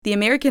The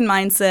American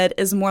mindset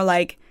is more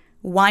like,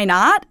 why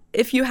not?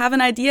 If you have an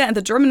idea, and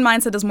the German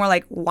mindset is more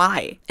like,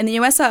 why? In the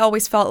US, I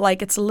always felt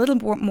like it's a little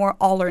more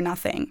all or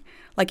nothing.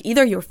 Like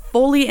either you're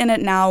fully in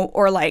it now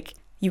or like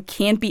you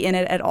can't be in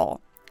it at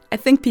all. I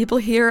think people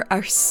here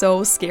are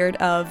so scared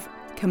of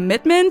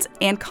commitment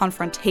and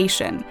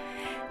confrontation.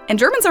 And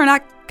Germans are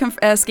not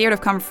scared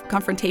of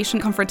confrontation.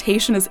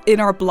 Confrontation is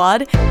in our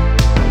blood.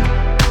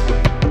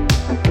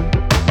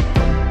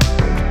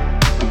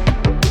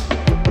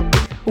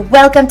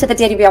 Welcome to the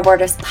Dating Beyond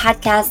Borders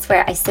podcast,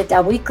 where I sit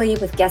down weekly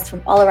with guests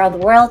from all around the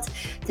world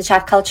to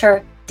chat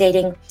culture,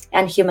 dating,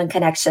 and human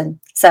connection.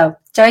 So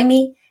join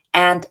me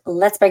and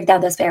let's break down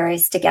those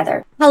barriers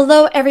together.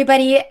 Hello,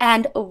 everybody,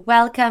 and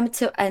welcome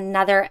to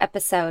another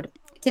episode.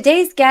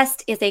 Today's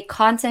guest is a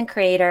content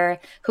creator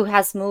who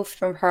has moved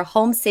from her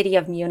home city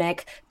of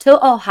Munich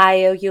to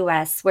Ohio,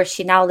 US, where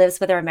she now lives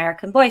with her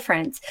American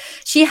boyfriend.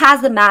 She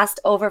has amassed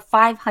over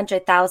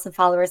 500,000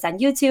 followers on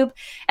YouTube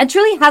and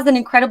truly has an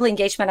incredible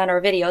engagement on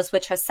her videos,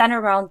 which are centered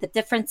around the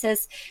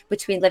differences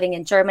between living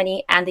in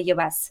Germany and the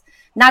US.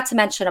 Not to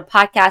mention a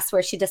podcast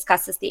where she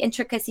discusses the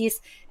intricacies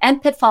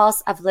and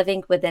pitfalls of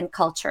living within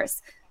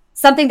cultures,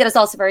 something that is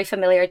also very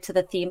familiar to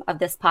the theme of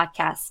this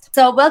podcast.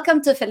 So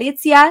welcome to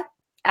Felicia.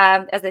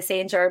 As they say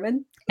in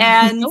German,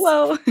 and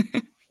hello,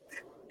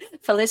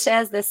 Felicia,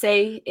 as they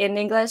say in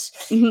English.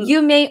 Mm-hmm.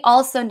 You may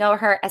also know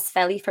her as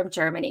Feli from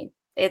Germany.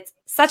 It's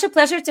such a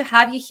pleasure to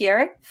have you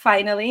here,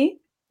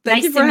 finally.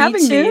 Thank you for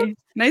having me.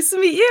 Nice to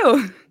meet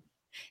you.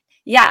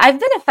 Yeah, I've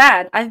been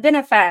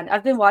a fan.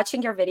 I've been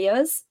watching your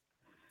videos.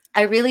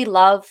 I really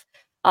love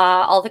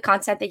all the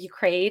content that you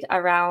create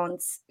around,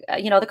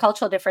 the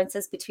cultural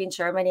differences between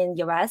Germany and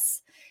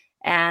US.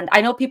 And I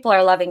know people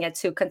are loving it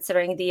too,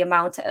 considering the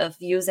amount of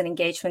views and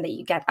engagement that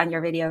you get on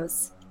your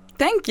videos.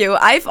 Thank you.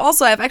 I've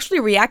actually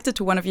reacted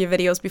to one of your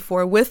videos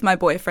before with my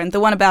boyfriend.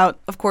 The one about,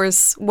 of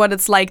course, what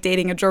it's like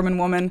dating a German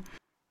woman.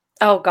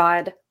 Oh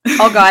God,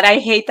 I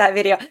hate that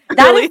video.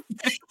 Really?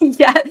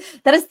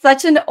 That is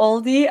such an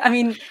oldie. I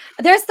mean,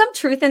 there's some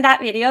truth in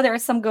that video. There are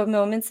some good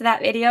moments in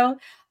that video.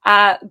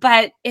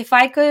 But if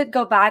I could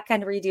go back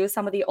and redo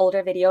some of the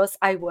older videos,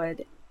 I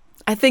would.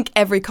 I think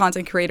every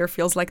content creator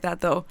feels like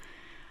that, though.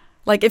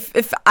 Like,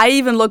 if I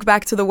even look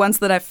back to the ones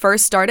that I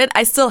first started,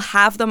 I still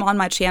have them on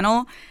my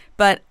channel,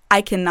 but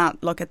I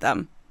cannot look at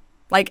them.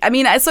 Like, I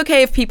mean, it's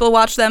okay if people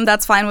watch them,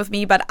 that's fine with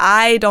me, but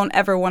I don't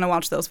ever want to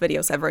watch those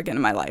videos ever again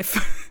in my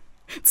life.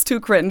 It's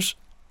too cringe.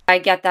 I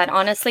get that.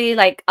 Honestly,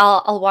 like,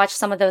 I'll watch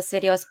some of those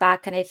videos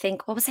back and I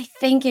think, what was I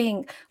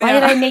thinking? Why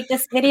did I make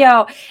this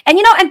video? And,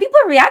 and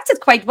people reacted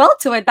quite well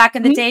to it back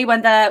in the day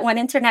when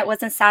internet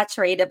wasn't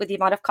saturated with the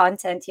amount of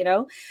content,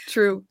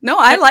 True. No,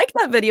 I like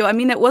that video. I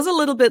mean, it was a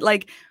little bit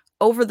like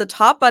over the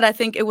top, but I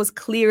think it was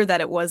clear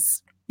that it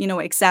was,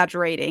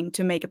 exaggerating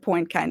to make a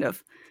point, kind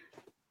of.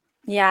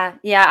 Yeah.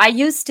 I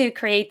used to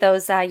create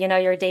those,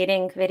 your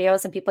dating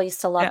videos, and people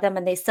used to love them,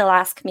 and they still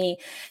ask me,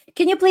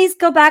 can you please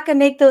go back and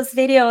make those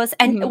videos?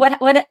 And what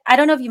I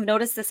don't know if you've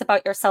noticed this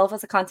about yourself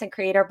as a content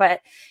creator,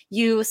 but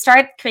you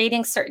start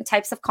creating certain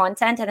types of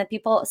content, and then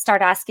people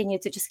start asking you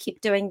to just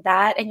keep doing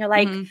that. And you're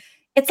like,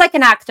 it's like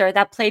an actor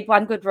that played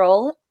one good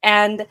role,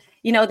 and,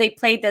 they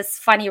played this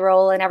funny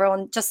role, and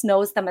everyone just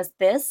knows them as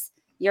this.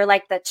 You're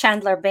like the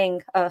Chandler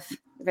Bing of,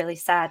 really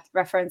sad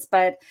reference,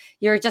 but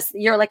you're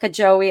like a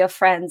Joey of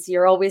Friends.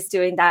 You're always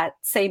doing that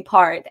same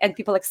part, and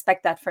people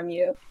expect that from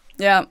you.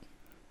 Yeah.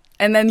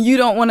 And then you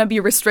don't want to be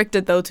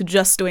restricted, though, to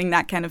just doing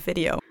that kind of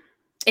video.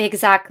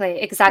 Exactly.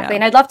 Yeah.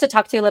 And I'd love to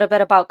talk to you a little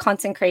bit about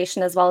content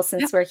creation as well,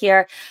 since we're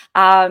here.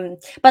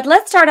 But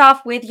let's start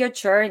off with your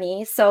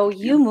journey. So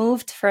you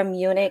moved from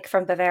Munich,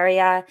 from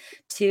Bavaria,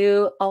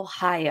 to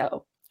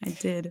Ohio. I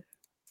did.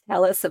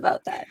 Tell us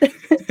about that.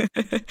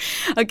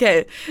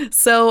 Okay,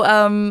 so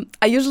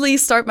I usually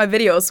start my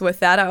videos with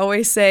that. I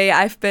always say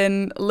I've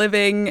been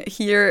living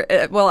here.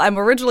 Well, I'm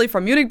originally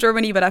from Munich,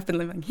 Germany, but I've been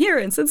living here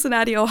in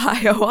Cincinnati,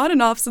 Ohio, on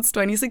and off since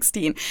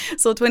 2016.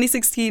 So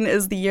 2016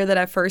 is the year that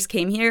I first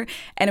came here,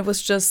 and it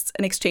was just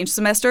an exchange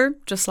semester,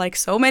 just like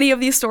so many of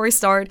these stories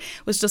start.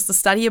 It was just a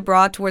study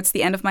abroad towards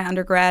the end of my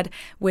undergrad,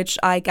 which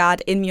I got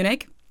in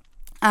Munich.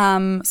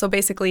 So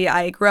basically,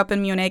 I grew up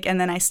in Munich, and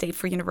then I stayed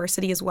for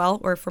university as well,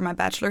 or for my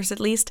bachelor's at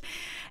least.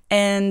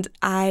 And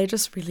I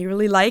just really,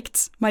 really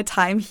liked my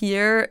time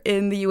here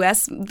in the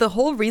US. The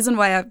whole reason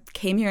why I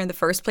came here in the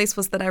first place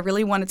was that I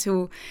really wanted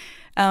to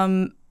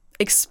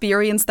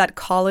experience that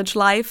college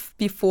life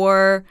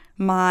before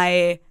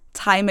my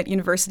time at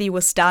university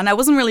was done. I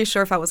wasn't really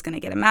sure if I was going to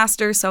get a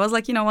master's, so I was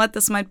like, you know what,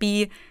 this might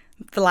be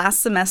the last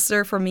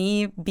semester for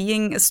me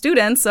being a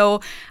student,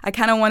 so I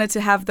kind of wanted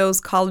to have those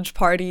college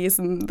parties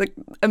and the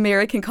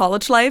American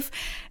college life,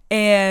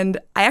 and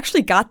I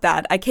actually got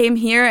that. I came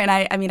here, and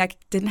I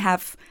didn't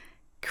have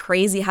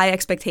crazy high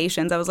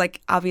expectations. I was like,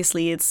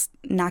 obviously it's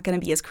not going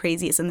to be as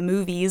crazy as in the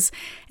movies,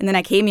 and then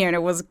I came here and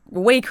it was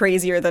way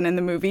crazier than in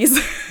the movies.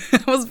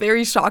 I was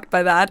very shocked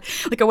by that.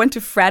 Like, I went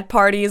to frat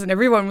parties and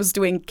everyone was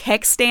doing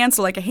keg stands,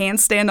 so like a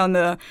handstand on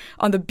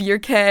the beer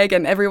keg,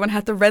 and everyone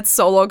had the red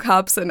Solo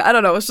cups, and I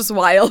don't know, it was just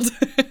wild.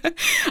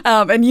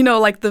 And you know,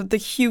 like the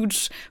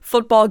huge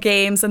football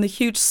games and the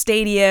huge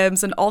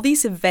stadiums and all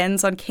these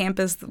events on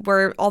campus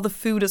where all the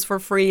food is for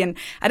free. And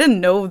I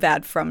didn't know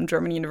that from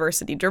German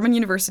university. German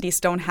universities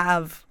don't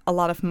have a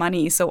lot of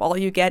money, so all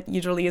you get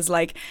usually is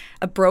like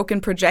a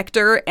broken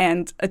projector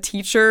and a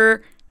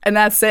teacher, and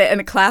that's it, in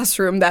a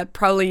classroom that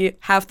probably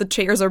half the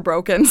chairs are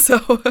broken.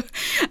 So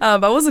I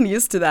wasn't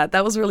used to that.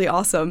 That was really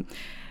awesome.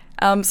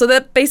 So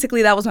that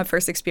basically that was my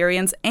first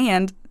experience,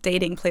 and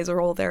dating plays a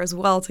role there as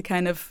well to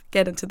kind of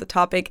get into the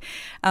topic.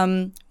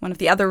 One of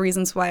the other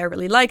reasons why I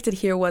really liked it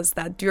here was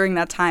that during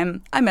that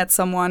time I met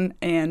someone,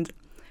 and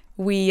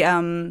we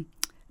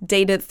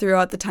dated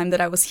throughout the time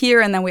that I was here,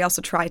 and then we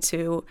also tried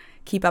to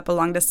keep up a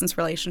long distance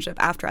relationship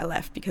after I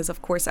left, because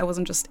of course I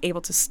wasn't just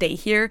able to stay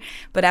here,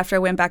 but after I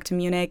went back to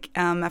Munich,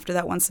 after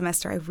that one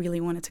semester, I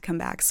really wanted to come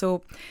back.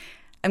 So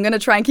I'm going to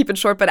try and keep it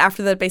short, but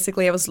after that,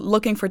 basically I was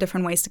looking for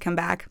different ways to come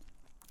back.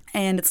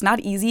 And it's not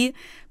easy,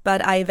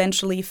 but I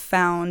eventually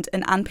found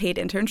an unpaid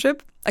internship.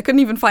 I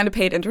couldn't even find a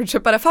paid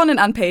internship, but I found an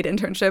unpaid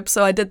internship.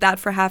 So I did that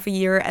for half a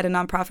year at a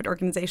nonprofit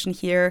organization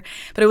here.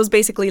 But it was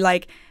basically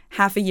like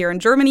half a year in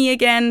Germany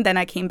again. Then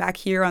I came back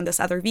here on this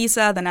other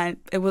visa.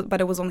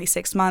 But it was only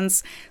 6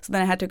 months. So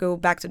then I had to go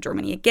back to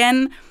Germany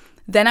again.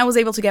 Then I was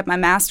able to get my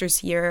master's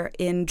here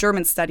in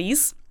German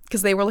studies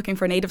because they were looking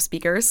for native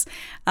speakers.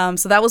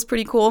 So that was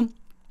pretty cool.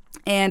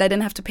 And I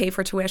didn't have to pay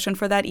for tuition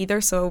for that either,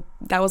 so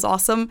that was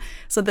awesome.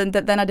 So then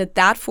I did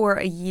that for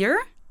a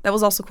year. That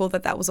was also cool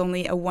that was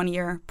only a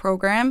 1-year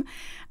program.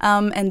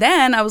 And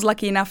then I was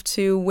lucky enough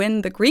to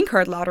win the green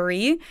card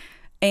lottery,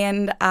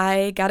 and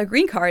I got a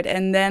green card.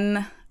 And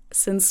then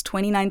since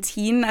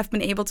 2019, I've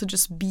been able to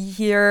just be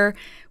here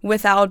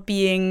without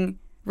being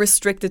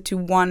restricted to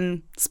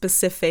one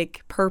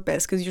specific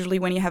purpose, because usually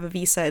when you have a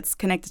visa, it's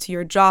connected to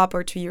your job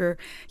or to your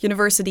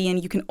university,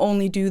 and you can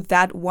only do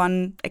that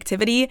one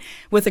activity.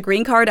 With a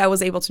green card, I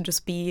was able to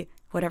just be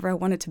whatever I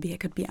wanted to be. I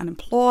could be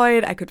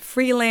unemployed, I could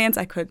freelance,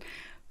 I could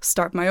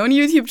start my own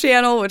YouTube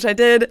channel, which I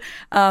did,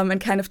 and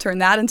kind of turn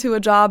that into a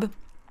job.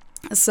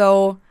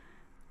 So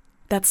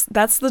that's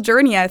the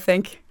journey, I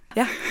think.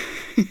 Yeah.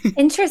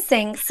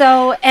 Interesting.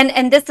 So,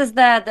 and this is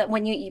the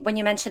when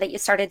you mentioned that you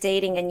started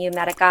dating and you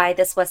met a guy,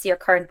 this was your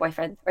current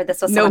boyfriend, or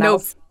this was someone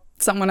else?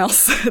 Someone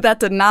else. That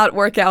did not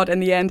work out in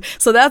the end.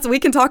 So we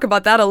can talk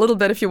about that a little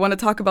bit if you want to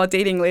talk about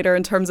dating later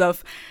in terms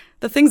of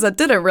the things that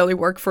didn't really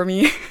work for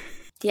me.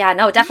 Yeah,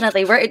 no,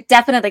 definitely. We're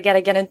definitely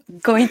going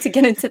to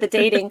get into the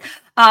dating.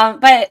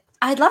 But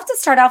I'd love to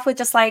start off with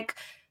just like,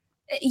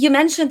 you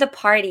mentioned the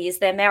parties,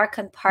 the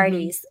American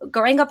parties. Mm-hmm.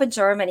 Growing up in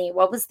Germany,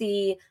 what was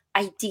the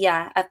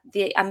idea of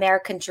the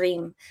American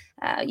dream,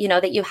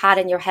 that you had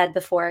in your head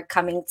before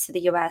coming to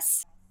the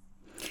US?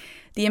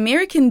 The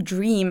American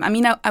dream. I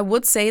mean, I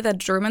would say that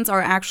Germans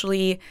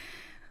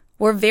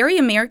were very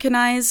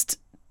Americanized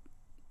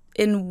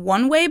in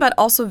one way, but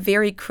also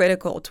very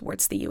critical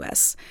towards the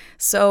US.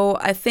 So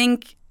I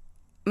think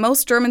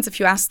most Germans, if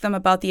you ask them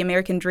about the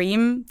American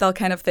dream, they'll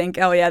kind of think,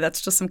 oh yeah,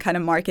 that's just some kind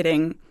of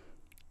marketing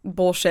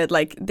bullshit.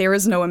 Like, there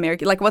is no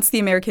American, like, what's the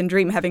American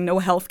dream? Having no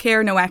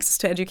healthcare, no access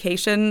to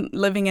education,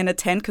 living in a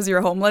tent because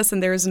you're homeless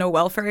and there is no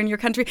welfare in your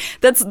country.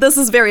 This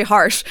is very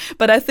harsh,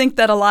 but I think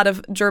that a lot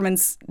of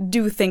Germans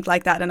do think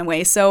like that in a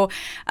way. So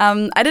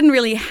I didn't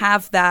really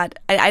have that.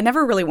 I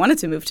never really wanted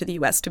to move to the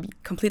US, to be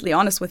completely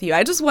honest with you.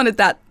 I just wanted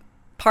that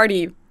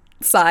party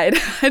side.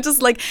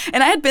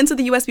 And I had been to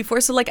the US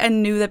before, so like I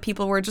knew that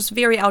people were just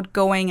very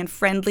outgoing and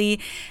friendly,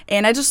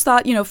 and I just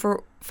thought,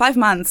 for 5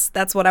 months,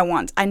 that's what I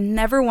want. I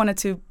never wanted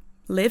to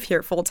live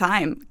here full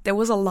time. There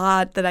was a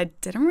lot that I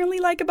didn't really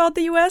like about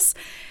the US,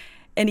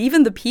 and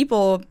even the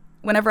people,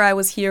 whenever I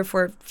was here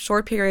for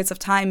short periods of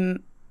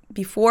time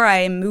before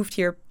I moved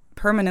here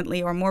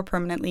permanently or more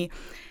permanently,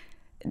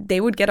 they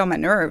would get on my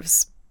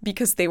nerves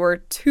because they were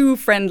too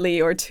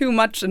friendly or too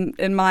much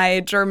in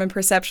my German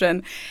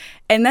perception.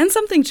 And then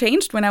something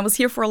changed when I was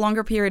here for a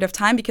longer period of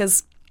time,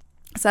 because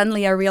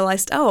suddenly I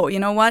realized, oh, you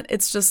know what?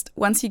 It's just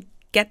once you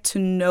get to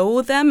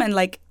know them and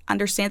like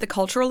understand the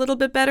culture a little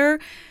bit better,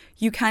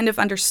 you kind of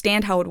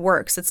understand how it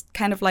works. It's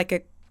kind of like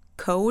a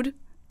code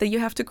that you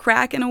have to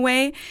crack in a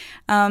way.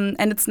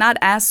 And it's not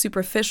as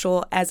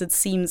superficial as it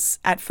seems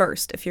at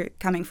first if you're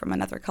coming from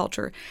another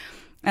culture.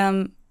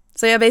 So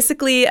yeah,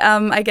 basically,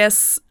 I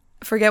guess,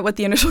 forget what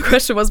the initial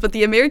question was, but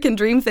the American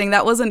dream thing,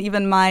 that wasn't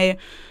even like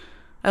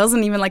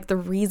the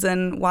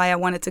reason why I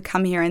wanted to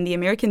come here. And the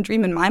American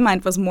dream in my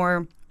mind was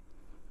more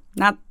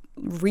not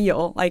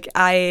real. Like,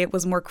 I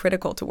was more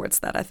critical towards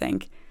that, I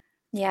think.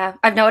 Yeah,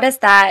 I've noticed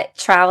that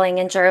traveling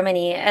in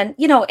Germany and,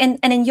 and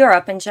in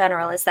Europe in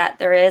general, is that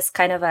there is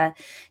kind of a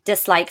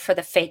dislike for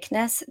the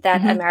fakeness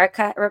that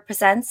America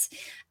represents.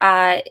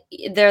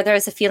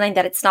 There's a feeling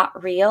that it's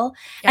not real.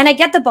 Yeah. And I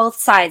get the both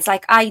sides.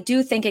 Like, I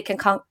do think it can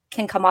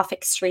come off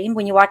extreme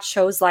when you watch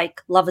shows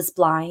like Love is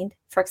Blind,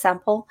 for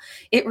example.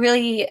 It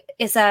really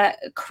is a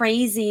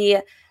crazy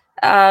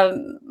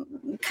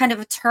kind of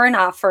a turn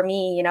off for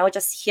me,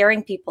 just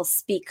hearing people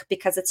speak,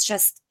 because it's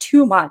just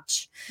too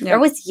much. They're Yeah.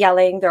 always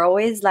yelling. They're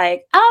always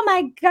like, oh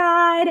my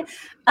God.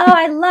 Oh,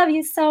 I love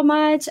you so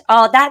much.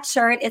 Oh, that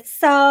shirt, it's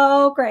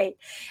so great.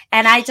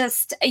 And I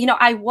just,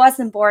 I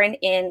wasn't born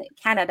in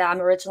Canada.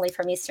 I'm originally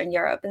from Eastern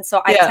Europe. And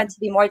so I Yeah. tend to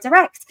be more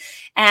direct.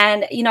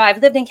 And,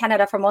 I've lived in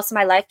Canada for most of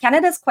my life.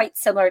 Canada is quite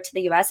similar to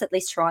the US, at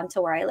least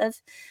Toronto, where I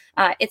live.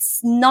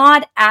 It's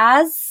not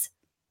as,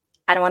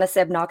 I don't want to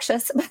say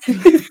obnoxious, but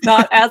it's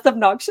not as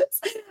obnoxious.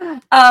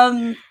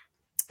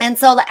 And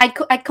so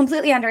I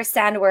completely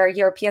understand where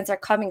Europeans are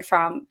coming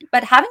from.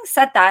 But having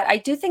said that, I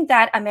do think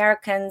that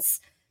Americans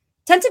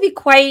tend to be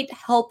quite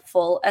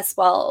helpful as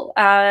well,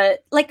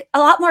 like a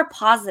lot more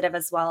positive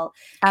as well.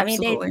 I mean,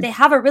 Absolutely. they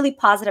have a really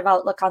positive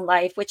outlook on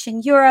life, which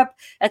in Europe,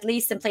 at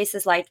least in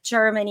places like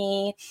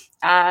Germany,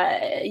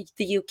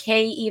 the UK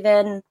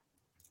even,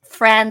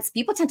 France,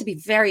 people tend to be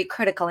very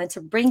critical and to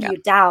bring you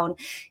down.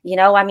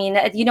 I mean,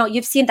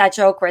 you've seen that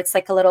joke where it's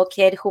like a little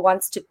kid who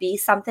wants to be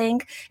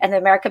something, and the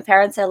American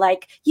parents are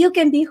like, you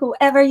can be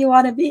whoever you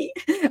want to be.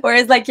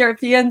 Whereas like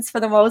Europeans, for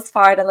the most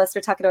part, unless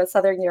we're talking about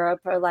Southern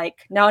Europe, are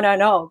like,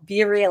 no,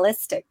 be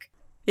realistic.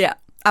 Yeah,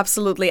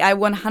 absolutely. I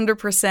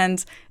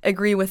 100%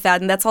 agree with that.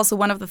 And that's also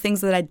one of the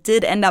things that I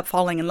did end up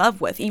falling in love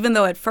with. Even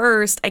though at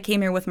first I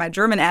came here with my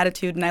German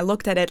attitude and I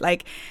looked at it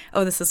like,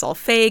 oh, this is all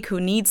fake.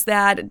 Who needs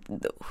that?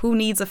 Who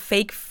needs a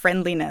fake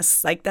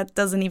friendliness? Like, that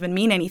doesn't even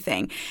mean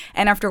anything.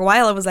 And after a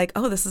while, I was like,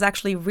 oh, this is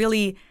actually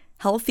really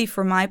healthy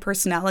for my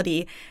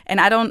personality.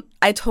 And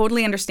I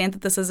totally understand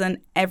that this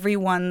isn't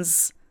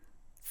everyone's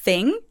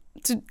thing,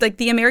 to like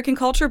the American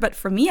culture. But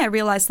for me, I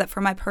realized that for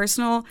my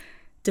personal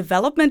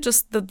development,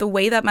 just the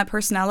way that my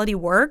personality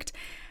worked,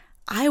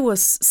 I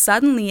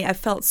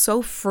felt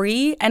so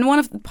free.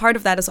 And part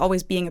of that is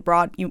always being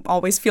abroad. You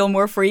always feel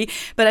more free.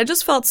 But I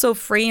just felt so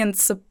free and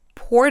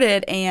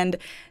supported and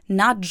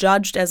not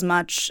judged as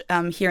much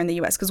here in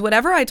the US. Because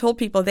whatever I told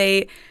people,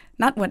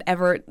 not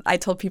whatever I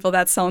told people,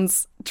 that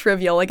sounds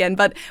trivial again,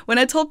 but when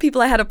I told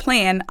people I had a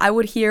plan, I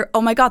would hear,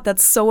 oh my God,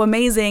 that's so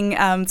amazing,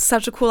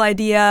 such a cool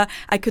idea,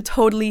 I could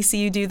totally see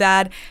you do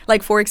that.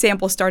 Like, for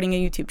example, starting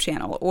a YouTube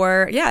channel,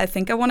 or yeah, I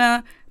think I want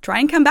to try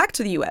and come back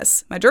to the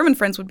US. My German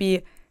friends would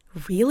be,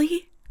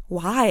 really?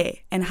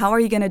 Why? And how are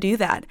you going to do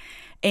that?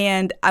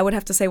 And I would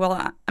have to say, well,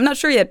 I'm not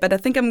sure yet, but I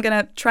think I'm going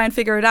to try and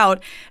figure it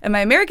out. And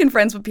my American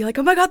friends would be like,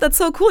 oh my God, that's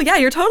so cool. Yeah,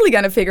 you're totally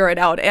going to figure it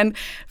out. And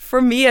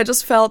for me, I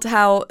just felt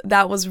how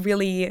that was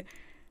really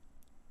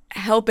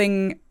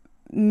helping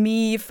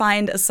me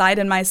find a side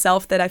in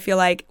myself that I feel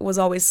like was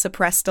always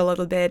suppressed a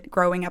little bit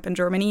growing up in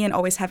Germany, and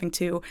always having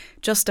to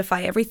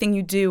justify everything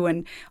you do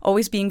and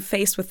always being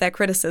faced with that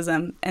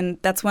criticism. And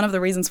that's one of the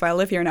reasons why I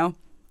live here now.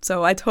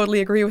 So I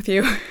totally agree with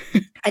you.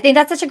 I think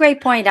that's such a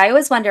great point. I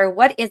always wonder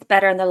what is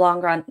better in the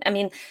long run. I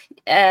mean,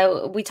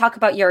 we talk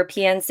about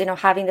Europeans,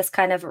 having this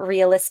kind of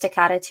realistic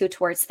attitude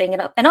towards things.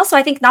 And also,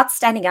 I think not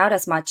standing out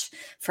as much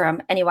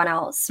from anyone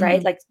else, right?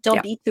 Mm-hmm. Like,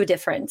 don't be too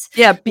different.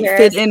 Yeah,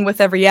 fit in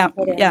with every, yeah,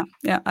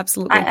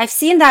 absolutely. I've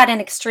seen that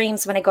in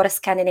extremes. When I go to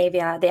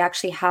Scandinavia, they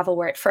actually have a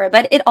word for it.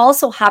 But it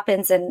also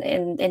happens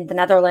in the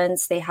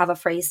Netherlands. They have a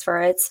phrase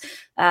for it.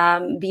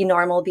 Be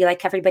normal, be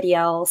like everybody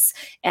else.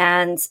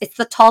 And it's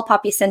the tall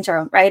poppy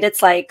syndrome, right?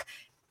 It's like,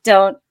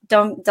 don't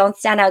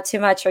stand out too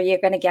much or you're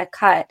going to get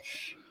cut.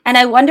 And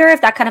I wonder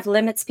if that kind of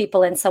limits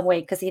people in some way,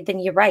 because then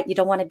you're right, you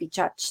don't want to be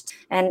judged.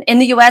 And in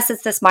the US,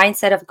 it's this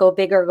mindset of go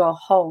big or go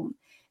home,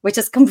 which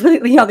is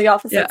completely on the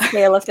opposite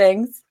scale of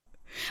things.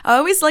 I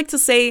always like to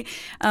say,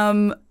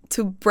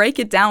 to break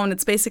it down,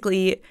 it's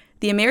basically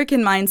the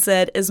American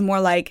mindset is more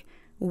like,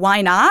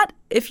 why not?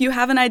 If you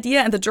have an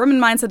idea, and the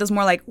German mindset is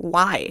more like,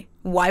 why?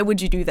 Why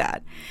would you do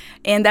that?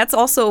 And that's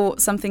also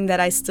something that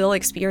I still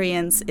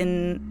experience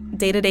in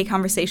day-to-day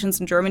conversations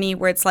in Germany,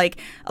 where it's like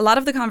a lot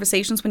of the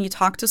conversations when you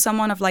talk to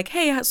someone of like,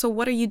 hey, so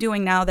what are you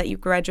doing now that you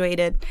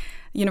graduated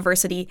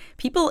university?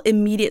 People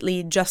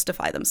immediately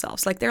justify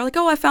themselves. Like, they're like,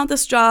 oh, I found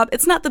this job.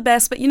 It's not the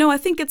best, but I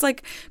think it's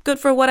like good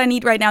for what I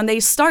need right now. And they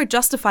start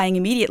justifying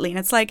immediately. And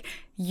it's like,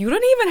 you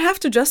don't even have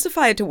to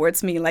justify it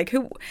towards me. Like,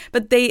 who?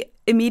 But they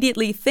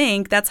immediately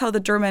think that's how the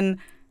German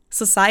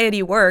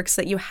society works,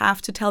 that you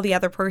have to tell the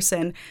other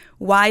person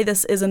why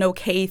this is an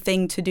okay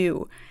thing to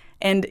do.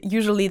 And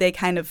usually they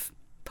kind of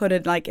put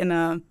it like in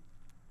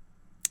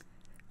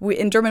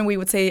German we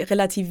would say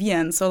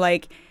relativieren. So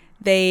like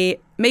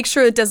they make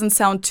sure it doesn't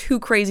sound too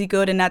crazy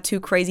good and not too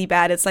crazy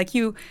bad. It's like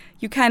you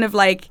kind of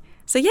like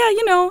say,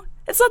 yeah,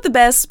 it's not the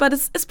best, but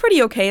it's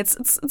pretty okay.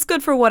 It's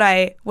good for what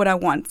I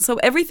want. So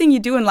everything you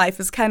do in life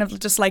is kind of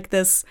just like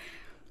this.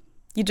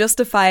 You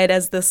justify it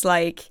as this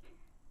like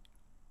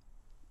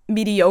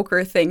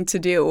mediocre thing to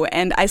do.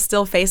 And I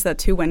still face that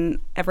too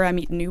whenever I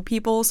meet new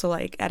people. So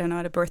like, I don't know,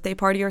 at a birthday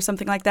party or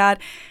something like that,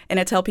 and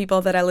I tell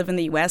people that I live in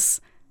the US,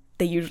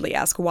 they usually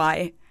ask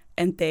why,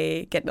 and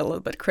they get a little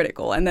bit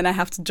critical. And then I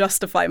have to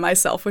justify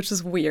myself, which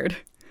is weird.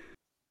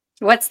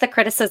 What's the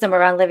criticism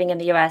around living in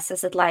the US?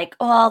 Is it like,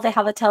 oh, they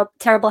have a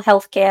terrible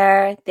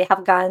healthcare, they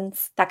have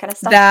guns, that kind of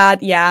stuff? That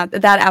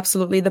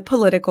absolutely. The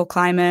political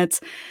climate.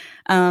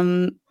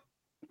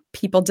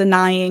 people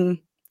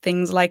denying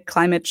things like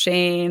climate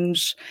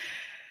change.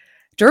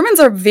 Germans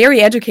are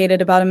very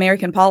educated about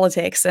American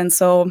politics. And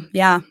so,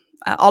 yeah,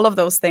 all of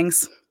those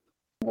things.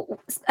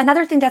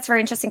 Another thing that's very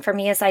interesting for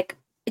me is like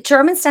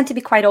Germans tend to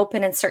be quite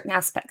open in certain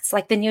aspects,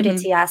 like the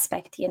nudity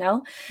aspect, you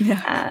know,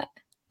 Yeah.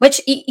 which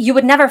you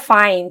would never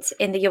find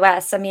in the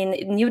US. I mean,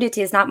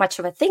 nudity is not much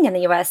of a thing in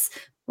the US.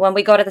 When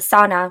we go to the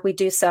sauna, we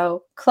do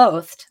so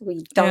clothed.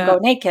 We don't Yeah. go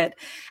naked.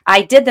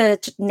 I did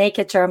the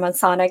naked German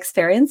sauna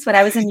experience when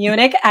I was in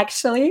Munich,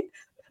 actually,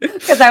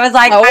 because I was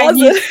like, How I was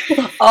need,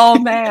 it? oh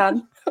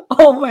man,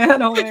 oh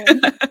man, oh man.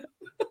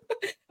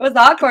 It was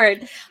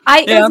awkward.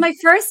 It Yeah. was my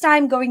first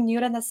time going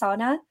nude in the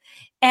sauna,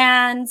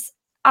 and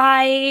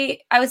I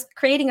was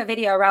creating a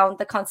video around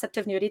the concept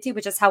of nudity,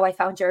 which is how I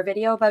found your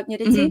video about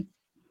nudity.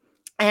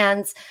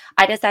 And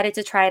I decided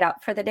to try it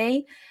out for the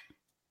day.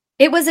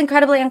 It was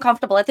incredibly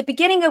uncomfortable. At the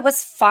beginning, it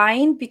was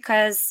fine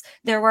because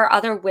there were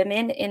other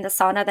women in the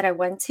sauna that I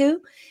went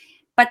to.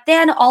 But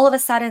then all of a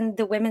sudden,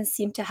 the women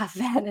seemed to have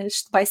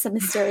vanished by some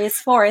mysterious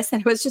force,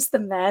 and it was just the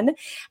men.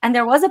 And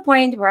there was a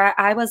point where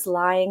I was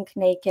lying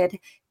naked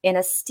in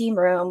a steam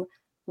room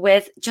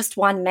with just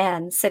one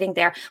man sitting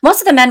there.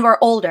 Most of the men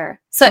were older.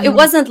 So it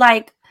wasn't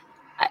like,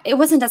 it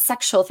wasn't a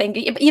sexual thing,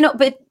 you know,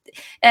 but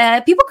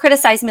people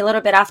criticized me a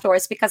little bit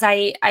afterwards because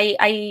I,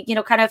 you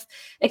know, kind of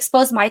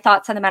exposed my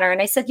thoughts on the matter.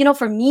 And I said, you know,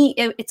 for me,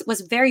 it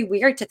was very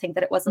weird to think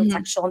that it wasn't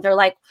sexual. And they're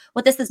like,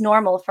 well, this is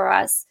normal for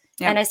us.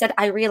 Yeah. And I said,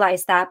 I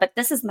realized that, but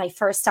this is my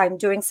first time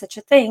doing such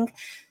a thing.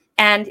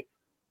 And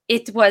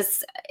it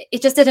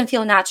just didn't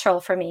feel natural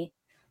for me.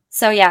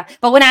 So yeah,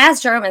 but when I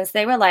asked Germans,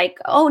 they were like,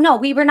 oh no,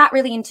 we were not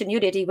really into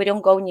nudity. We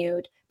don't go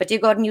nude, but do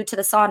you go nude to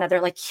the sauna? They're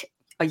like,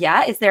 oh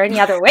yeah, is there any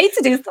other way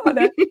to do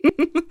sauna?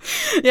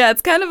 Yeah,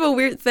 it's kind of a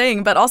weird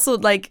thing, but also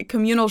like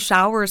communal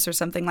showers or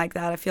something like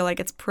that. I feel like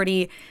it's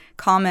pretty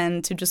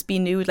common to just be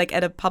nude, like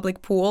at a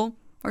public pool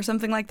or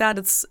something like that.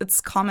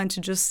 It's common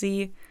to just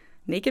see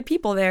naked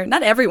people there.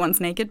 Not everyone's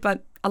naked,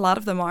 but a lot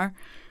of them are.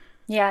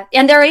 Yeah,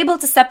 and they're able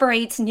to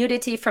separate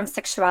nudity from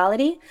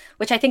sexuality,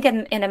 which I think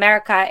in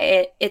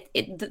America,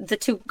 the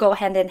two go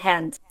hand in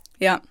hand.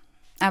 Yeah,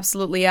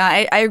 absolutely.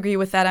 Yeah, I agree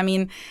with that. I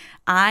mean,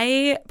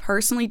 I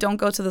personally don't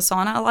go to the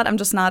sauna a lot. I'm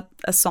just not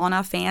a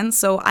sauna fan,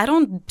 so I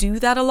don't do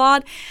that a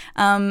lot.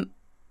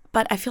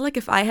 But I feel like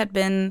if I had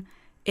been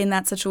in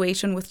that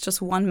situation with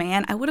just one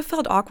man, I would have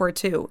felt awkward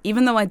too,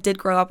 even though I did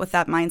grow up with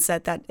that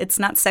mindset that it's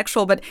not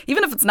sexual. But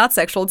even if it's not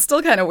sexual, it's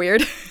still kind of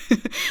weird.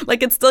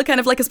 Like, it's still kind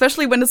of like,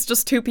 especially when it's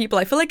just two people.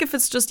 I feel like if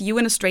it's just you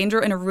and a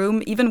stranger in a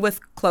room, even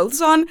with clothes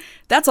on,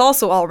 that's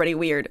also already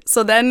weird.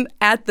 So then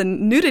add the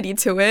nudity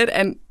to it,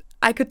 and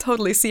I could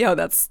totally see how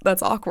that's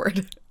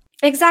awkward.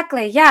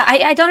 Exactly. Yeah.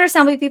 I don't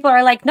understand why people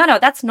are like, no,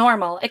 that's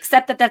normal,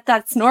 except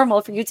that's normal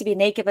for you to be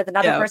naked with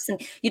another person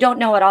you don't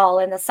know at all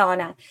in the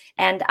sauna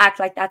and act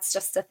like that's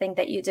just a thing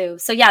that you do.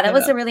 So yeah, that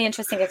was a really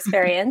interesting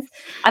experience.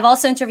 I've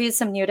also interviewed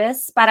some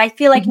nudists, but I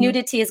feel like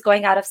nudity is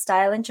going out of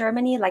style in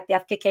Germany. Like the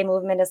FKK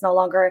movement is no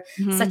longer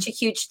such a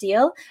huge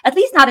deal, at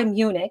least not in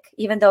Munich,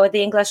 even though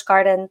the English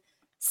Garden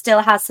still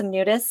has some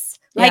nudists.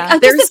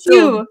 Like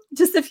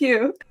just a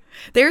few.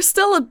 There's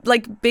still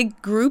like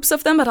big groups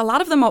of them, but a lot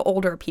of them are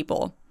older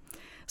people.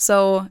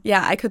 So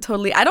yeah, I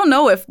don't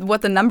know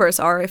what the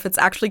numbers are, if it's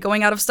actually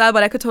going out of style,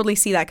 but I could totally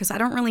see that because I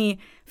don't really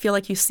feel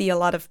like you see a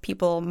lot of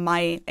people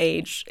my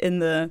age in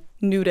the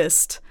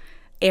nudist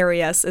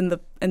areas, in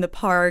the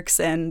parks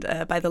and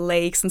by the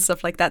lakes and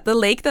stuff like that. The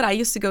lake that I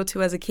used to go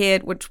to as a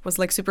kid, which was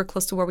like super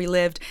close to where we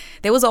lived,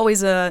 there was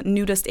always a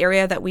nudist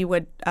area that we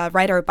would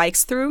ride our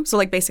bikes through. So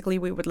like basically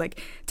we would like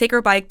take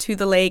our bike to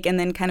the lake and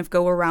then kind of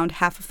go around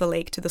half of the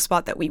lake to the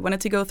spot that we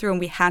wanted to go through,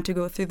 and we had to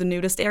go through the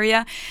nudist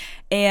area.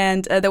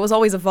 And there was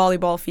always a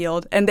volleyball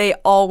field, and they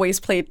always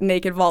played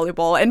naked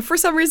volleyball. And for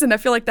some reason, I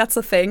feel like that's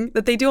a thing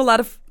that they do a lot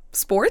of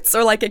sports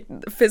or like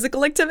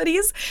physical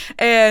activities.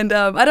 And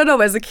I don't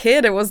know, as a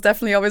kid, it was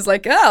definitely always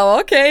like, oh,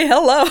 okay,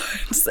 hello.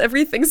 Just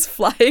everything's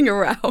flying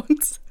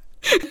around.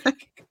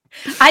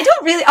 I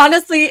don't really,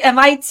 honestly, am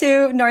I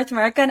too North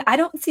American? I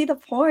don't see the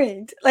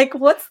point. Like,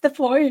 what's the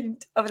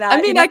point of that?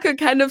 I mean, I could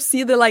kind of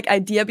see the like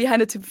idea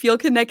behind it, to feel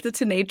connected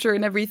to nature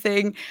and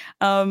everything.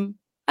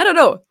 I don't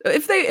know.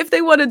 If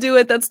they want to do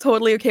it, that's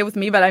totally okay with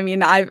me. But I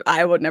mean,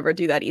 I would never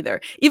do that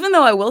either. Even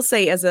though I will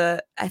say,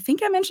 I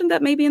think I mentioned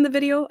that maybe in the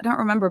video, I don't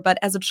remember. But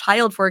as a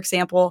child, for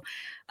example,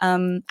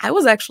 I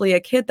was actually a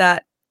kid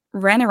that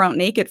ran around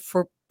naked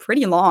for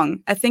pretty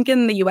long. I think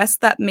in the US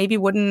that maybe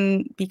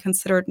wouldn't be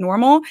considered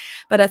normal.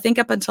 But I think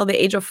up until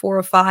the age of 4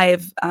 or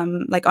 5,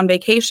 like on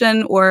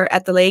vacation or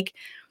at the lake,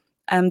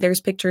 there's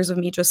pictures of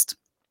me just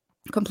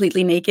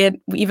completely naked,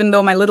 even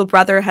though my little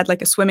brother had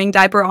like a swimming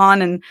diaper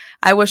on, and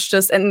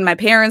and my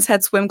parents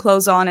had swim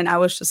clothes on, and I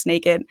was just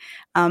naked.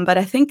 But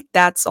I think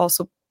that's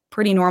also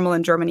pretty normal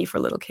in Germany for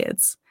little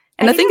kids.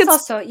 And I think it's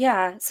also,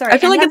 yeah, sorry. I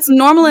feel like it's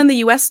normal in the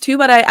US too,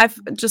 but I've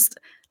just,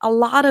 a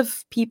lot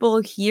of people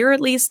here,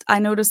 at least, I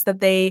noticed that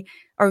they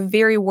are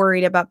very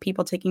worried about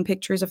people taking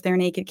pictures of their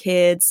naked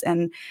kids.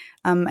 And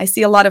I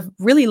see a lot of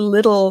really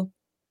little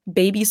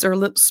babies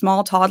or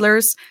small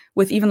toddlers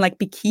with even like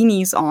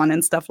bikinis on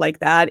and stuff like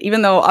that,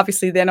 even though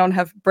obviously they don't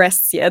have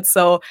breasts yet.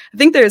 So I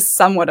think there's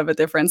somewhat of a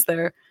difference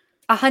there.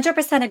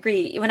 100%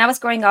 agree. When I was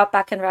growing up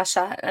back in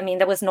Russia, I mean,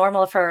 that was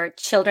normal for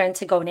children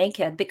to go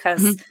naked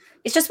because Mhm.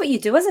 it's just what you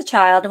do as a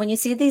child. And when you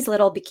see these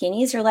little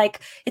bikinis, you're like,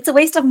 it's a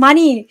waste of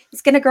money.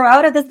 It's going to grow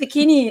out of this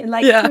bikini in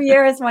like Yeah. 2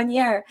 years, 1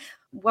 year.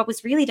 What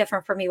was really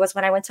different for me was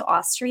when I went to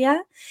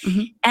Austria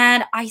Mhm.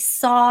 and I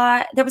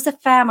saw there was a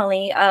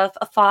family of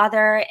a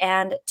father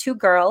and two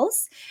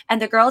girls.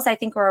 And the girls, I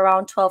think, were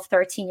around 12,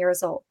 13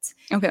 years old.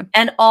 Okay.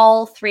 And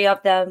all three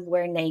of them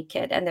were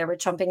naked and they were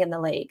jumping in the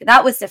lake.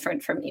 That was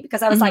different for me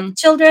because I was like, Mhm.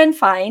 children,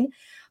 fine.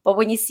 But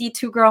when you see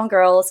two grown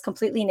girls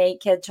completely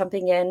naked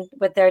jumping in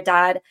with their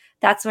dad,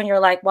 that's when you're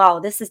like, wow,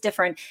 this is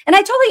different. And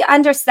I totally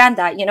understand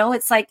that. You know,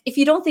 it's like if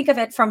you don't think of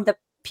it from the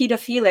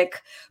pedophilic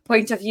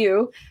point of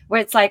view,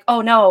 where it's like,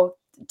 oh no,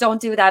 don't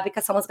do that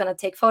because someone's going to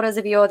take photos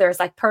of you. There's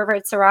like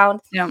perverts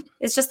around. Yeah.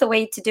 It's just the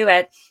way to do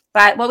it.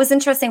 But what was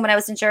interesting when I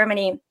was in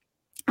Germany,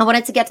 I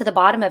wanted to get to the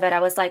bottom of it.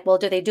 I was like, well,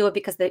 do they do it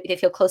because they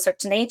feel closer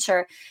to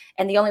nature?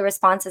 And the only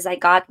responses I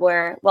got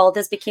were, well,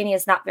 this bikini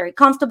is not very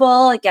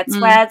comfortable. It gets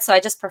Mm. wet. So I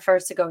just prefer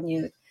to go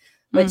nude,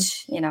 Mm.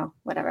 which, you know,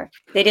 whatever.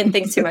 They didn't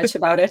think too much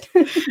about it.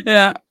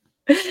 Yeah.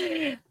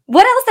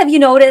 What else have you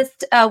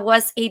noticed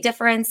was a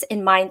difference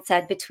in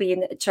mindset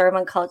between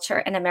German culture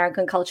and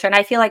American culture? And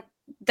I feel like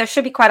there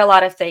should be quite a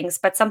lot of things,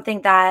 but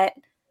something that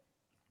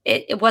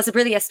it was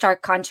really a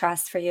stark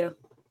contrast for you.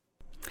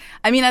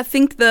 I mean, I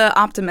think the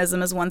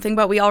optimism is one thing,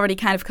 but we already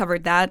kind of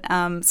covered that.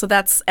 So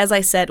that's, as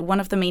I said, one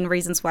of the main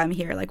reasons why I'm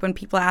here. Like when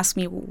people ask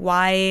me,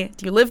 why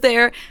do you live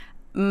there?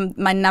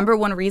 My number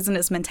one reason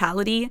is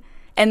mentality.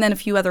 And then a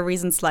few other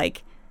reasons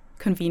like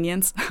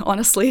convenience,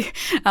 honestly.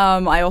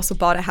 I also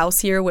bought a house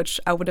here, which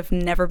I would have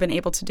never been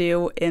able to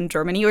do in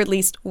Germany, or at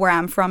least where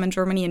I'm from in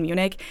Germany, in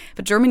Munich.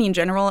 But Germany in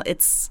general,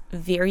 it's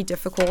very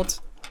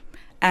difficult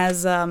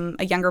as a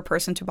younger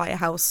person to buy a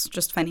house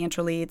just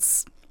financially.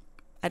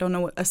 I don't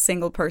know a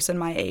single person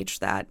my age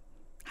that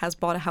has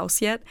bought a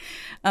house yet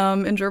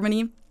in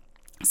Germany.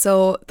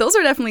 So those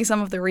are definitely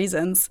some of the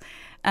reasons.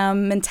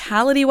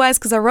 Mentality-wise,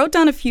 because I wrote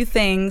down a few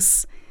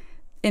things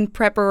in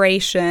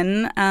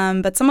preparation,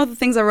 but some of the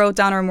things I wrote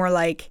down are more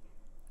like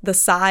the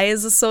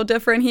size is so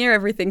different here.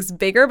 Everything's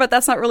bigger, but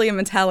that's not really a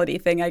mentality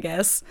thing, I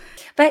guess.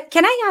 But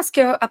can I ask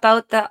you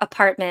about the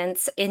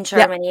apartments in Yeah.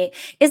 Germany?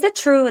 Is it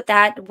true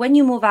that when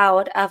you move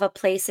out of a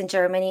place in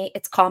Germany,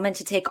 it's common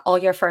to take all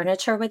your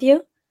furniture with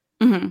you?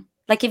 Hmm.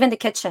 Like even the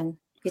kitchen,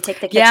 you take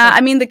the Yeah, kitchen.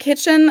 I mean, the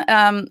kitchen,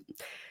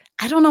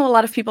 I don't know a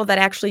lot of people that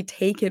actually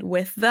take it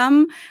with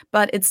them,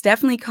 but it's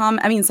definitely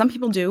common. I mean, some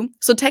people do.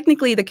 So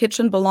technically, the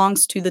kitchen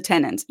belongs to the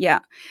tenant. Yeah.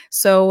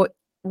 So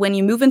when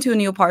you move into a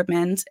new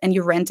apartment and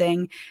you're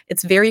renting,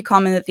 it's very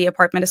common that the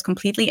apartment is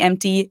completely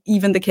empty,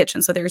 even the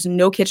kitchen. So there's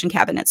no kitchen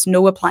cabinets,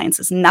 no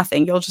appliances,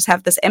 nothing. You'll just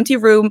have this empty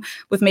room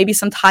with maybe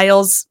some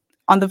tiles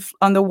on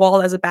the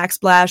wall as a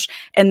backsplash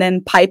and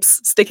then pipes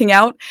sticking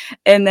out,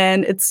 and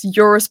then it's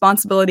your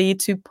responsibility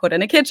to put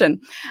in a kitchen.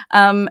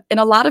 In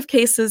a lot of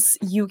cases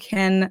you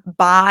can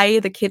buy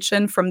the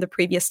kitchen from the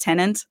previous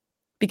tenant,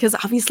 because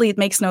obviously it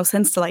makes no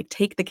sense to like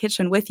take the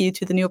kitchen with you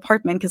to the new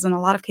apartment, because in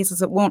a lot of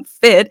cases it won't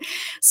fit.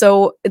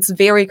 So it's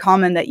very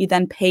common that you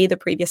then pay the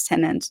previous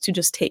tenant to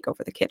just take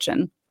over the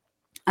kitchen.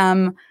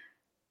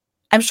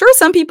 I'm sure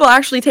some people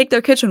actually take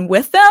their kitchen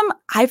with them.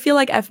 I feel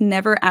like I've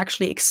never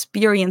actually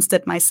experienced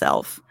it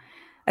myself.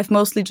 I've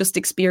mostly just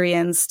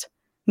experienced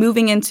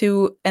moving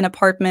into an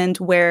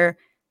apartment where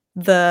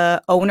the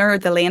owner,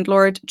 the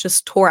landlord,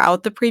 just tore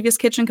out the previous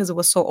kitchen because it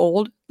was so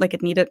old, like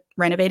it needed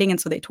renovating,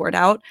 and so they tore it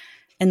out.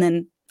 And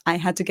then I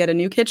had to get a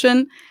new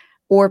kitchen,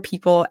 or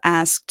people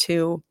asked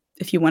to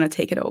if you want to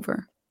take it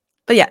over.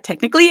 But yeah,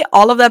 technically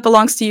all of that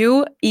belongs to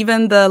you,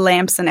 even the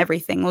lamps and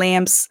everything.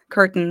 Lamps,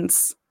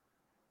 curtains,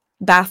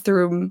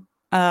 bathroom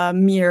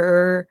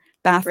mirror,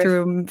 Ref-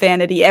 bathroom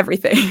vanity,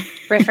 everything.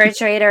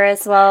 refrigerator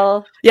as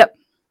well. Yep,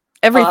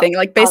 everything.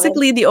 Like Oven.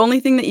 basically the only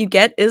thing that you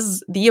get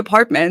is the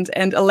apartment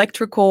and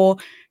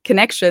electrical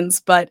connections,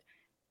 but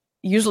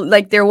usually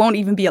like there won't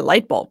even be a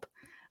light bulb.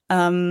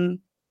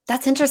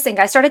 That's interesting.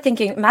 I started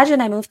thinking,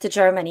 imagine I moved to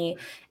Germany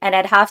and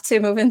I'd have to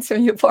move into a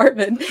new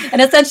apartment.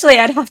 And essentially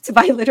I'd have to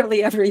buy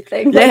literally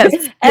everything. Like Yes,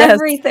 yes.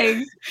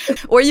 everything.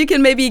 Or you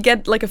can maybe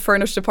get like a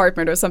furnished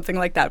apartment or something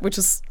like that, which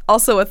is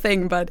also a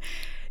thing. But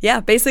yeah,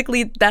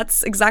 basically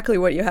that's exactly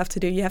what you have to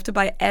do. You have to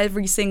buy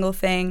every single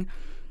thing,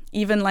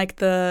 even like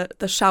the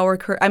shower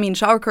curtain. I mean,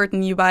 shower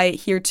curtain you buy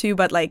here too,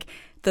 but like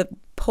the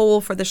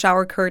pole for the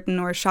shower curtain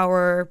or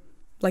shower,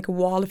 like a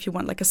wall if you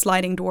want like a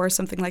sliding door or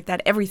something like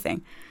that,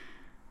 everything.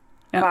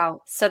 Yeah.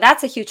 Wow. So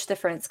that's a huge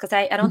difference because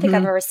I don't think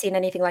I've Hmm. ever seen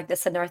anything like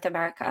this in North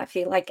America. I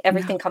feel like No.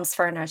 everything comes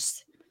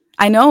furnished.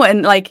 I know,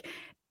 and like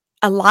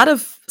a lot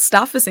of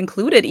stuff is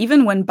included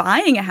even when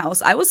buying a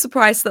house. I was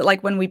surprised that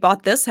like when we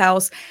bought this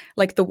house,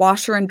 like the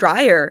washer and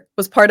dryer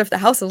was part of the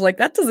house. I was like,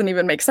 that doesn't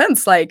even make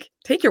sense. Like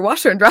take your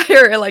washer and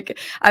dryer. Like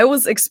I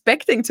was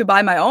expecting to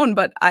buy my own,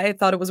 but I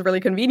thought it was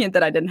really convenient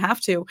that I didn't have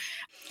to.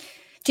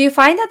 Do you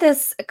find that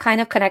this kind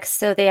of connects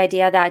to the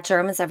idea that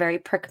Germans are very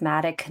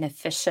pragmatic and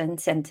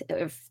efficient, and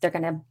if they're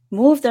going to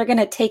move, they're going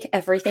to take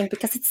everything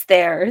because it's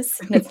theirs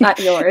and it's not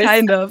yours?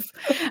 Kind of.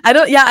 I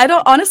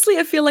don't, honestly,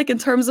 I feel like in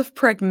terms of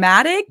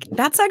pragmatic,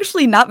 that's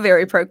actually not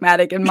very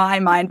pragmatic in my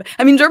mind.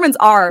 I mean, Germans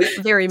are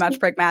very much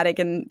pragmatic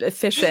and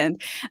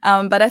efficient,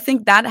 but I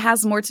think that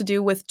has more to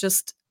do with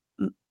just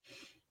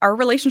our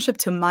relationship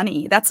to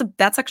money. That's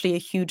actually a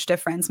huge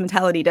difference,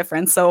 mentality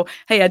difference. So,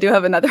 hey, I do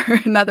have another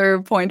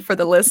another point for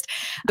the list.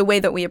 The way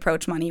that we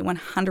approach money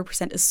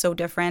 100% is so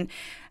different.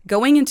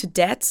 Going into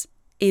debt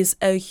is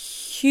a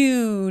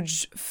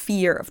huge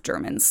fear of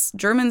Germans.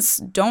 Germans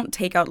don't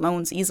take out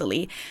loans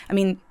easily. I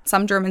mean,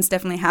 some Germans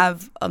definitely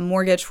have a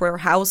mortgage for a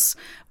house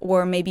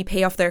or maybe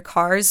pay off their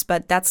cars,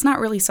 but that's not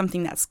really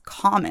something that's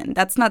common.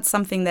 That's not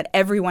something that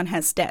everyone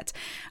has debt.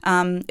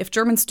 If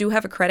Germans do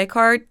have a credit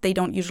card, they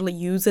don't usually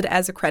use it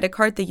as a credit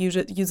card. They use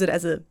it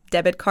as a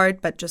debit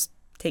card, but just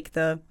take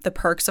the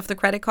perks of the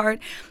credit card.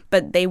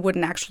 But they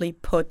wouldn't actually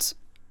put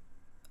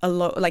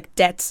like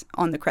debt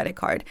on the credit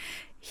card.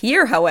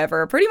 Here,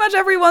 however, pretty much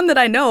everyone that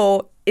I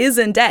know is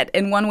in debt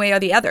in one way or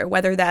the other,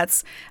 whether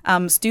that's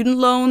student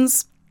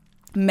loans,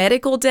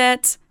 medical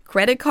debt,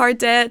 credit card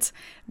debt,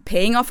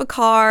 paying off a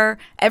car.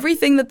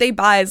 Everything that they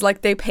buy is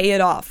like they pay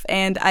it off.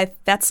 And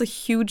that's a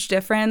huge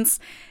difference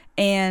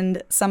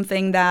and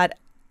something that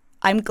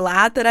I'm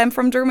glad that I'm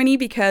from Germany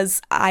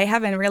because I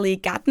haven't really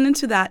gotten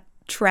into that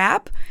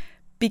trap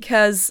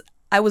because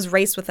I was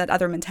raised with that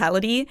other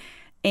mentality.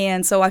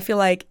 And so I feel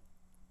like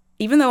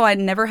even though I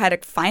never had a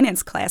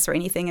finance class or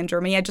anything in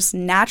Germany, I just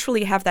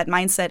naturally have that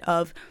mindset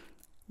of,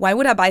 why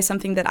would I buy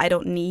something that I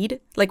don't need?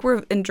 Like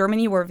in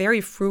Germany, we're very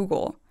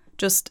frugal.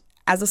 Just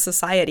as a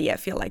society, I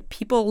feel like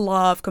people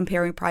love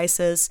comparing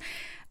prices.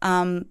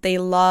 They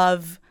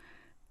love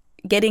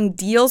getting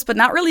deals, but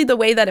not really the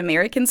way that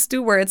Americans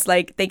do, where it's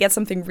like they get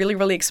something really,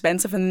 really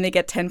expensive and then they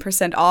get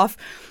 10% off.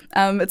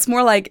 It's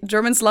more like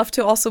Germans love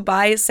to also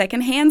buy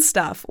secondhand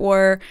stuff.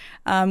 Or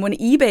when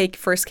eBay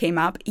first came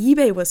up,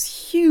 eBay was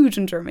huge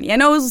in Germany. I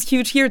know it was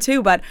huge here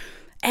too, but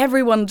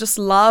everyone just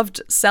loved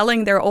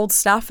selling their old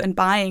stuff and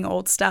buying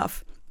old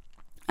stuff.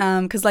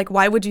 Because like,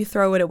 why would you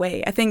throw it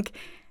away? I think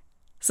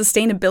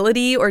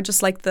sustainability or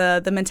just like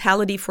the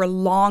mentality for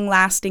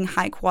long-lasting,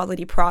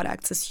 high-quality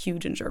products is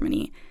huge in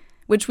Germany,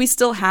 which we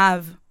still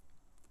have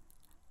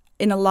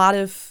in a lot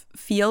of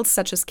fields,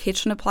 such as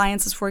kitchen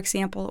appliances, for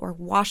example, or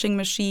washing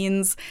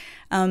machines.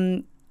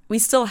 We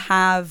still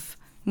have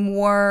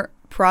more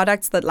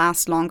products that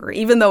last longer,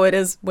 even though it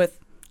is with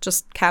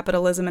just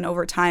capitalism and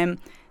over time,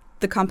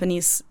 the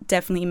companies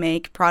definitely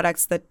make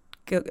products that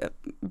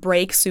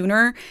break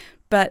sooner.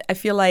 But I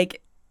feel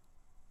like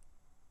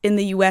in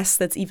the US,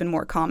 that's even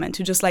more common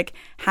to just like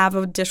have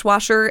a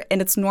dishwasher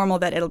and it's normal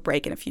that it'll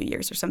break in a few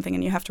years or something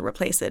and you have to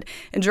replace it.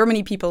 In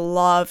Germany, people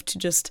love to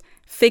just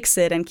fix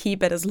it and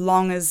keep it as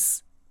long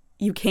as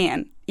you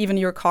can. Even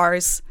your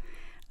cars,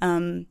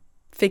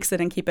 fix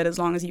it and keep it as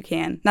long as you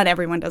can. Not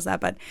everyone does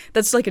that, but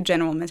that's like a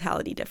general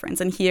mentality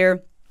difference. And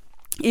here,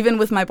 even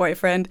with my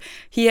boyfriend,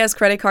 he has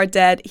credit card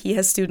debt, he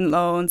has student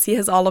loans, he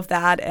has all of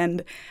that.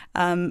 And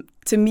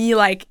to me,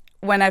 like,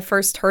 when I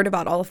first heard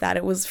about all of that,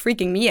 it was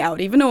freaking me out,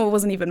 even though it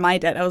wasn't even my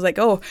debt. I was like,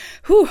 oh,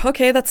 whew,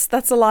 okay,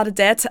 that's a lot of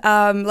debt.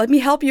 Let me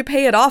help you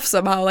pay it off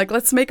somehow. Like,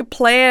 let's make a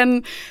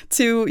plan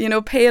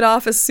to, pay it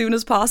off as soon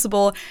as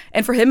possible.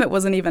 And for him, it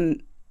wasn't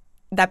even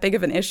that big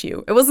of an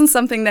issue. It wasn't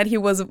something that he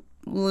was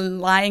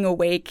lying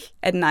awake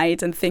at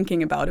night and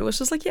thinking about. It was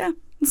just like, yeah,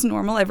 it's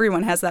normal.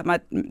 Everyone has that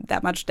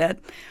much debt.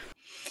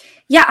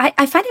 Yeah,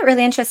 I find it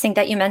really interesting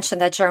that you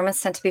mentioned that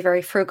Germans tend to be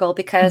very frugal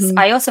because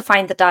I also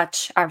find the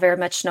Dutch are very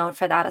much known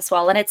for that as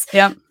well. And it's,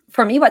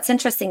 for me, what's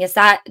interesting is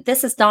that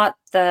this is not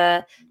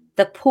the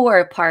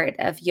poor part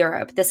of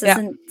Europe. This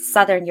isn't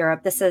Southern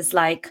Europe. This is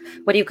like,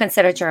 what do you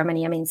consider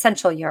Germany? I mean,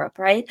 Central Europe,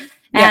 right?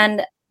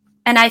 Yeah.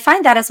 And I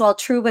find that as well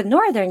true with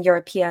Northern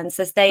Europeans,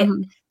 is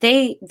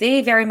they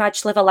very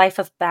much live a life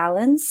of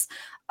balance,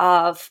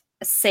 of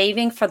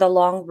saving for the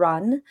long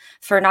run,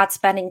 for not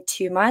spending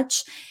too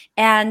much.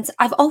 And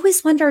I've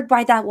always wondered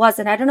why that was.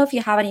 And I don't know if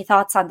you have any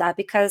thoughts on that,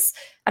 because,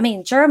 I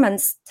mean,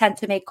 Germans tend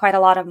to make quite a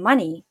lot of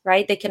money,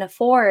 right? They can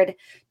afford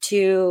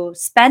to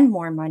spend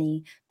more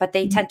money, but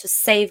they tend to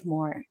save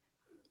more.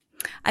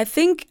 I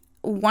think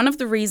one of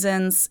the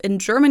reasons in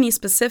Germany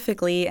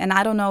specifically, and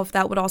I don't know if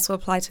that would also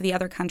apply to the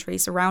other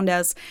countries around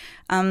us,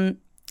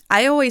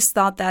 I always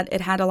thought that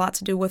it had a lot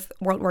to do with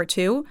World War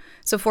II.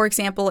 So, for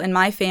example, in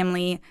my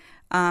family,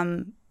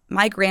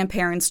 my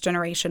grandparents'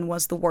 generation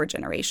was the war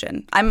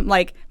generation. I'm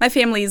like, my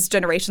family's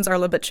generations are a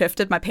little bit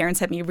shifted. My parents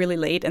had me really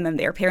late, and then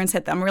their parents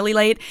had them really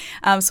late.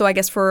 So I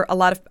guess for a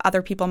lot of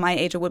other people my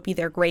age, it would be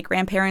their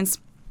great-grandparents.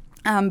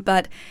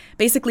 But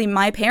basically,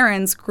 my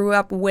parents grew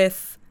up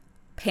with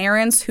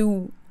parents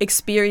who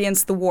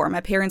experienced the war.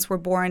 My parents were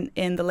born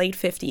in the late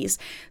 50s.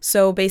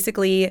 So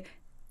basically,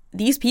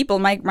 these people,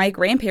 my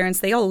grandparents,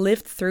 they all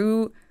lived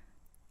through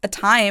a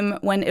time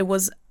when it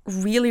was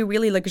really,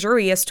 really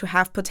luxurious to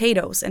have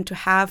potatoes and to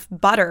have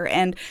butter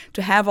and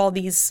to have all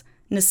these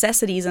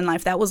necessities in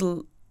life. That was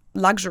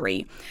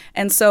luxury.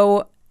 And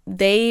so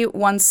they,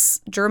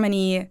 once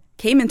Germany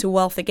came into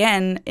wealth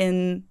again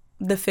in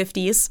the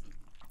 50s,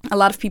 a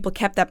lot of people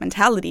kept that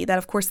mentality that,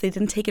 of course, they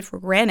didn't take it for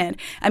granted.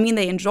 I mean,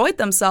 they enjoyed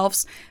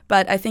themselves,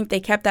 but I think they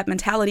kept that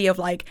mentality of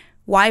like,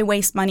 why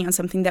waste money on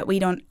something that we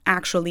don't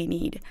actually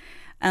need?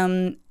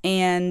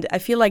 And I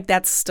feel like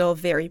that's still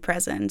very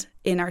present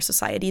in our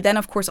society. Then,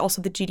 of course,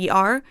 also the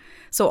GDR.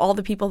 So all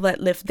the people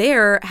that live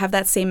there have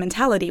that same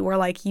mentality where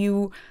like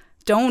you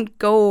don't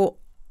go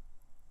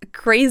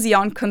crazy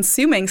on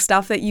consuming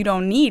stuff that you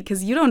don't need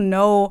because you don't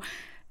know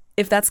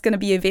if that's going to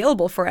be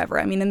available forever.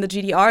 I mean, in the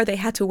GDR, they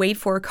had to wait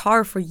for a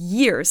car for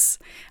years.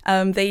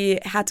 They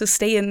had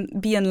to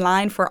be in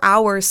line for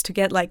hours to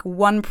get like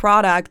one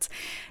product.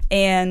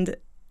 And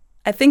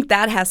I think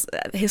that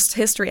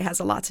history has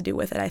a lot to do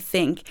with it, I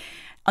think.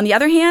 On the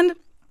other hand,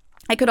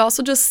 I could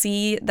also just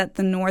see that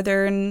the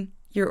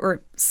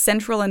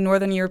Central and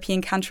Northern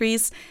European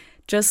countries,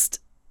 just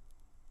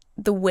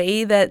the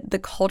way that the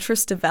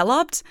cultures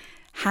developed,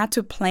 had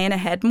to plan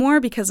ahead more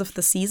because of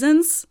the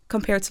seasons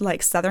compared to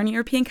like Southern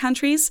European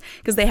countries,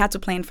 because they had to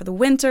plan for the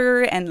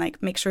winter and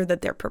like make sure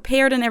that they're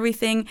prepared and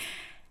everything.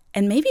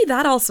 And maybe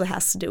that also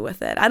has to do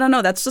with it. I don't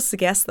know. That's just a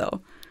guess,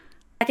 though.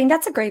 I think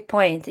that's a great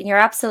point, and you're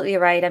absolutely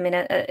right. I mean,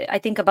 I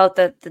think about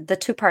the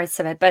two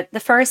parts of it, but the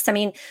first, I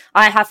mean,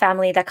 I have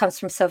family that comes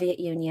from Soviet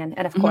Union,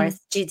 and of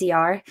course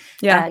GDR,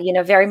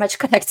 Yeah, very much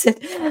connected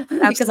because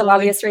of absolutely.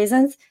 obvious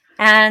reasons,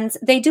 and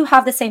they do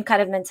have the same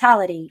kind of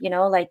mentality,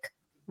 like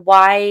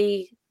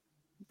why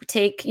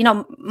take,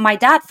 my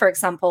dad, for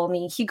example. I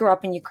mean, he grew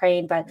up in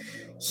Ukraine, but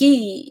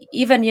he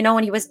even,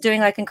 when he was doing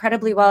like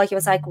incredibly well, he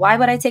was like, why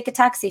would I take a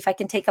taxi if I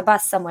can take a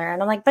bus somewhere?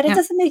 And I'm like, but it Yeah.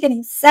 doesn't make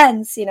any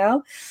sense,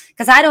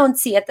 because I don't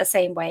see it the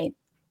same way.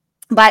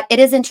 But it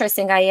is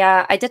interesting.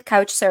 I did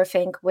couch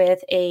surfing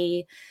with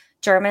a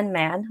German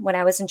man when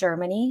I was in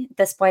Germany. At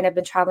this point, I've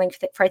been traveling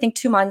for I think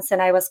 2 months,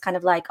 and I was kind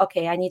of like,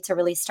 okay, I need to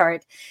really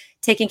start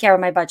taking care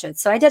of my budget.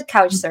 So I did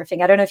couch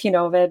surfing. I don't know if you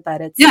know of it,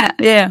 but it's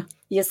Yeah.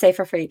 you stay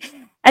for free.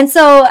 And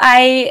so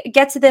I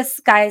get to this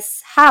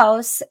guy's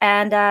house,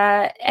 and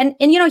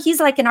he's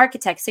like an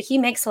architect, so he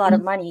makes a lot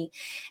of money.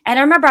 And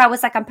I remember I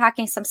was like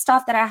unpacking some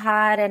stuff that I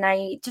had, and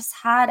I just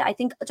had, I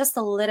think, just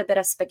a little bit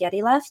of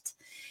spaghetti left,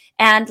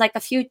 and like a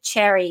few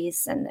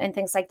cherries and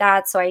things like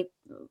that. So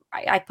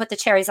I put the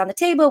cherries on the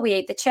table. We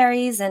ate the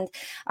cherries, and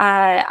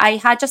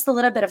I had just a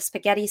little bit of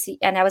spaghetti,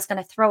 and I was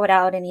going to throw it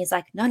out. And he's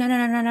like, no, no, no,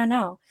 no, no, no,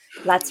 no.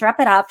 Let's wrap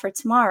it up for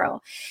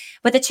tomorrow.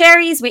 With the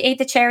cherries, we ate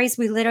the cherries.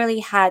 We literally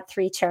had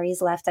 3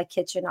 cherries left. I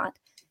kid you not.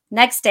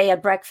 Next day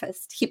at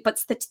breakfast, he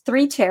puts the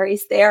 3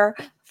 cherries there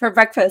for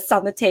breakfast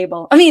on the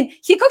table. I mean,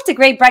 he cooked a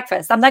great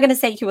breakfast. I'm not going to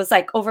say he was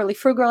like overly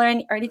frugal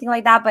or anything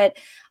like that, but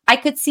I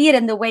could see it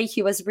in the way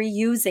he was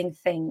reusing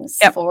things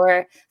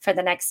for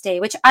the next day,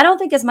 which I don't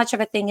think is much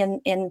of a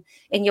thing in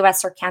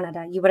US or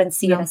Canada. You wouldn't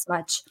see it as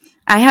much.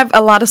 I have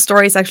a lot of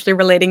stories actually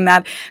relating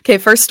that. Okay,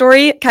 first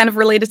story kind of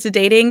related to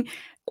dating.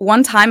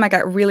 One time I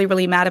got really,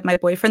 really mad at my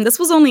boyfriend. This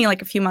was only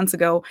like a few months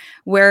ago,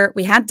 where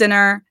we had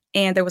dinner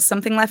and there was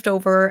something left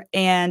over,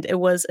 and it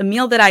was a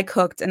meal that I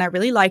cooked and I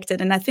really liked it.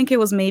 And I think it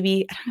was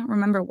maybe, I don't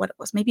remember what it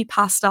was, maybe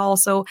pasta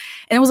also.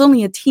 And it was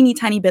only a teeny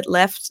tiny bit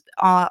left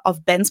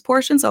of Ben's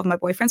portion, so of my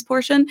boyfriend's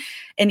portion.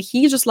 And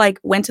he just like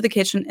went to the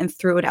kitchen and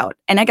threw it out.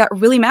 And I got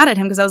really mad at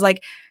him because I was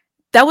like,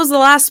 that was the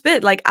last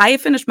bit. Like, I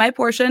finished my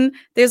portion.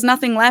 There's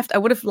nothing left. I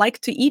would have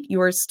liked to eat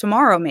yours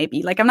tomorrow,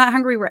 maybe. Like, I'm not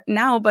hungry right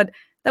now, but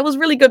that was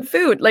really good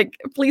food. Like,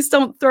 please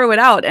don't throw it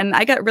out. And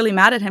I got really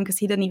mad at him because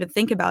he didn't even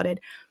think about it.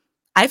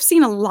 I've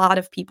seen a lot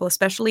of people,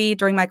 especially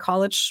during my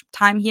college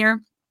time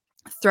here,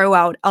 throw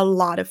out a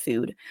lot of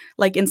food.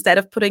 Like, instead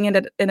of putting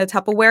it in a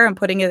Tupperware and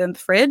putting it in the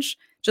fridge,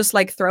 just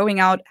like throwing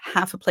out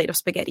half a plate of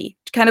spaghetti,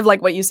 kind of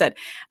like what you said.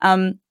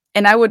 And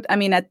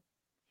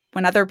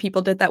when other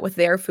people did that with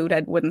their food,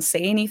 I wouldn't say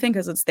anything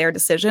because it's their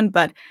decision,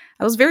 but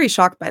I was very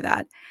shocked by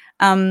that.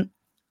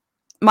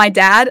 My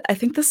dad, I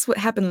think this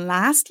happened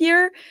last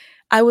year.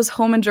 I was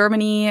home in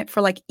Germany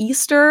for like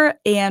Easter,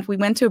 and we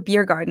went to a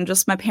beer garden,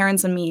 just my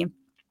parents and me.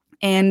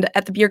 And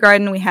at the beer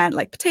garden, we had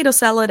like potato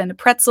salad and a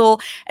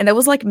pretzel, and there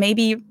was like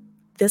maybe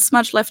this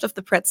much left of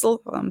the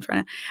pretzel. Oh, I'm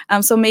trying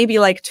to, so maybe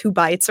like 2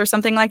 bites or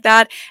something like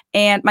that.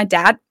 And my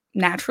dad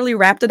naturally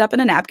wrapped it up in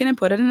a napkin and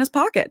put it in his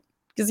pocket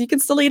because you can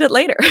still eat it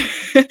later.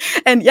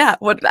 And yeah,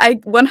 what I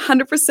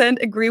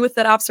 100% agree with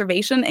that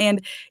observation.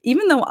 And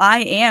even though I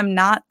am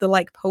not the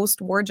like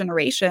post-war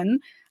generation,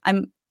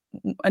 I'm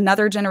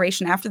another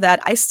generation after that,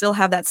 I still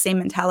have that same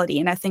mentality.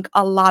 And I think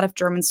a lot of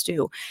Germans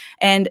do.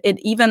 And it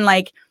even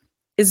like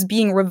is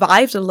being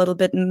revived a little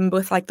bit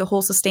with like the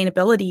whole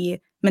sustainability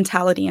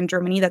mentality in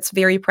Germany that's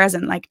very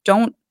present. Like,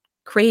 don't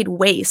create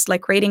waste.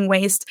 Like, creating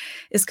waste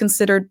is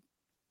considered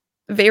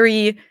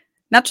very,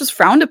 not just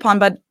frowned upon,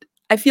 but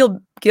I feel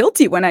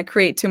guilty when I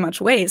create too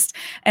much waste.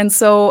 And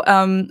so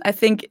I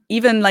think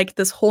even like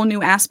this whole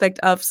new aspect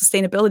of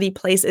sustainability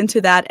plays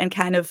into that and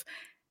kind of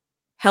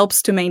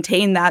helps to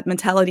maintain that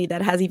mentality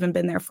that has even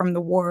been there from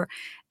the war.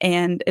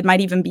 And it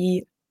might even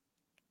be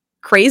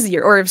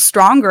crazier or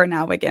stronger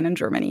now again in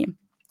Germany.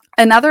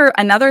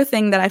 Another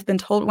thing that I've been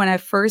told when I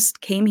first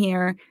came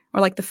here,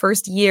 or like the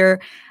first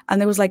year, and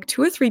there was like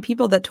 2 or 3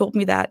 people that told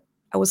me that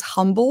I was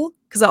humble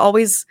because I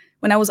always,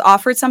 when I was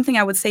offered something,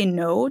 I would say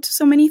no to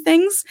so many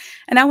things,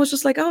 and I was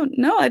just like, "Oh,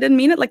 no, I didn't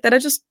mean it like that.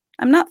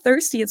 I'm not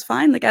thirsty. It's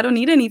fine. Like, I don't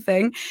need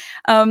anything."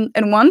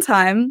 And one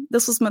time,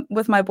 this was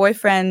with my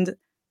boyfriend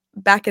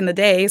back in the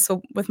day,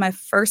 so with my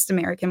first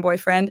American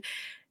boyfriend,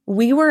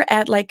 we were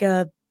at like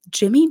a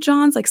Jimmy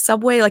John's, like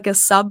Subway, like a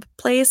sub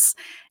place,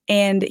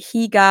 and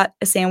he got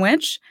a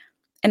sandwich,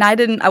 and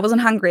I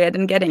wasn't hungry. I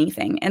didn't get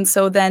anything. And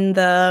so then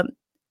the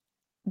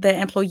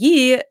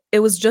employee, it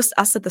was just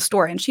us at the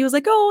store, and she was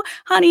like, "Oh,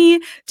 honey,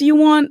 do you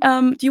want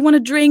a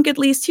drink at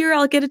least? Here,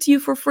 I'll get it to you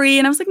for free."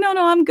 And I was like, "No,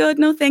 no, I'm good.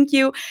 No, thank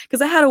you."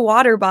 Because I had a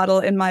water bottle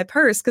in my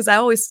purse because I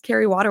always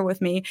carry water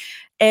with me.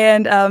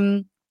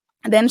 And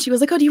then she was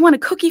like, "Oh, do you want a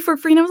cookie for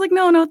free?" And I was like,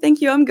 "No, no,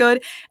 thank you. I'm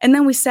good." And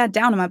then we sat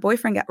down, and my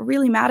boyfriend got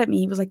really mad at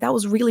me. He was like, "That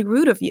was really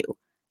rude of you."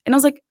 And I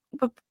was like,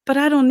 but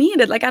I don't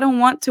need it. Like, I don't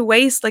want to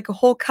waste like a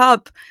whole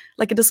cup,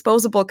 like a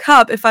disposable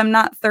cup, if I'm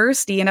not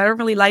thirsty, and I don't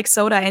really like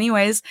soda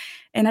anyways.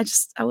 And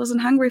I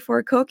wasn't hungry for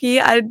a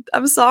cookie.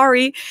 I'm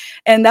sorry.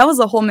 And that was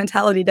a whole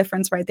mentality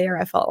difference right there,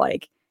 I felt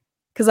like.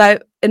 Because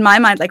in my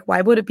mind, like,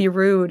 why would it be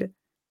rude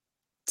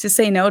to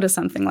say no to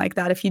something like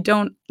that if you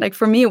don't, like,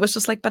 for me, it was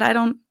just like, but I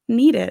don't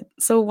need it.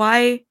 So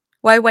why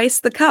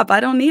waste the cup? I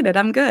don't need it.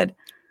 I'm good.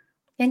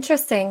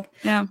 Interesting.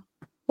 Yeah.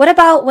 What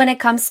about when it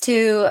comes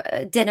to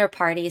dinner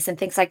parties and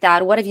things like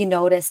that? What have you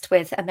noticed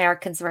with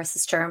Americans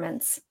versus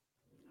Germans?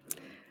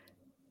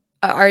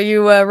 Are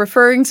you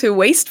referring to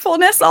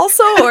wastefulness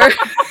also, or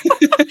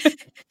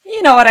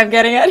You know what I'm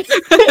getting at.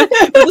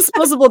 the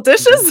disposable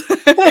dishes?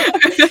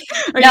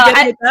 Are you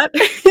getting at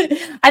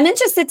that? I'm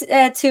interested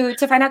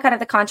to find out kind of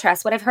the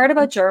contrast. What I've heard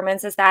about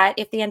Germans is that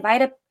if they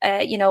invite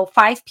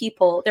 5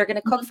 people, they're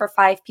going to cook Mhm. for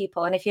 5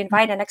 people, and if you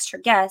invite an extra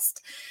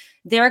guest,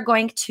 they're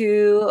going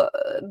to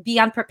be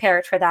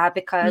unprepared for that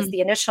because Mm.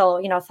 the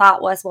initial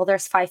thought was, well,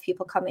 there's 5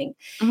 people coming.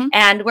 Mhm.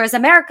 And whereas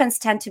Americans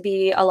tend to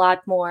be a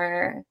lot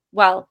more,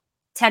 well,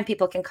 10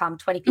 people can come,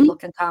 20 Mhm. people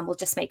can come, we'll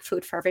just make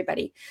food for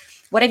everybody.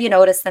 What have you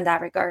noticed in that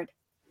regard?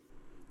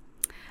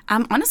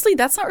 Honestly,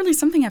 that's not really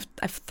something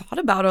I've thought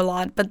about a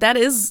lot, but that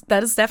is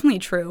definitely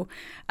true.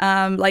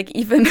 Like,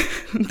 even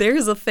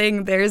there's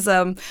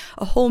a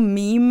whole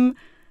meme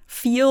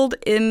field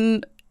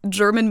in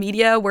German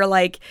media where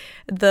like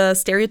the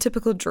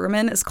stereotypical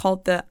German is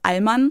called the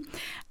Allmann.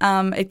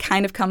 It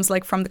kind of comes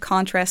like from the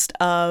contrast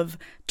of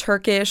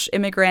Turkish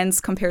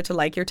immigrants compared to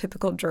like your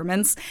typical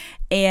Germans,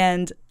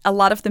 and a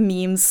lot of the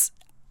memes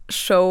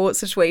show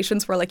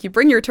situations where like you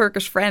bring your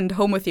Turkish friend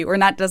home with you, or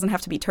not, doesn't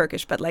have to be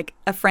Turkish, but like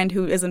a friend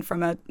who isn't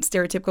from a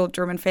stereotypical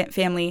German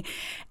family,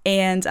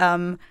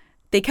 and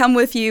they come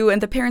with you,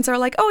 and the parents are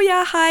like, "Oh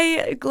yeah,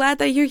 hi, glad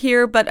that you're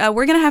here, but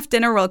we're gonna have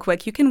dinner real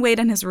quick. You can wait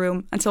in his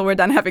room until we're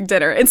done having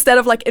dinner," instead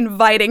of like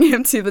inviting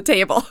him to the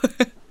table.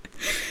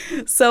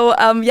 So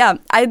yeah,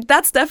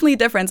 that's definitely a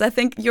difference. I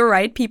think you're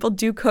right. People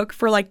do cook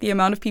for like the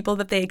amount of people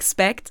that they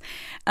expect.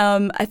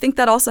 I think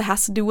that also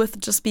has to do with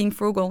just being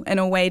frugal in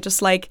a way,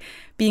 just like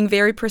being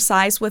very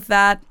precise with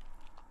that,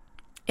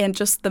 and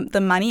just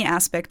the money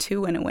aspect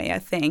too, in a way, I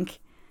think.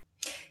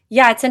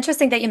 Yeah, it's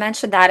interesting that you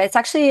mentioned that. It's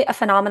actually a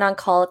phenomenon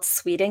called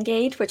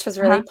Swedengate, which was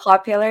really Uh-huh.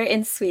 popular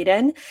in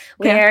Sweden, Okay.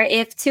 where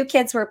if 2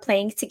 kids were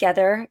playing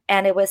together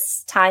and it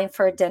was time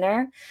for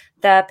dinner,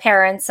 the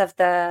parents of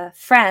the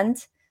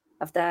friend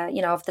of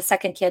the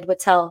second kid would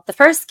tell the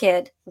first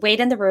kid, "Wait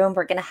in the room,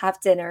 we're going to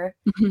have dinner,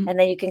 Mhm. and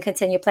then you can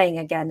continue playing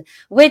again,"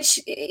 which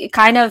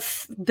kind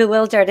of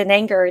bewildered and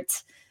angered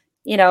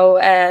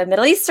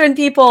Middle Eastern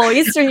people,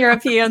 Eastern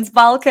Europeans,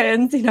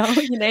 Balkans,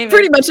 you name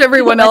Pretty it, much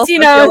everyone else, I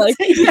feel Latinos. like.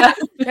 Yeah. Yeah.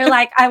 They're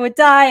like, I would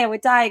die.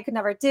 I could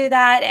never do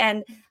that.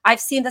 And I've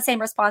seen the same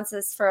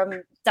responses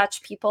from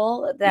Dutch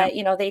people Yeah.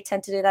 that, they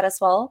tend to do that as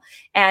well.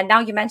 And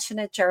now you mention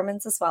it,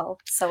 Germans as well.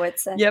 So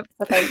it's Yep.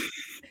 a thing.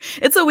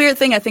 It's a weird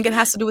thing. I think it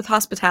has to do with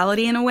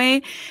hospitality in a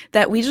way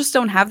that we just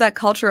don't have that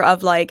culture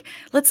of like,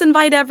 let's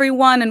invite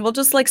everyone and we'll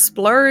just like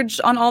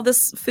splurge on all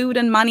this food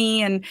and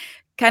money and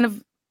kind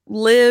of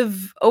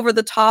live over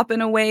the top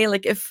in a way.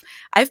 Like, if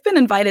I've been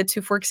invited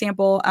to, for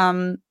example,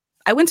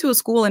 I went to a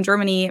school in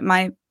Germany,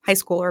 my high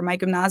school or my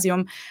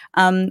gymnasium,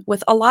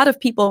 with a lot of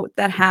people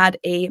that had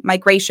a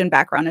migration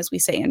background, as we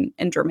say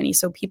in Germany.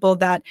 So people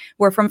that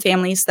were from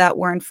families that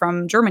weren't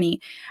from Germany.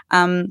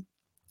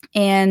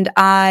 And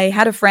I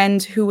had a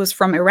friend who was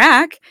from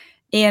Iraq,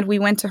 and we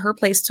went to her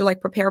place to like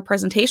prepare a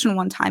presentation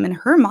one time, and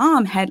her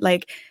mom had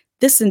like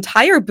this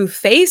entire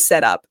buffet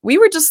set up. We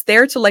were just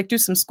there to like do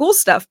some school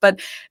stuff,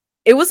 but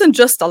it wasn't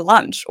just a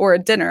lunch or a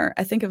dinner.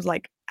 I think it was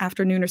like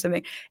afternoon or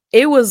something.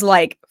 It was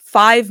like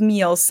 5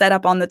 meals set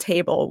up on the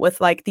table with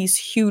like these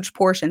huge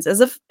portions, as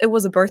if it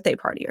was a birthday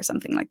party or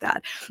something like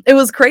that. It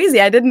was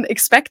crazy. I didn't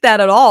expect that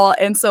at all.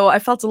 And so I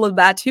felt a little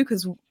bad too,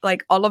 because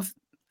like I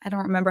don't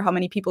remember how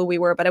many people we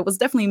were, but it was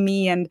definitely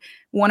me and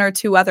 1 or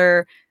 2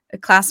 other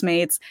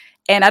classmates.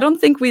 And I don't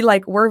think we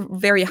like were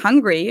very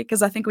hungry,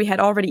 because I think we had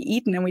already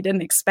eaten and we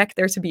didn't expect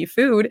there to be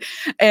food.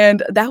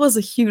 And that was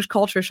a huge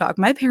culture shock.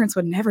 My parents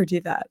would never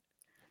do that.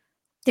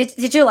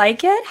 Did you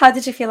like it? How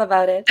did you feel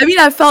about it? I mean,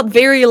 I felt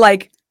very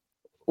like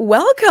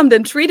welcomed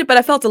and treated, but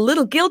I felt a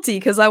little guilty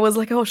because I was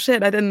like, oh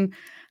shit, I didn't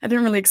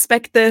really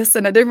expect this,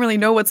 and I didn't really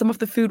know what some of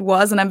the food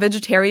was, and I'm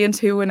vegetarian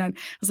too, and I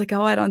was like,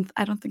 oh, I don't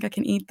think I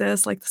can eat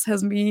this. Like this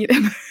has meat.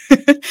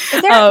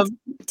 Is there, um,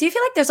 do you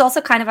feel like there's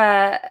also kind of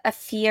a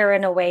fear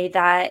in a way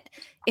that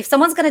if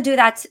someone's going to do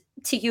that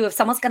to you, if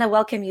someone's going to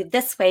welcome you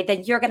this way,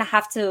 then you're going to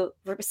have to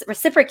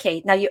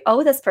reciprocate. Now you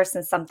owe this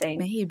person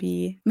something.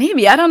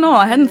 maybe I don't know.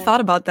 I hadn't Yeah.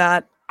 thought about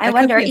that. I That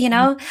could wonder, be a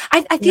thing.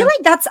 I feel Yeah,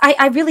 like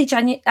I really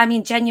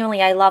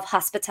genuinely, I love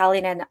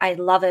hospitality and I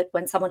love it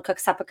when someone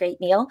cooks up a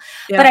great meal.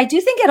 But yeah, I do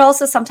think it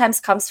also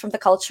sometimes comes from the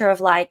culture of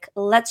like,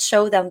 let's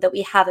show them that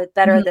we have it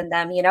better hmm than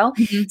them.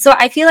 hmm So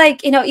I feel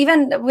like,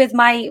 even with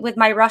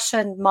my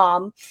Russian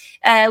mom,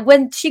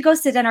 when she goes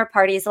to dinner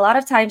parties, a lot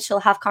of times she'll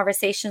have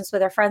conversations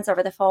with her friends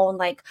over the phone,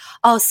 like,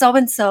 oh, so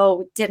and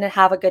so didn't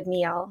have a good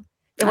meal.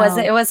 It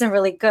wasn't Oh, it wasn't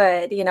really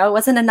good, it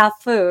wasn't enough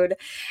food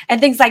and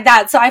things like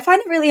that. So I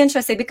find it really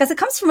interesting because it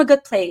comes from a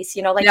good place,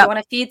 like you yeah, want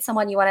to feed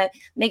someone, you want to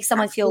make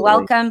someone feel absolutely.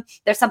 welcome.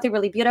 There's something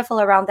really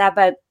beautiful around that,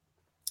 but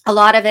a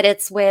lot of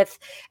it's with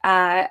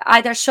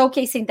either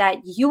showcasing that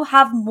you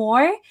have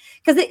more,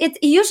 because it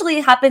usually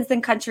happens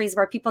in countries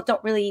where people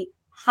don't really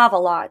have a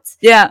lot,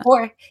 Yeah,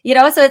 or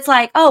so it's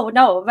like, oh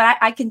no, but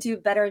I can do a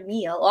better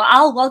meal, or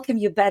I'll welcome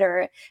you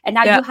better, and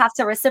now yeah, you have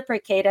to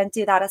reciprocate and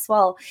do that as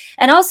well.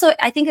 And also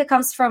I think it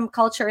comes from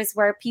cultures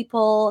where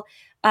people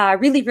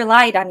really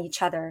relied on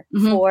each other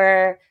hmm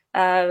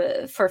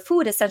for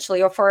food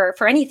essentially, or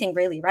for anything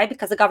really, right?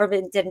 Because the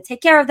government didn't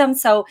take care of them.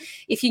 So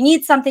if you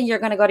need something, you're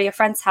going to go to your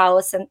friend's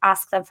house and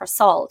ask them for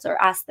salt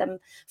or ask them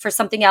for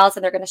something else,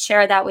 and they're going to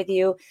share that with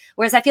you.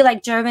 Whereas I feel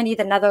like Germany,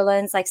 the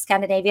Netherlands, like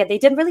Scandinavia, they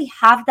didn't really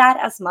have that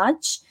as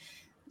much.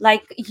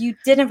 Like you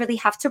didn't really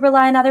have to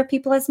rely on other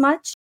people as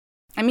much.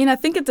 I mean, I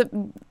think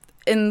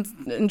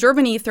in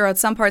Germany throughout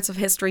some parts of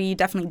history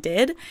definitely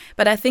did,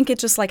 but I think it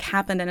just like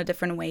happened in a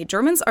different way.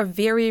 Germans are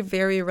very,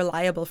 very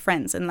reliable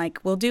friends and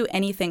like will do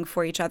anything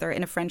for each other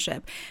in a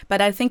friendship.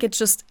 But I think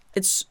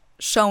it's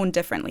shown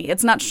differently.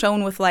 It's not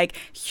shown with like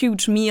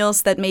huge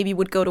meals that maybe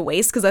would go to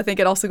waste, because I think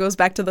it also goes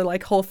back to the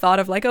like whole thought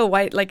of like, oh,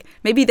 why, like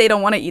maybe they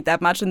don't want to eat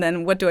that much, and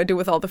then what do I do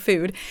with all the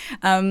food?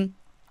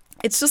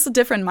 It's just a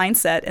different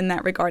mindset in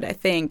that regard, I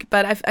think.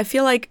 But I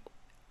feel like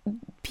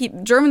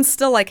Germans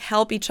still like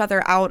help each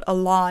other out a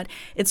lot.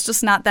 It's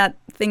just not that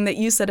thing that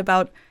you said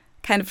about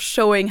kind of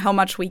showing how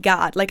much we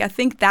got. Like I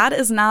think that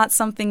is not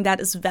something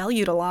that is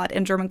valued a lot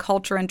in German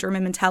culture and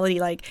German mentality.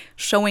 Like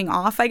showing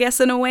off, I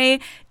guess in a way,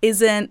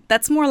 isn't,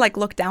 that's more like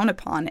looked down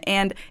upon.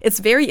 And it's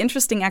very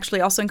interesting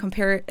actually also in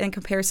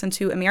comparison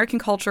to American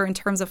culture in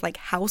terms of like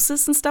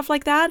houses and stuff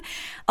like that.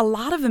 A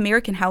lot of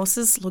American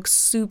houses look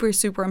super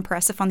super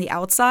impressive on the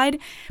outside,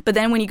 but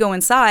then when you go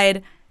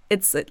inside,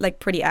 it's like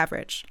pretty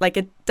average. Like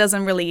it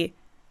doesn't really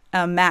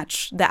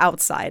match the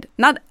outside.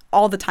 Not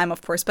all the time,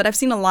 of course, but I've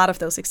seen a lot of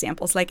those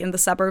examples, like in the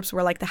suburbs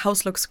where like the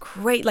house looks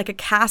great, like a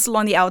castle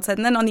on the outside,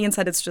 and then on the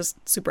inside it's just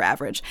super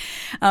average.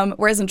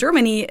 Whereas in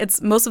Germany,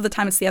 it's most of the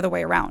time it's the other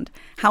way around.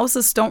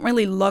 Houses don't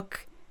really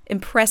look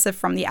impressive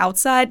from the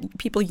outside.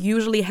 People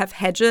usually have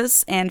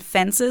hedges and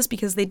fences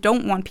because they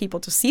don't want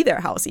people to see their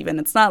house even.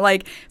 It's not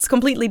like, it's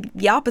completely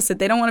the opposite.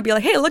 They don't want to be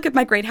like, hey, look at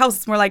my great house.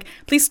 It's more like,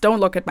 please don't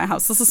look at my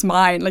house. This is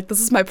mine. Like, this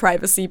is my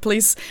privacy.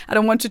 Please, I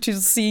don't want you to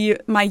see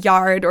my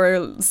yard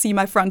or see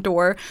my front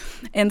door.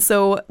 And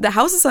so the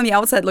houses on the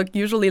outside look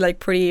usually like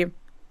pretty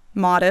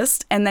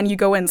modest. And then you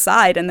go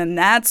inside, and then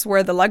that's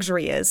where the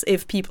luxury is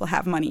if people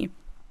have money.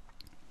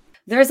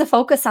 There's a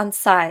focus on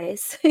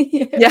size.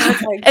 Yeah,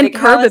 It's like and big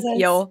curb houses.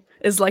 appeal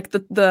is like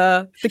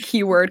the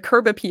key word,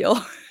 curb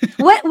appeal.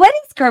 What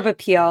is curb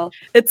appeal?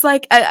 It's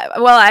like,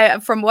 I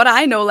from what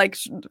I know, like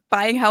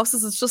buying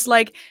houses is just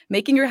like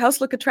making your house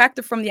look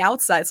attractive from the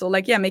outside. So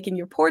like, yeah, making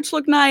your porch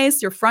look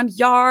nice, your front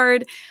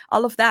yard,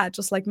 all of that,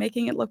 just like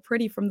making it look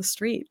pretty from the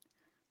street.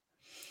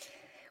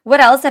 What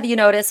else have you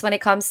noticed when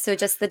it comes to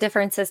just the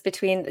differences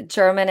between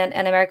German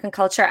and American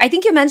culture? I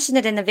think you mentioned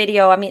it in the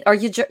video. I mean, or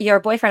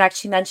your boyfriend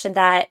actually mentioned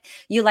that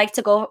you like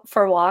to go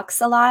for walks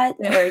a lot,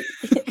 Yeah. or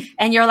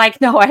and you're like,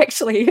 no,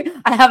 actually,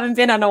 I haven't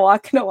been on a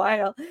walk in a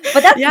while.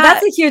 But that's Yeah,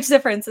 a huge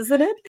difference,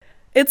 isn't it?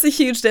 it's a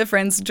huge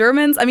difference.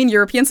 Germans, I mean,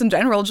 Europeans in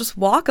general just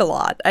walk a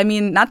lot. I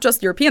mean, not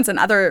just Europeans, in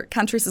other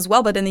countries as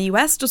well, but in the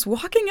US, just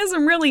walking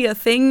isn't really a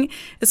thing,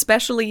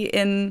 especially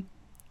in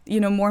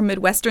more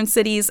Midwestern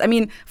cities. I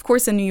mean, of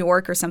course, in New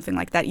York or something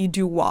like that, you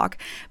do walk.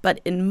 But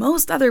in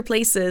most other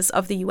places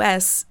of the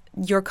US,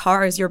 your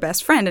car is your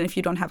best friend. And if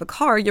you don't have a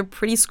car, you're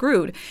pretty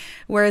screwed.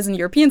 Whereas in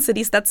European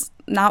cities, that's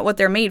not what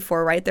they're made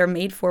for, right? They're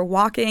made for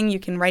walking. You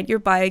can ride your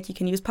bike. You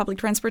can use public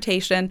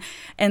transportation.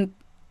 And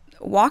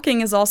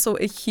walking is also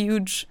a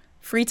huge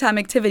free time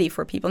activity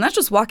for people. Not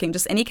just walking,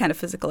 just any kind of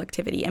physical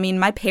activity. I mean,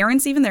 my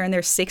parents, even they're in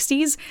their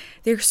 60s,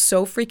 they're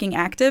so freaking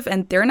active,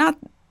 and they're not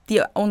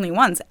the only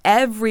ones.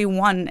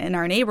 Everyone in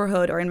our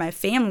neighborhood or in my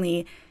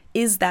family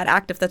is that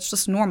active. That's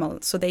just normal.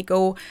 So they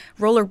go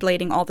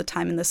rollerblading all the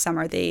time in the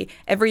summer. They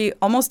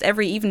almost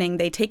every evening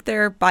they take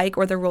their bike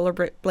or their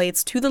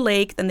rollerblades to the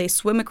lake, then they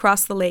swim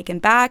across the lake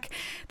and back,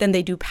 then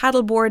they do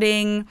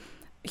paddleboarding,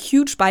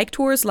 huge bike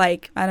tours,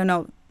 like I don't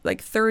know,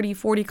 like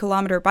 30-40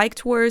 kilometer bike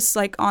tours,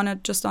 like on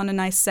a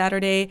nice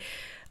Saturday.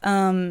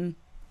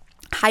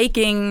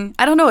 Hiking,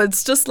 I don't know,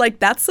 it's just like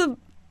that's a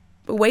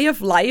way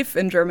of life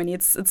in Germany.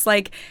 It's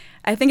like,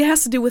 I think it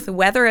has to do with the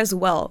weather as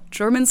well.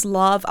 Germans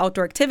love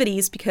outdoor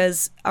activities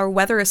because our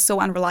weather is so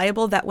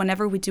unreliable that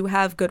whenever we do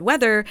have good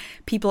weather,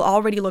 people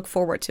already look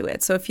forward to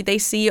it. So if they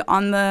see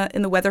in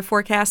the weather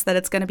forecast that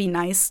it's going to be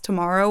nice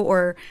tomorrow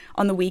or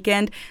on the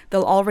weekend,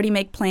 they'll already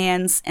make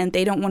plans and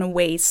they don't want to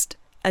waste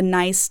a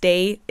nice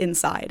day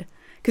inside.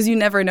 Because you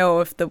never know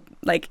if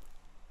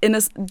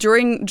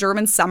during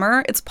German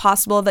summer, it's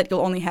possible that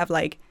you'll only have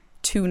like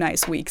 2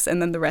 nice weeks and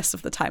then the rest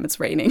of the time it's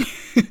raining.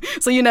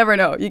 So you never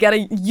know. You got to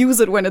use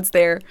it when it's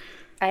there.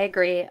 I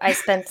agree. I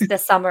spent the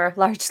summer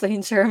largely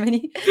in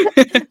Germany.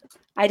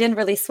 I didn't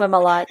really swim a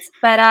lot,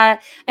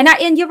 but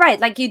and you're right.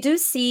 Like you do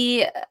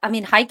see, I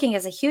mean, hiking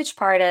is a huge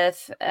part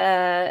of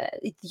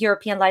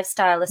European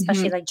lifestyle,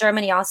 especially like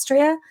Germany,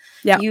 Austria.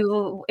 Yeah.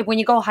 When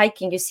you go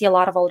hiking, you see a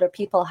lot of older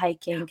people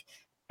hiking.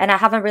 And I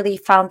haven't really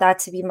found that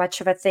to be much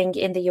of a thing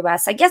in the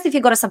US. I guess if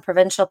you go to some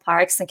provincial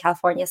parks in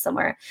California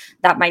somewhere,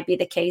 that might be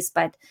the case.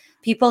 But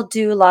people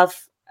do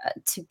love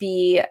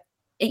to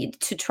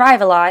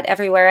drive a lot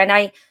everywhere. And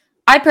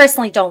I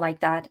personally don't like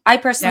that. I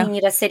personally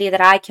need a city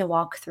that I can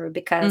walk through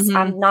because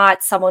I'm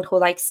not someone who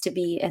likes to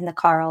be in the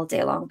car all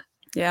day long.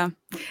 Yeah.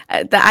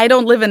 I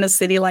don't live in a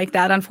city like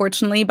that,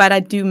 unfortunately, but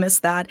I do miss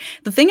that.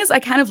 The thing is, I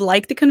kind of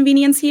like the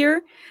convenience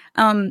here.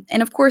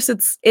 And of course,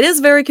 it is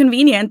very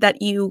convenient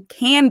that you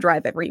can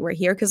drive everywhere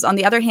here, because on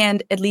the other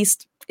hand, at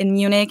least in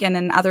Munich and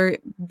in other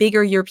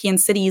bigger European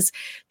cities,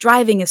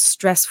 driving is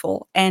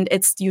stressful and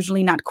it's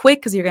usually not quick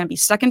because you're going to be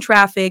stuck in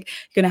traffic.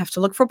 You're going to have to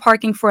look for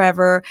parking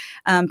forever.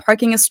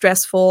 Parking is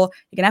stressful.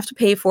 You're going to have to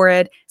pay for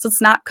it. So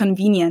it's not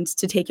convenient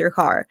to take your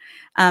car.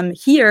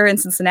 Here in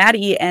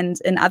Cincinnati and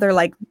in other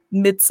like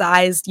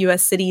mid-sized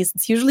US cities,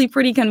 it's usually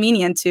pretty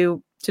convenient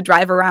to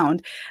drive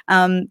around.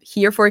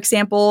 Here, for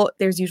example,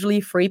 there's usually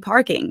free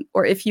parking,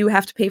 or if you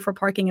have to pay for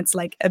parking, it's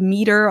like a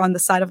meter on the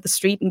side of the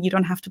street and you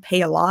don't have to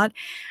pay a lot.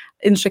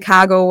 In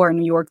Chicago or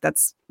New York,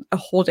 that's a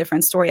whole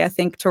different story. I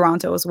think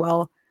Toronto as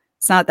well.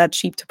 It's not that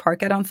cheap to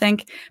park, I don't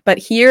think. But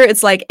here,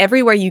 it's like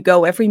everywhere you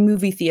go, every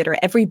movie theater,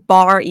 every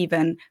bar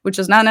even, which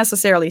is not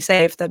necessarily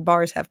safe that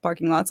bars have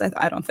parking lots,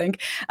 I don't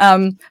think.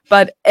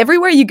 But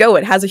everywhere you go,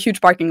 it has a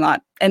huge parking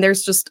lot and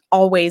there's just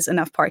always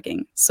enough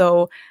parking.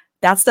 So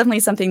that's definitely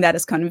something that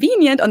is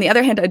convenient. On the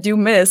other hand, I do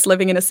miss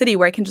living in a city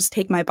where I can just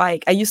take my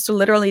bike. I used to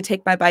literally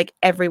take my bike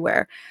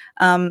everywhere,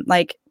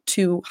 like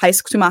to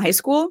my high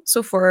school.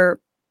 So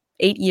for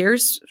 8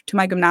 years, to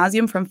my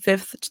gymnasium from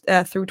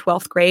 5th through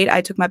 12th grade,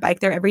 I took my bike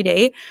there every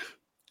day,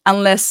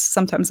 unless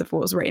sometimes if it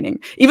was raining.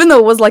 Even though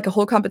it was like a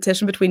whole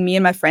competition between me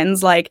and my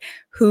friends, like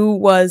who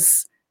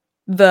was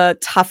the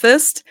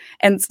toughest.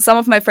 And some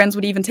of my friends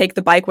would even take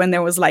the bike when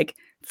there was like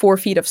 4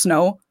 feet of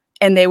snow.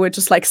 And they would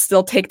just like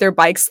still take their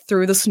bikes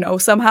through the snow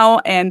somehow.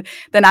 And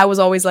then I was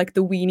always like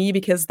the weenie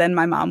because then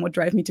my mom would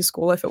drive me to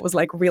school if it was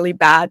like really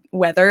bad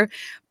weather.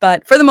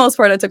 But for the most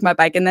part, I took my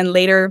bike. And then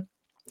later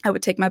I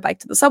would take my bike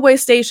to the subway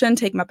station,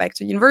 take my bike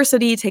to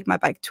university, take my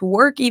bike to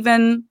work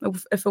even.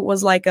 If it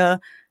was like a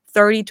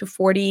 30 to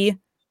 40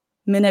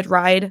 minute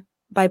ride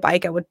by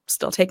bike, I would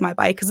still take my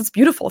bike because it's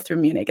beautiful through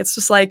Munich. It's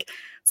just like,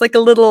 it's like a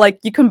little, like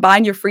you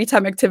combine your free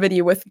time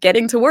activity with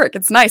getting to work.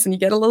 It's nice. And you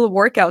get a little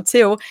workout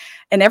too.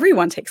 And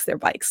everyone takes their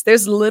bikes.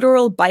 There's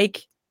literal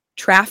bike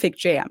traffic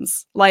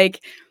jams.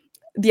 Like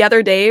the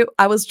other day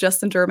I was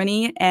just in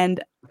Germany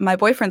and my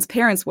boyfriend's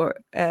parents were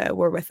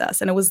with us.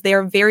 And it was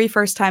their very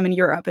first time in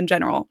Europe in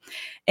general.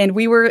 And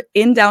we were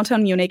in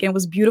downtown Munich and it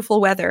was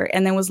beautiful weather.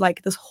 And there was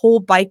like this whole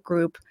bike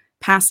group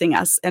passing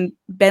us. And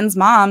Ben's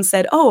mom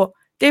said, "Oh,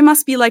 they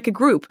must be like a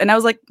group." And I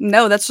was like,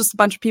 "No, that's just a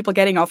bunch of people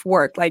getting off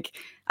work. Like,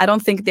 I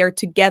don't think they're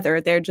together.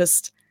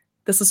 This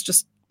is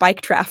just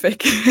bike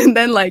traffic." And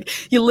then like,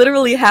 you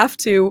literally have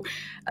to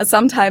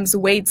sometimes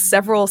wait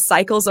several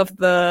cycles of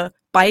the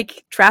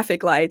bike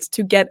traffic lights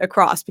to get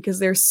across because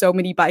there's so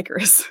many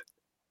bikers.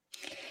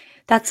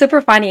 That's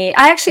super funny.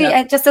 I actually,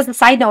 just as a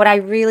side note, I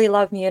really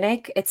love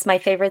Munich. It's my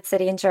favorite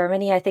city in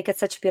Germany. I think it's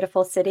such a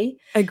beautiful city.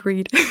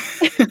 Agreed.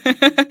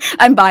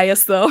 I'm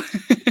biased though.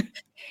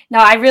 No,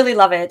 I really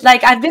love it.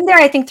 Like I've been there,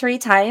 I think 3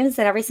 times,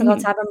 and every single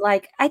time I'm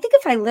like, I think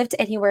if I lived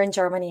anywhere in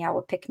Germany, I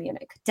would pick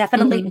Munich.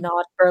 Definitely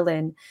not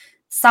Berlin.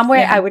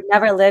 Somewhere I would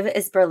never live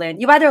is Berlin.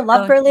 You either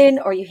love Berlin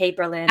or you hate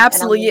Berlin.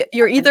 Absolutely.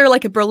 You're either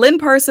like a Berlin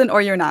person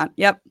or you're not.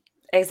 Yep.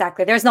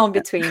 Exactly. There's no in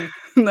between.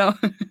 No.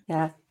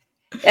 Yeah.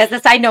 As a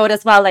side note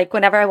as well, like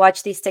whenever I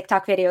watch these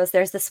TikTok videos,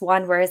 there's this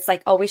one where it's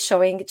like always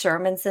showing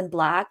Germans in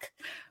black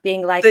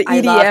being like, "I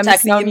love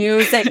techno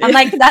music." I'm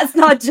like, that's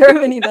not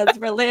Germany, that's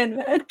Berlin,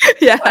 man.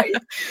 Yeah,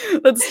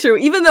 that's true.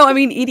 Even though, I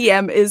mean,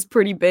 EDM is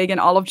pretty big in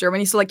all of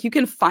Germany. So like you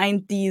can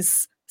find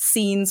these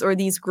scenes or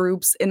these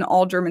groups in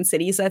all German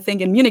cities, I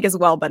think, in Munich as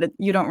well, but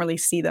you don't really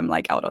see them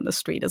like out on the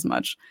street as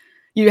much.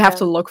 You have Yeah.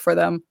 to look for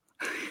them.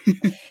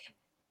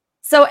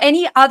 So,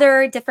 any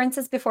other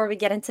differences before we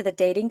get into the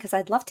dating? Because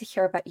I'd love to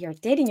hear about your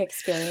dating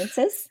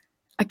experiences.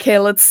 Okay,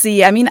 let's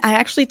see. I mean, I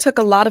actually took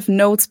a lot of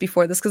notes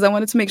before this because I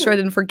wanted to make sure I Ooh,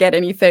 didn't forget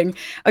anything.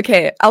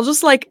 Okay, I'll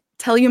just like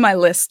tell you my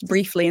list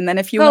briefly, and then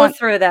go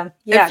through them. if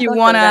Yeah, you go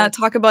want through to them.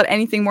 talk about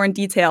anything more in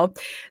detail.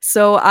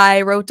 So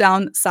I wrote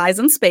down size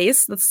and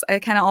space. I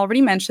kind of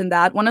already mentioned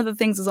that. One of the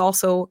things is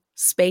also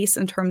space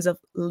in terms of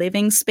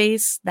living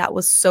space. That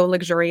was so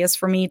luxurious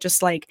for me,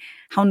 just like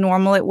how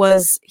normal it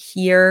was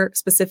here,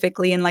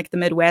 specifically in like the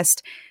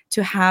Midwest,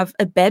 to have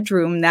a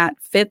bedroom that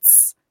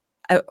fits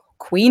a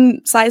queen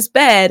size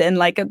bed and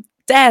like a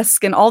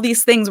desk and all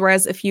these things.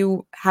 Whereas if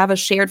you have a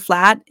shared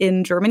flat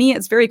in Germany,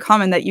 it's very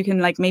common that you can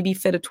like maybe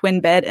fit a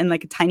twin bed and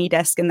like a tiny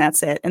desk and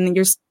that's it. And then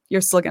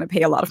you're still going to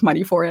pay a lot of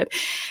money for it.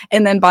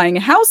 And then buying a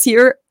house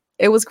here,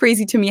 it was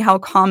crazy to me how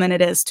common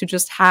it is to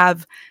just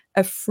have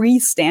a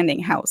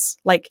freestanding house,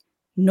 like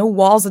no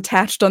walls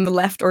attached on the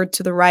left or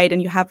to the right,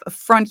 and you have a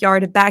front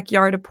yard, a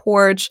backyard, a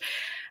porch,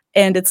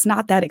 and it's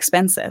not that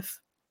expensive,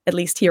 at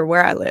least here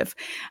where I live.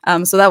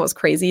 So that was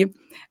crazy.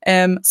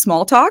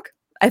 Small talk.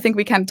 I think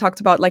we kind of talked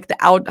about like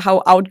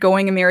how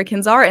outgoing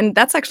Americans are, and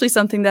that's actually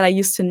something that I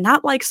used to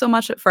not like so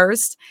much at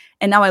first,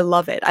 and now I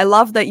love it. I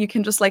love that you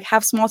can just like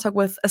have small talk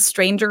with a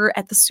stranger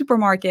at the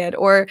supermarket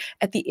or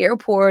at the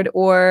airport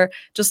or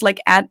just like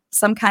at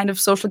some kind of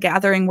social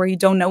gathering where you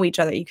don't know each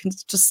other. You can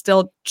just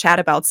still chat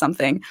about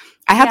something.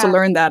 I had to Yeah.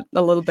 learn that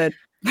a little bit.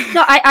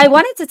 No, I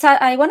wanted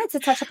to I wanted to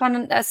touch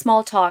upon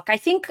small talk. I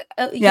think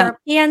Yeah,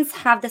 Europeans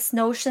have this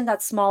notion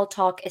that small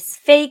talk is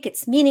fake,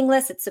 it's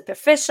meaningless, it's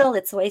superficial,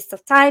 it's a waste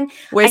of time.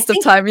 I waste of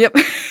think time. Yep.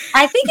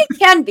 I think it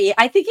can be.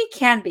 I think it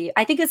can be.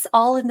 I think it's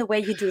all in the way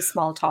you do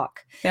small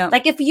talk. Yeah.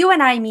 Like if you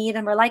and I meet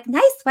and we're like,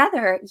 nice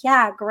weather.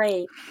 Yeah,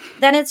 great.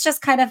 Then it's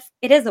just kind of,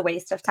 it is a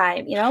waste of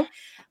time, you know?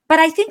 But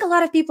I think a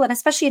lot of people, and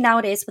especially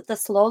nowadays with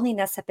this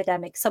loneliness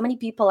epidemic, so many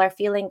people are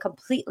feeling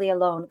completely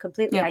alone,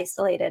 completely Yep.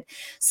 isolated.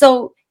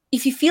 So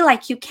if you feel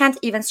like you can't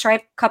even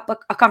strike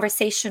up a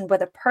conversation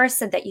with a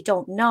person that you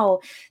don't know,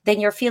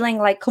 then you're feeling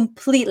like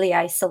completely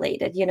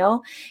isolated, you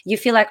know? You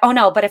feel like, oh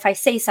no, but if I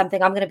say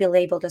something, I'm going to be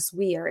labeled as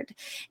weird.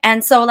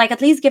 And so, like, at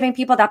least giving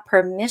people that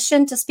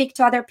permission to speak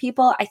to other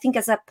people, I think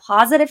is a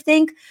positive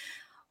thing.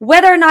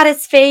 Whether or not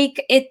it's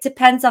fake, it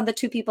depends on the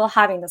two people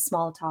having the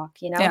small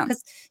talk, you know, Yeah.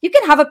 because you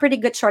can have a pretty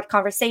good short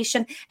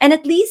conversation. And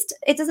at least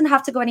it doesn't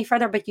have to go any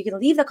further, but you can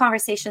leave the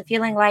conversation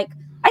feeling like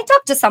I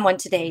talked to someone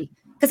today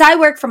because I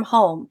work from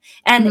home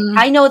and Mhm.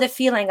 I know the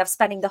feeling of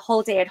spending the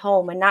whole day at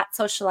home and not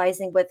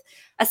socializing with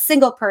a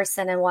single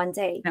person in one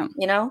day, Yeah.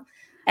 you know?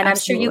 And I'm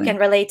sure you Absolutely. can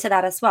relate to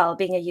that as well,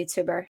 being a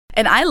YouTuber.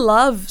 And I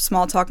love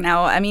small talk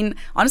now. I mean,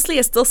 honestly,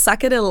 I still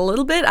suck at it a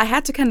little bit. I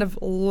had to kind of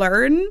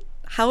learn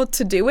how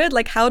to do it,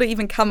 like how to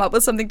even come up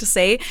with something to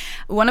say.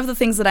 One of the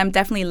things that I'm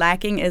definitely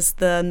lacking is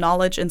the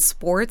knowledge in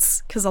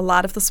sports, because a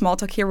lot of the small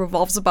talk here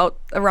revolves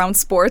around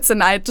sports,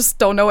 and I just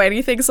don't know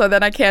anything, so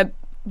then I can't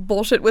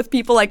bullshit with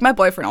people. Like my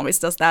boyfriend always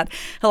does that.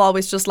 He'll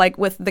always just like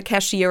with the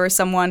cashier or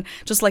someone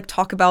just like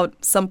talk about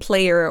some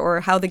player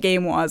or how the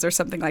game was or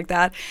something like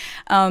that.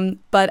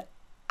 But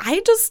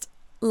I just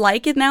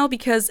like it now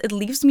because it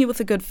leaves me with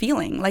a good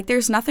feeling. Like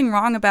there's nothing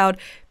wrong about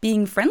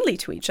being friendly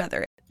to each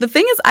other. The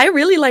thing is, I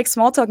really like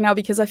small talk now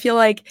because I feel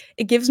like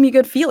it gives me a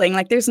good feeling.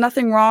 Like there's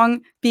nothing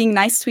wrong being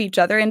nice to each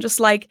other and just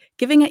like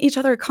giving each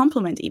other a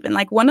compliment even.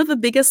 Like one of the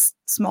biggest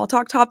small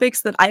talk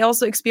topics that I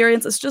also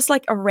experience is just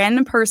like a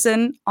random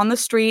person on the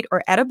street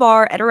or at a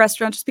bar, at a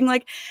restaurant, just being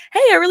like, "Hey,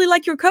 I really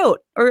like your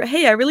coat," or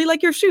 "Hey, I really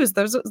like your shoes.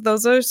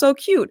 Those are so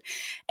cute."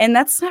 And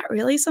that's not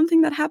really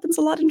something that happens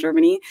a lot in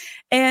Germany.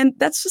 And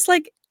that's just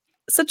like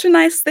such a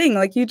nice thing.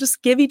 Like you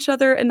just give each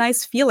other a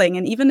nice feeling.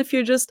 And even if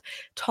you're just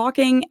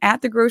talking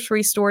at the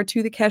grocery store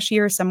to the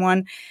cashier or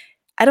someone,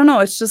 I don't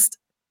know,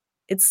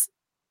 it's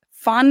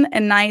fun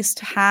and nice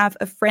to have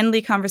a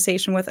friendly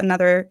conversation with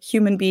another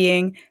human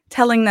being,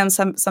 telling them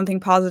something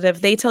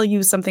positive. They tell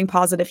you something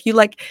positive. You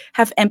like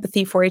have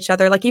empathy for each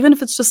other. Like even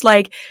if it's just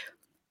like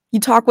you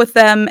talk with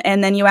them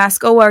and then you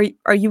ask, "Oh,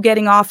 are you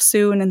getting off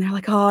soon?" And they're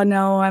like, "Oh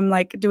no, I'm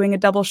like doing a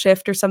double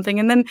shift or something."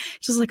 And then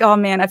just like, "Oh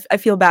man, I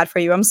feel bad for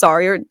you. I'm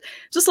sorry." Or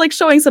just like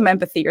showing some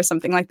empathy or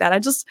something like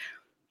that.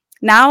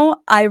 Now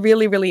I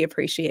really, really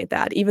appreciate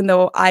that, even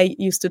though I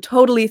used to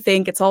totally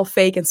think it's all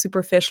fake and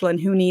superficial and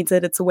who needs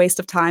it? It's a waste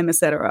of time,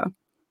 etc.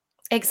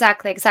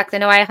 Exactly, exactly.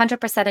 No, I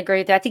 100% agree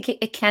with you. I think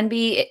it can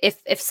be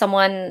if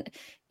someone,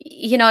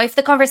 you know, if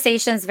the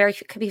conversation is very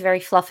could be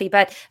very fluffy,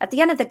 but at the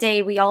end of the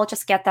day, we all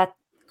just get that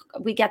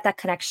we get that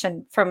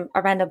connection from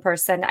a random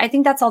person. I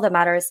think that's all that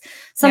matters. Yeah.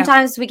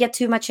 Sometimes we get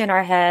too much in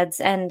our heads,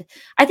 and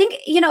I think,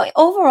 you know,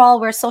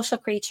 overall we're social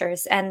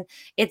creatures, and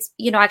it's,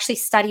 you know, actually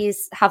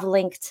studies have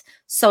linked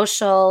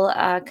social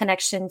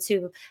connection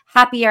to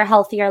happier,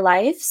 healthier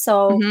life.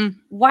 So Hmm.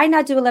 why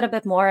not do a little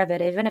bit more of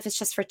it, even if it's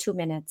just for 2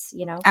 minutes,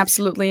 you know?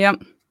 Absolutely.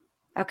 Yep.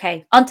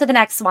 Okay, on to the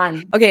next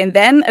one. Okay, and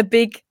then a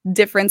big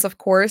difference, of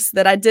course,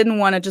 that I didn't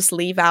want to just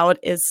leave out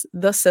is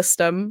the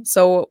system.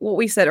 So, what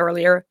we said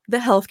earlier, the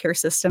healthcare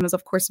system is,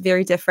 of course,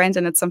 very different,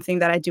 and it's something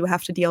that I do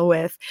have to deal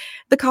with.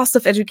 The cost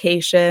of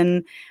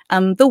education,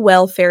 the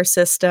welfare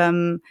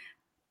system,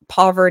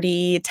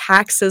 poverty,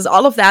 taxes,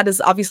 all of that is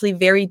obviously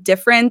very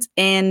different.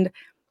 And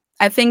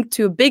I think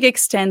to a big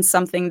extent,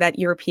 something that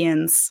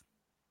Europeans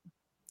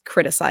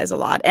criticize a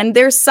lot. And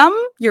there's some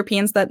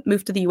Europeans that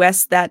move to the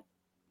US that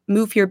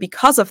move here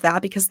because of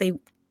that, because they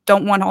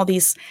don't want all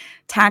these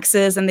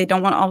taxes and they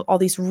don't want all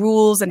these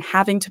rules and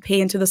having to pay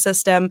into the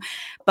system.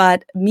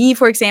 But me,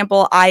 for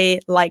example, I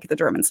like the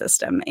German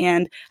system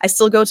and I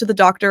still go to the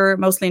doctor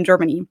mostly in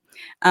Germany.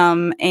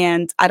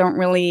 And I don't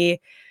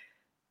really,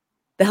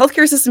 the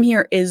healthcare system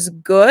here is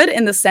good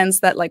in the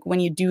sense that like when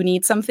you do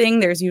need something,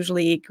 there's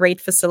usually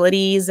great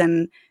facilities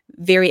and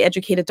very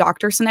educated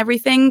doctors and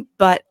everything,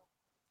 but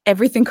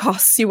everything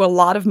costs you a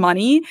lot of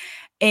money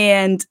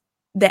and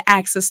the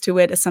access to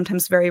it is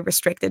sometimes very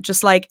restricted.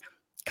 Just like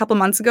a couple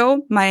months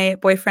ago, my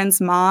boyfriend's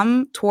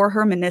mom tore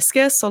her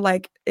meniscus, so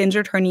like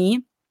injured her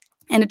knee.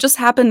 And it just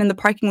happened in the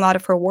parking lot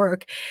of her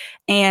work.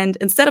 And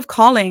instead of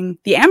calling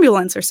the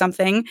ambulance or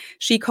something,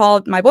 she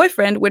called my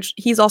boyfriend, which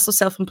he's also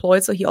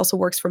self-employed. So he also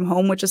works from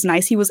home, which is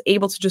nice. He was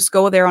able to just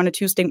go there on a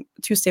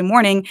Tuesday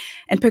morning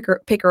and pick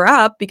her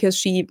up because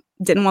she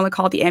didn't want to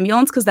call the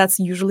ambulance because that's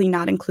usually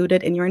not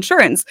included in your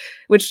insurance,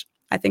 which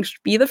I think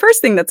should be the first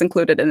thing that's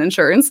included in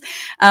insurance.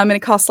 And it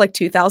costs like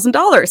 $2,000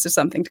 or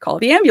something to call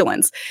the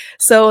ambulance.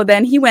 So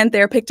then he went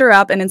there, picked her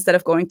up, and instead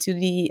of going to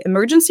the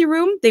emergency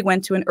room, they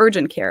went to an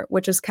urgent care,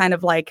 which is kind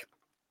of like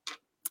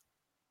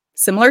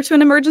similar to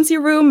an emergency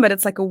room, but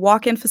it's like a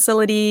walk-in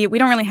facility. We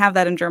don't really have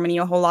that in Germany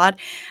a whole lot.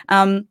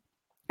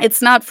 It's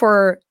not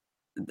for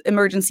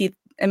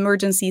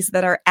emergencies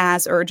that are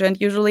as urgent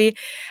usually,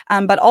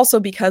 but also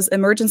because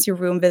emergency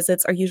room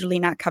visits are usually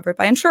not covered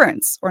by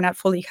insurance or not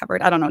fully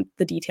covered. I don't know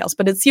the details,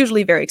 but it's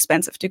usually very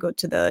expensive to go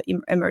to the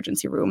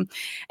emergency room.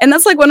 And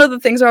that's like one of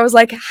the things where I was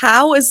like,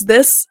 how is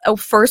this a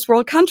first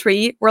world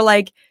country where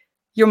like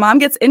your mom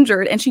gets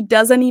injured and she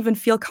doesn't even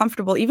feel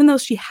comfortable, even though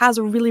she has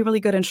a really,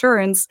 really good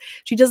insurance,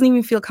 she doesn't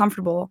even feel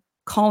comfortable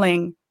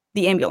calling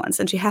the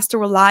ambulance and she has to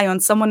rely on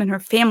someone in her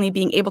family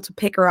being able to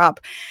pick her up.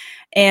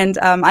 And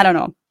I don't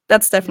know.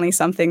 That's definitely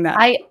something that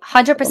I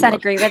 100%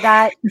 agree with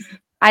that.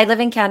 I live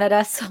in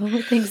Canada, so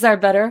things are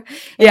better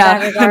in yeah,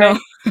 that I know.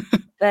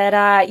 regard.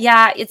 But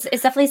yeah, it's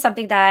definitely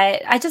something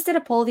that I just did a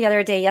poll the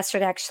other day,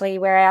 yesterday actually,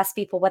 where I asked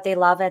people what they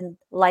love and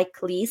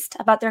like least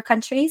about their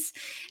countries,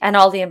 and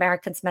all the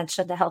Americans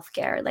mentioned the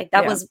healthcare. Like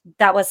Yeah.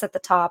 that was at the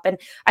top, and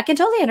I can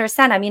totally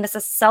understand. I mean, as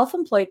a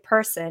self-employed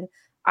person,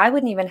 I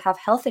wouldn't even have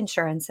health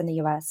insurance in the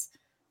U.S.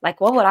 Like,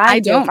 what would I I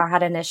do if don't. I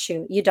had an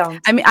issue? You don't.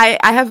 I mean, I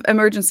have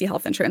emergency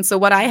health insurance. So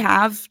what I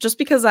have, just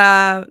because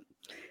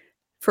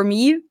for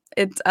me,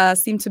 it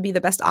seemed to be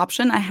the best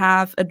option. I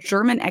have a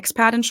German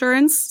expat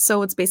insurance.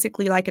 So it's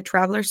basically like a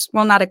traveler's,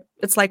 well, not a,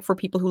 it's like for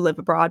people who live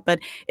abroad, but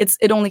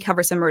it only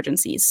covers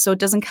emergencies. So it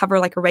doesn't cover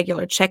like a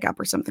regular checkup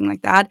or something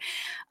like that.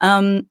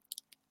 And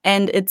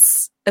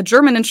it's a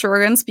German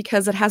insurance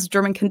because it has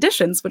German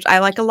conditions, which I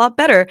like a lot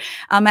better.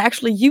 I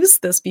actually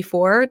used this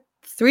before.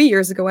 3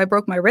 years ago, I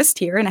broke my wrist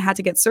here and I had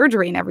to get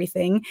surgery and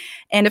everything.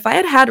 And if I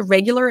had had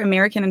regular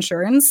American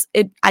insurance,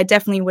 I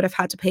definitely would have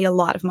had to pay a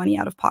lot of money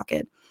out of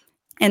pocket.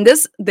 And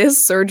this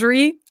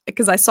surgery,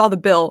 because I saw the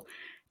bill,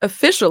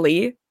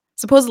 officially,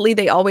 supposedly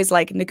they always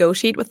like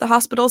negotiate with the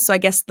hospital. So I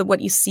guess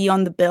what you see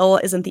on the bill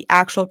isn't the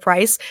actual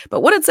price.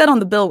 But what it said on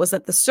the bill was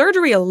that the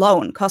surgery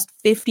alone cost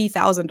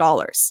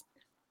 $50,000.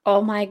 Oh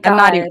my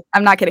God.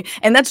 I'm not kidding.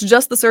 And that's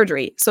just the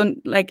surgery. So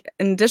like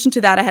in addition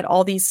to that, I had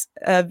all these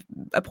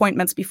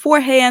appointments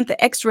beforehand,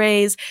 the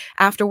x-rays,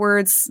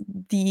 afterwards,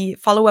 the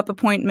follow-up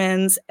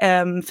appointments,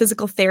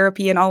 physical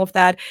therapy and all of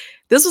that.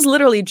 This was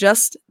literally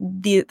just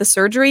the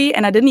surgery.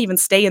 And I didn't even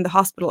stay in the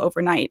hospital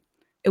overnight.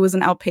 It was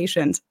an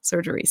outpatient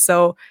surgery.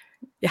 So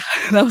yeah,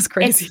 that was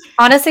crazy.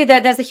 Honestly,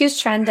 there's a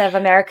huge trend of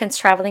Americans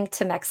traveling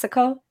to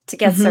Mexico to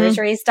get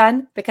surgeries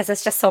done because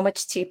it's just so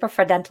much cheaper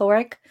for dental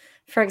work,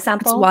 for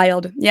example. It's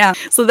wild. Yeah.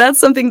 So that's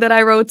something that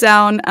I wrote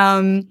down.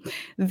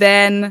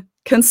 Then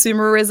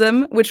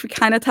consumerism, which we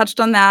kind of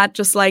touched on that,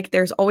 just like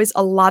there's always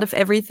a lot of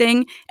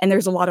everything and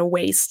there's a lot of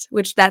waste,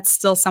 which that's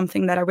still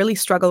something that I really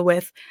struggle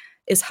with,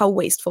 is how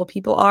wasteful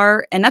people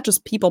are. And not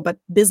just people, but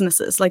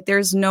businesses. Like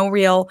there's no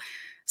real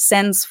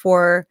sense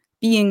for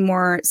being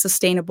more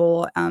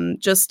sustainable,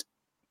 just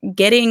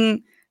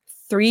getting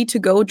 3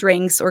 to-go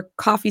drinks or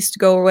coffees to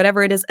go or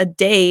whatever it is a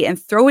day and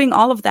throwing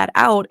all of that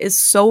out is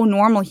so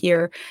normal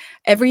here.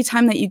 Every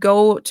time that you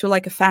go to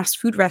like a fast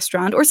food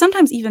restaurant or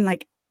sometimes even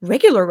like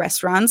regular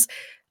restaurants,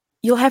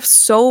 you'll have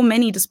so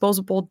many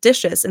disposable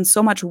dishes and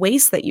so much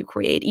waste that you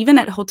create. Even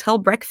at hotel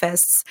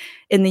breakfasts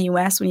in the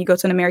US, when you go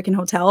to an American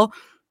hotel,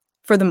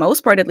 for the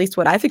most part, at least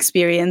what I've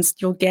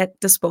experienced, you'll get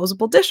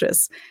disposable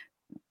dishes,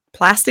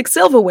 plastic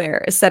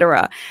silverware,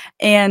 etc.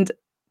 And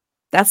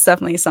that's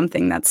definitely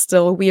something that's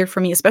still weird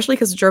for me, especially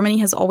because Germany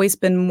has always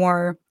been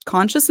more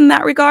conscious in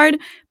that regard.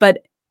 But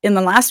in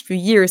the last few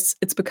years,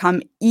 we've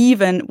become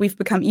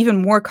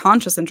even more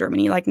conscious in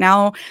Germany. Like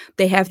now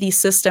they have these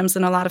systems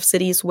in a lot of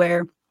cities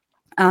where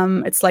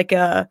it's like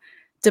a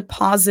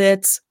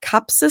deposit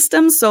cup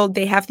system. So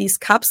they have these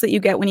cups that you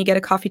get when you get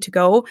a coffee to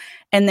go,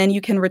 and then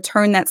you can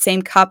return that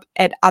same cup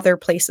at other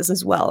places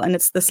as well. And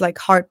it's this like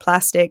hard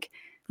plastic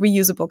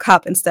reusable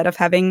cup instead of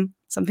having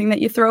something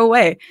that you throw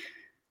away.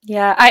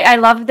 Yeah, I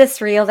love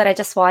this reel that I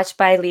just watched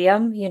by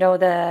Liam, you know,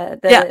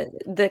 Yeah.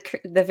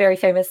 the very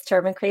famous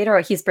German creator,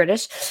 or he's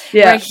British,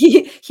 where Yeah.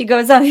 he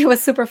goes on, it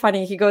was super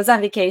funny. He goes on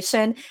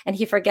vacation and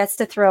he forgets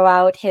to throw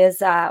out his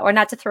or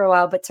not to throw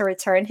out, but to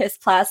return his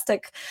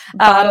plastic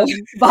Bottle.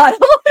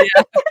 bottle.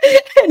 Yeah.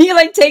 And he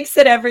like takes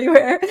it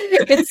everywhere.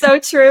 It's so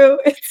true.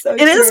 It's so It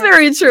true. is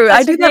very true. Such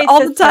I a do that great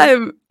all the system.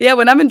 time. Yeah,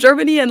 when I'm in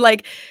Germany and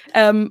like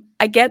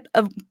I get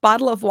a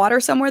bottle of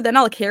water somewhere, then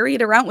I'll carry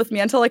it around with me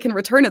until I can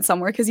return it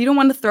somewhere because you don't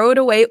want to throw it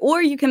away.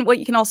 Or what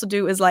you can also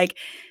do is like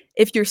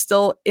if you're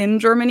still in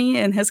Germany,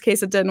 in his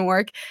case it didn't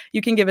work,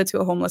 you can give it to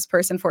a homeless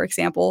person, for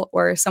example,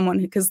 or someone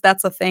because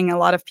that's a thing. A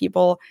lot of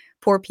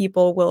poor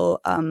people will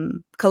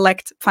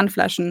collect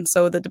Pfandflaschen,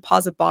 so the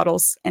deposit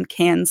bottles and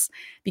cans,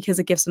 because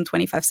it gives them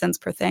 25 cents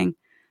per thing.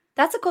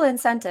 That's a cool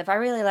incentive. I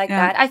really like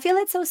Yeah. that. I feel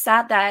it's so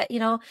sad that, you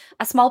know,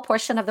 a small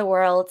portion of the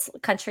world,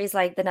 countries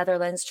like the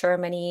Netherlands,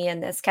 Germany,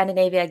 and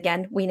Scandinavia,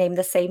 again, we name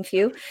the same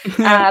few,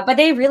 Yeah. but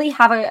they really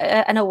have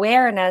an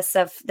awareness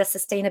of the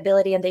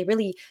sustainability, and they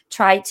really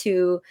try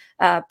to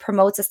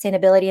promote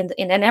sustainability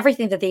in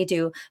everything that they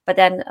do. But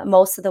then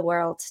most of the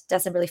world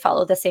doesn't really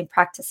follow the same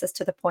practices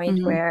to the point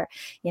Mhm. where,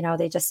 you know,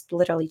 they just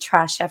literally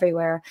trash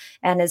everywhere.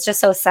 And it's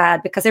just so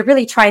sad because they're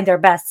really trying their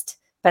best,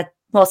 but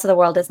most of the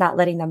world is not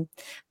letting them.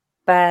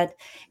 But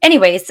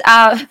anyways,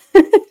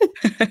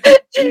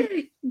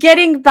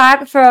 getting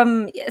back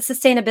from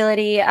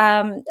sustainability,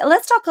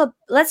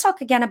 let's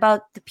talk again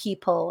about the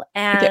people,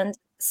 Okay. and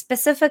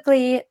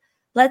specifically,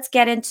 let's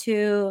get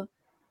into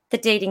the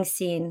dating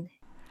scene.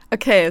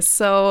 Okay,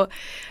 so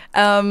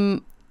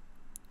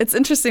it's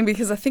interesting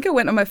because I think I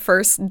went on my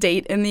first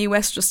date in the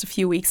US just a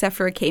few weeks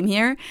after I came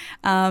here,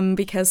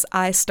 because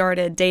I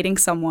started dating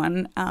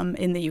someone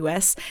in the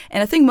US.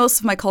 And I think most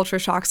of my culture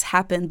shocks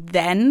happened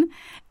then,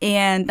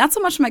 and not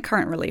so much in my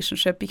current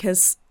relationship,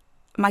 because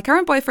my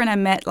current boyfriend I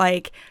met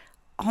like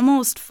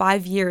almost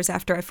 5 years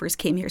after I first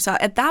came here. So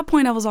at that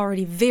point, I was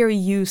already very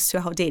used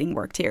to how dating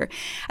worked here.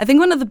 I think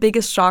one of the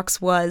biggest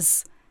shocks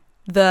was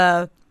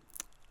the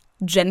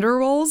gender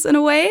roles in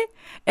a way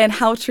and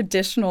how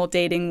traditional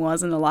dating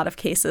was in a lot of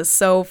cases.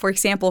 So, for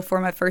example, for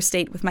my first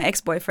date with my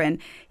ex-boyfriend,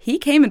 he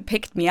came and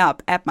picked me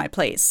up at my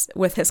place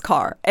with his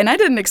car. And I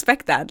didn't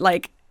expect that.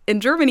 Like in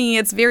Germany,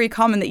 it's very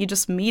common that you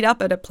just meet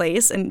up at a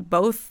place and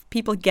both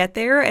people get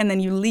there and then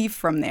you leave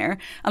from there,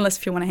 unless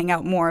if you want to hang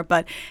out more.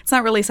 But it's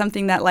not really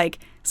something that like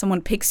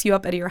someone picks you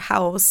up at your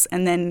house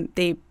and then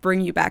they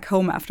bring you back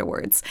home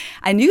afterwards.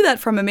 I knew that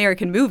from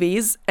American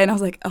movies and I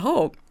was like,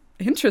 oh,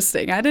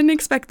 interesting. I didn't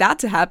expect that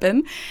to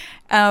happen.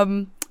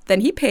 Then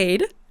he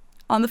paid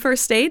on the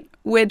first date,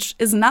 which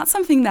is not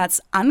something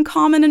that's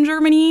uncommon in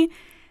Germany,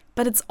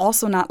 but it's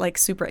also not like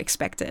super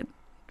expected.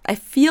 I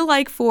feel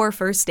like for a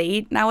first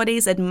date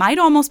nowadays, it might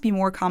almost be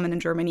more common in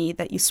Germany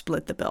that you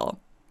split the bill,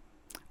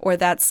 or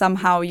that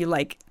somehow you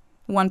like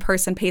one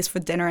person pays for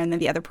dinner and then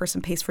the other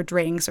person pays for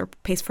drinks or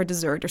pays for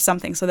dessert or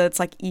something, so that it's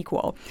like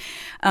equal.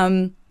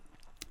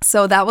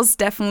 So that was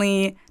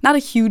definitely not a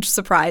huge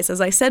surprise,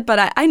 as I said,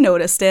 but I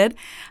noticed it.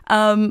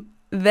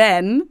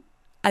 Then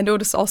I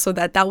noticed also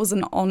that that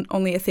wasn't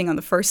only a thing on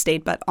the first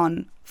date, but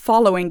on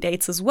following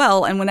dates as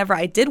well. And whenever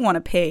I did want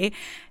to pay,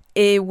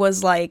 it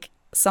was like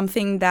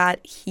something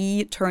that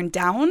he turned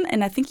down.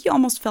 And I think he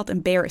almost felt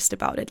embarrassed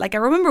about it. Like I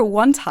remember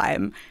one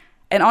time,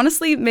 and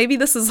honestly, maybe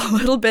this is a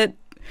little bit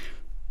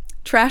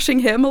trashing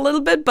him a little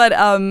bit, but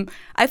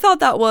I thought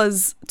that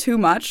was too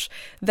much,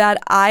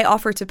 that I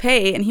offered to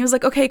pay and he was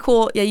like, okay,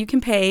 cool, yeah, you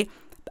can pay,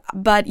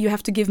 but you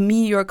have to give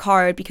me your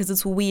card because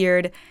it's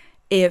weird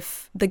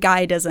if the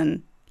guy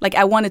doesn't, like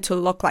I want it to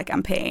look like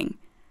I'm paying.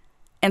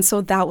 And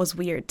so that was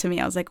weird to me.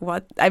 I was like,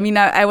 what? I mean,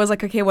 I was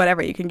like, okay,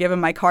 whatever, you can give him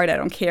my card, I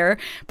don't care.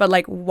 But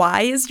like,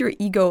 why is your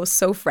ego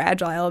so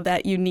fragile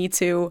that you need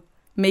to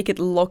make it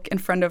look in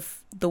front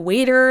of the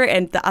waiter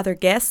and the other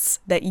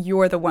guests that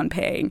you're the one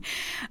paying?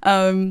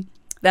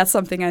 That's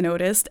something I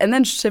noticed. And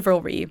then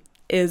chivalry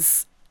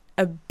is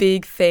a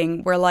big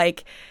thing where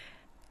like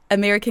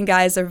American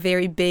guys are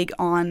very big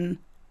on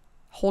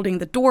holding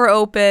the door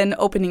open,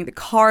 opening the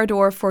car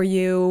door for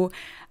you,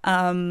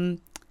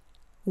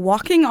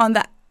 walking on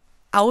the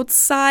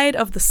outside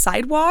of the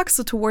sidewalk,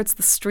 so towards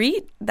the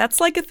street. That's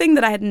like a thing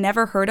that I had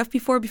never heard of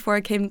before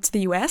I came to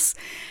the US.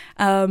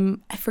 I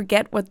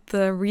forget what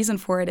the reason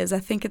for it is. I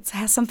think it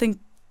has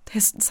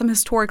some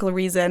historical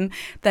reason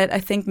that I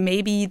think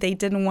maybe they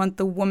didn't want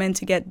the woman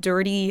to get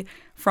dirty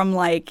from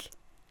like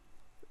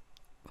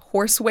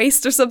horse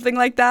waste or something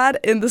like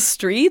that in the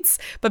streets.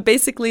 But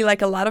basically,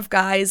 like a lot of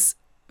guys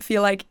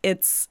feel like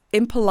it's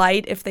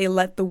impolite if they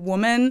let the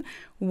woman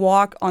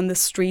walk on the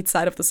street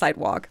side of the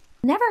sidewalk.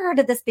 Never heard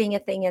of this being a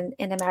thing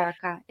in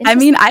America. I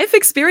mean, Interesting. I've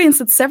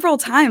experienced it several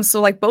times. So,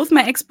 like, both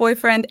my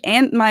ex-boyfriend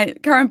and my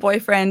current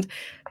boyfriend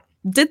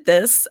did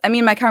this. I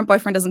mean, my current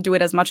boyfriend doesn't do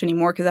it as much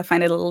anymore because I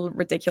find it a little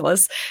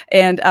ridiculous.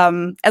 And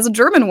as a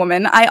German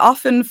woman, I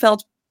often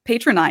felt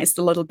patronized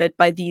a little bit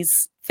by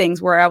these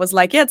things where I was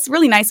like, yeah, it's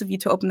really nice of you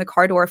to open the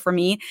car door for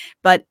me.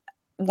 But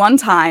one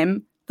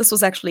time, this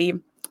was actually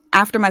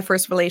after my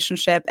first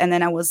relationship, and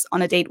then I was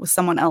on a date with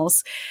someone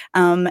else.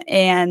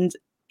 And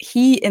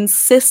he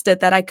insisted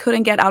that I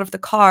couldn't get out of the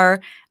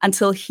car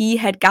until he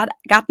had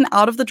gotten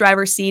out of the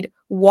driver's seat,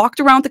 walked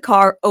around the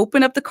car,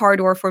 opened up the car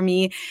door for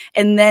me,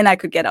 and then I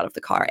could get out of the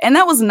car. And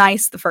that was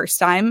nice the first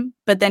time,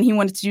 but then he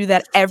wanted to do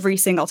that every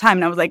single time.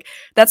 And I was like,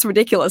 that's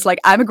ridiculous. Like,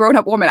 I'm a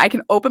grown-up woman. I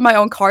can open my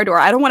own car door.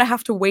 I don't want to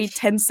have to wait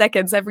 10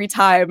 seconds every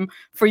time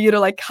for you to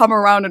like come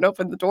around and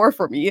open the door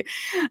for me.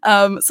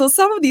 So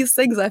some of these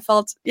things I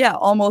felt, yeah,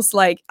 almost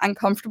like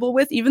uncomfortable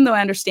with, even though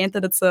I understand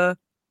that it's a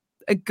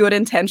good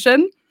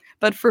intention.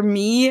 But for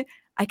me,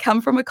 I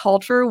come from a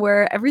culture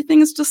where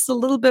everything is just a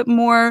little bit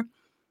more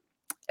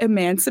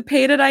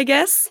emancipated, I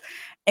guess,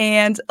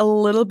 and a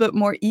little bit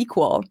more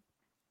equal.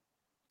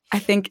 I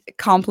think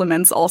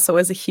compliments also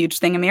is a huge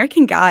thing.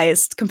 American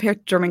guys, compared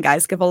to German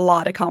guys, give a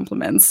lot of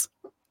compliments.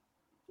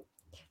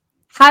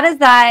 How does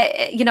that,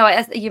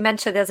 as you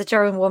mentioned, as a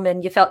German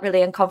woman, you felt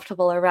really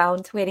uncomfortable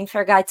around waiting for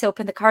a guy to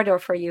open the car door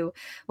for you.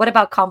 What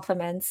about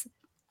compliments?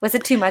 Was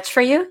it too much for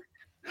you?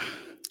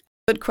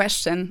 Good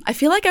question. I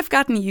feel like I've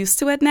gotten used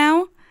to it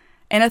now,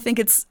 and I think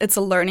it's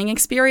a learning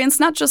experience,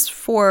 not just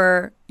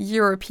for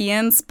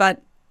Europeans,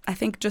 but I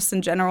think just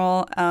in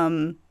general,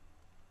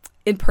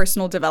 in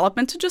personal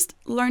development, to just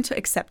learn to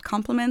accept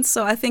compliments.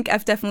 So I think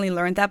I've definitely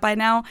learned that by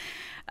now.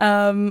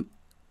 I'm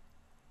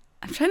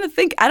trying to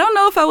think. I don't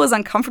know if I was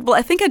uncomfortable.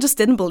 I think I just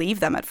didn't believe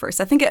them at first.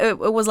 I think it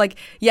was like,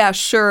 yeah,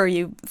 sure,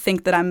 you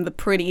think that I'm the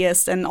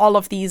prettiest and all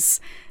of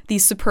these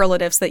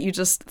superlatives that you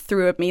just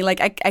threw at me.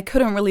 Like, I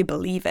couldn't really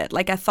believe it.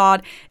 Like, I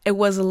thought it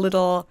was a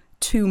little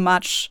too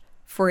much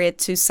for it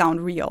to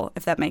sound real,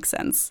 if that makes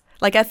sense.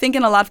 Like, I think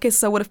in a lot of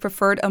cases I would have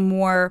preferred a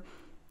more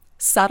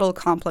subtle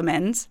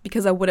compliment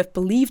because I would have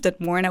believed it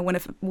more and I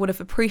would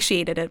have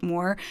appreciated it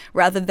more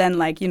rather than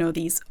like,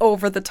 these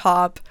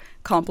over-the-top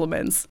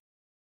compliments.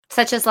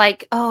 Such as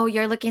like, oh,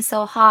 you're looking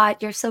so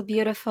hot, you're so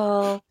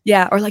beautiful.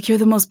 Yeah, or like, you're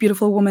the most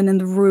beautiful woman in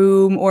the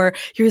room, or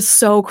you're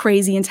so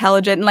crazy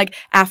intelligent. And like,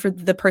 after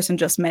the person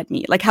just met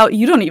me, like, how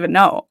you don't even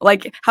know.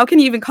 Like, how can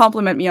you even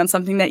compliment me on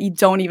something that you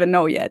don't even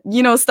know yet?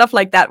 Stuff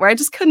like that, where I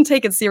just couldn't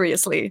take it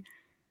seriously.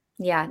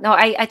 Yeah, no,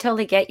 I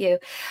totally get you.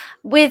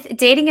 With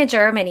dating in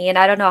Germany, and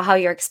I don't know how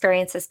your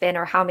experience has been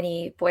or how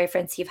many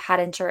boyfriends you've had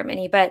in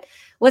Germany, but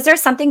was there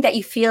something that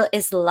you feel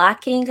is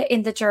lacking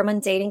in the German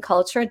dating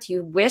culture? Do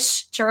you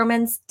wish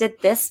Germans did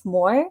this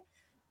more?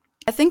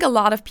 I think a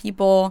lot of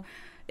people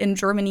in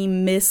Germany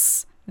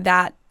miss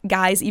that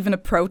guys even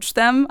approach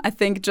them. I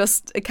think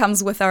just it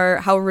comes with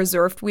how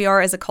reserved we are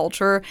as a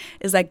culture,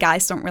 is that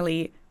guys don't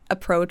really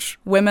approach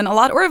women a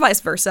lot, or vice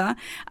versa.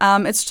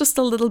 It's just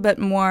a little bit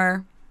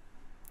more,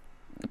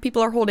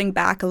 people are holding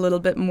back a little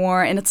bit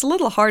more, and it's a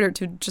little harder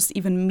to just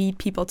even meet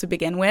people to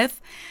begin with.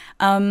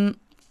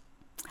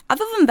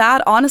 Other than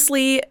that,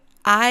 honestly,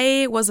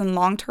 I was in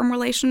long-term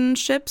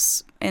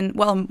relationships,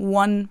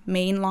 one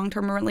main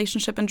long-term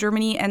relationship in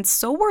Germany, and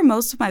so were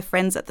most of my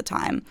friends at the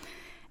time.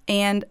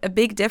 And a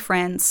big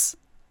difference,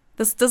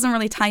 this doesn't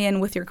really tie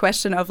in with your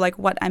question of like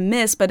what I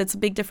miss, but it's a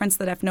big difference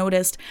that I've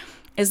noticed,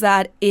 is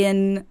that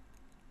in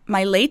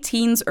my late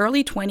teens,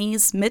 early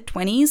 20s, mid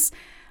 20s,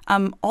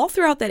 all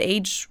throughout that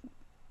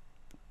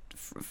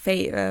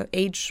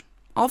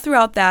all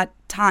throughout that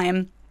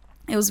time,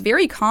 it was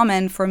very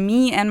common for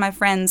me and my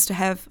friends to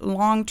have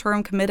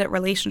long-term committed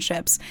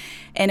relationships.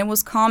 And it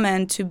was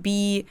common to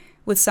be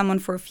with someone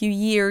for a few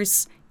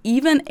years,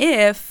 even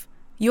if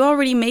you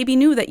already maybe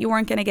knew that you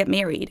weren't going to get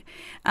married.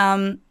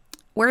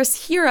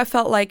 Whereas here, I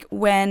felt like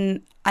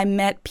when I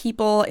met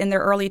people in their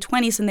early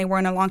 20s and they were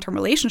in a long-term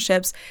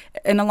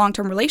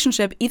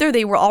relationship, either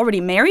they were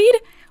already married,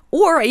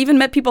 or I even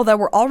met people that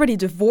were already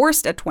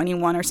divorced at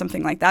 21 or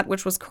something like that,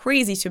 which was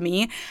crazy to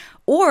me.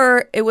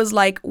 Or it was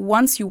like,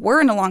 once you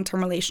were in a long-term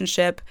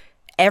relationship,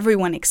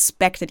 everyone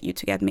expected you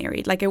to get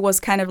married. Like, it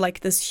was kind of like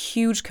this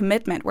huge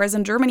commitment. Whereas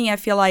in Germany, I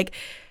feel like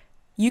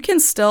you can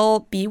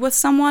still be with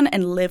someone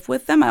and live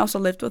with them. I also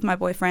lived with my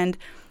boyfriend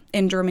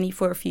in Germany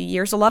for a few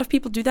years. A lot of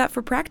people do that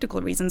for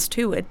practical reasons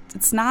too.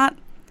 It's not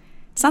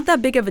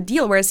that big of a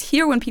deal. Whereas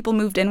here, when people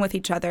moved in with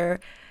each other,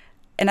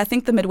 and I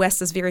think the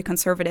Midwest is very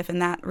conservative in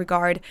that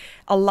regard,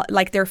 a lot,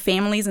 like their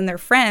families and their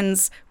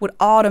friends would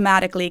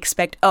automatically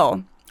expect,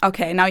 oh,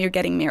 okay, now you're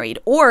getting married.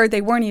 Or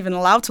they weren't even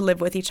allowed to live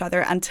with each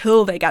other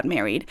until they got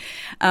married.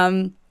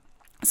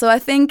 So I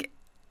think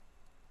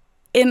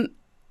in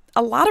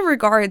a lot of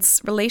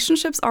regards,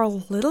 relationships are a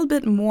little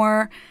bit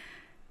more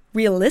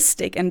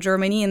realistic in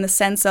Germany, in the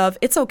sense of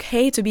it's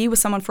okay to be with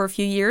someone for a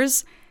few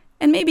years,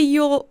 and maybe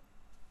you'll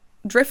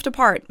drift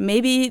apart.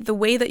 Maybe the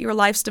way that your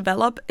lives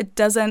develop, it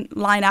doesn't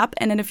line up,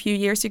 and in a few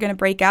years you're going to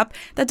break up.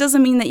 That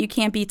doesn't mean that you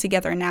can't be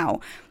together now.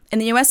 In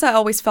the US, I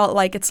always felt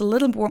like it's a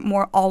little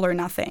more all or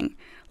nothing.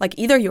 Like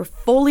either you're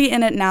fully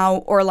in it now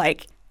or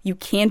like you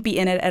can't be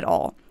in it at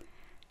all.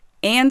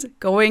 And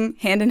going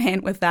hand in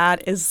hand with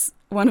that is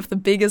one of the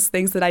biggest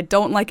things that I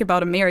don't like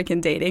about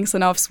American dating. So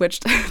now I've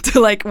switched to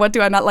like, what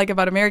do I not like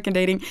about American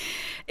dating?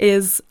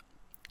 Is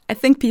I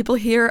think people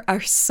here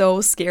are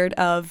so scared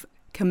of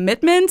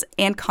commitment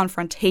and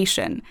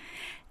confrontation.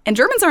 And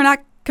Germans are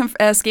not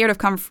scared of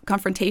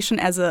confrontation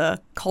as a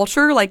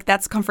culture. Like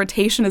that's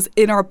confrontation is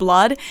in our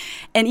blood.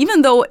 And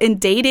even though in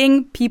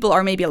dating, people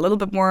are maybe a little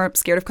bit more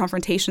scared of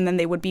confrontation than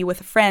they would be with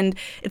a friend,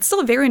 it's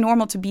still very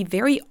normal to be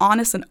very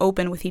honest and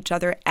open with each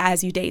other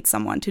as you date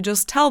someone, to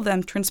just tell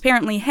them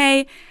transparently,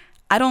 hey,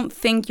 I don't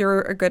think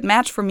you're a good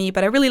match for me,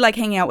 but I really like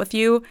hanging out with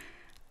you.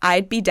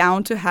 I'd be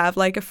down to have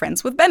like a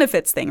friends with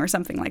benefits thing or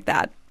something like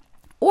that.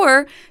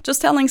 Or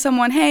just telling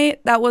someone,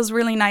 hey, that was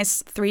really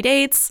nice 3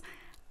 dates.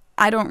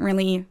 I don't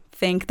really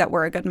think that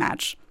we're a good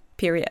match,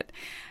 period.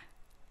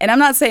 And I'm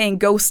not saying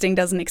ghosting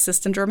doesn't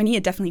exist in Germany.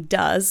 It definitely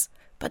does,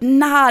 but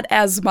not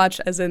as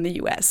much as in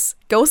the US.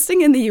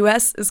 Ghosting in the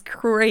US is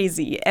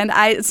crazy. And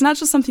it's not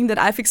just something that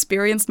I've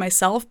experienced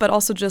myself, but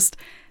also just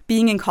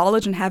being in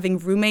college and having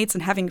roommates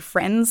and having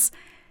friends.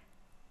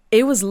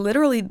 It was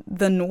literally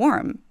the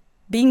norm.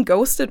 Being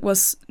ghosted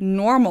was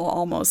normal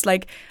almost.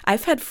 Like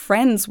I've had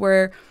friends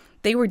where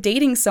they were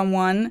dating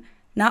someone,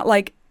 not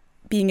like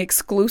being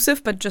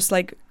exclusive, but just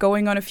like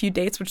going on a few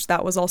dates, which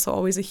that was also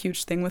always a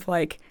huge thing with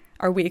like,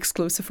 are we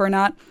exclusive or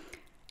not?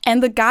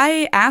 And the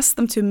guy asked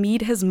them to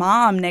meet his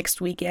mom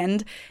next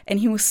weekend, and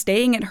he was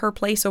staying at her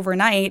place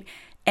overnight,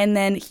 and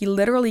then he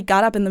literally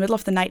got up in the middle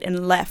of the night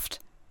and left.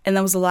 And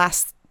that was the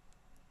last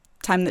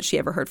time that she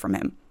ever heard from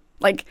him.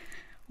 Like,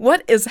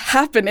 what is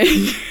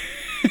happening?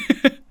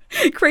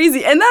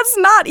 Crazy. And that's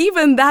not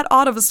even that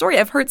odd of a story.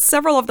 I've heard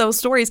several of those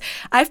stories.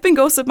 I've been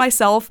ghosted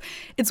myself.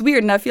 It's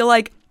weird, and I feel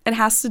like it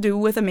has to do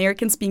with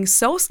Americans being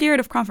so scared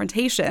of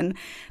confrontation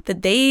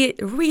that they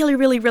really,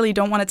 really, really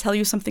don't want to tell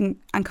you something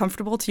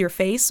uncomfortable to your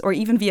face or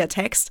even via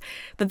text,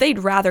 that they'd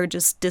rather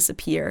just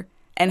disappear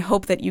and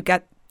hope that you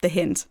get the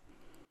hint.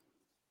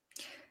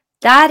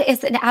 That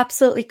is an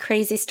absolutely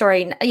crazy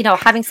story. You know,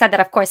 having said that,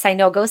 of course, I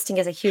know ghosting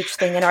is a huge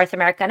thing in North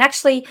America. And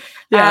actually,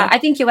 I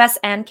think US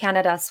and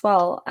Canada as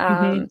well,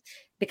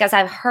 because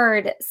I've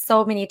heard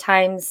so many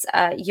times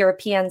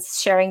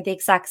Europeans sharing the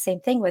exact same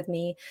thing with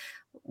me,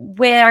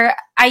 where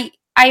I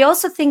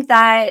also think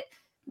that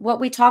what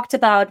we talked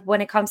about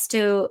when it comes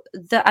to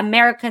the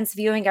Americans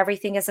viewing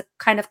everything as a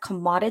kind of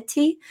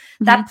commodity,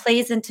 that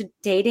plays into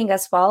dating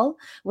as well,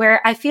 where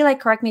I feel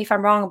like, correct me if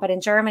I'm wrong, but in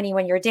Germany,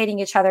 when you're dating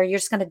each other, you're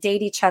just going to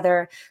date each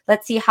other.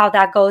 Let's see how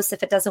that goes.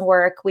 If it doesn't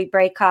work, we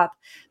break up.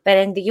 But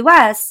in the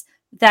US,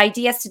 the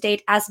idea is to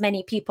date as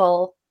many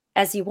people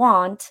as you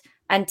want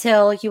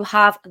until you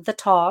have the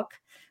talk,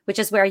 which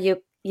is where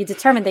you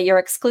determine that you're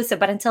exclusive.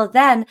 But until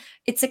then,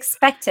 it's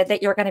expected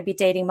that you're going to be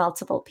dating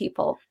multiple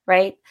people,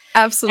 right?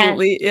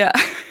 Absolutely, And yeah.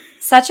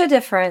 such a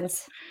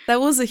difference.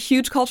 That was a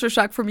huge culture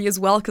shock for me as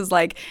well, because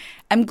like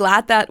I'm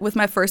glad that with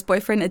my first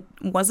boyfriend it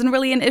wasn't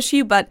really an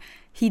issue, but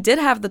he did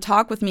have the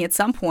talk with me at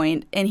some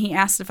point, and he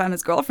asked if I'm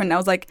his girlfriend. And I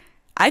was like,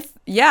 I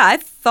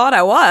thought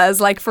I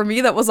was. Like for me,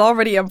 that was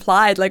already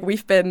implied. Like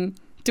we've been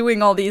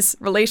doing all these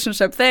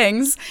relationship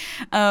things,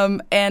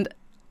 and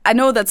I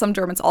know that some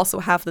Germans also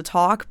have the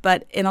talk,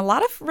 but in a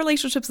lot of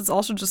relationships, it's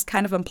also just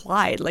kind of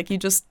implied. Like it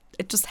just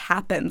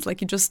happens.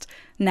 Like you just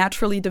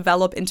naturally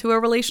develop into a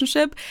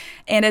relationship.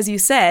 And as you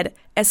said,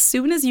 as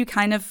soon as you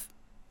kind of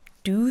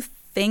do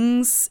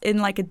things in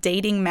like a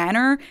dating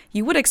manner,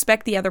 you would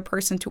expect the other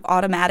person to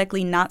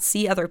automatically not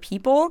see other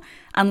people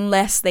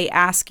unless they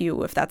ask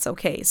you if that's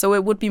okay. So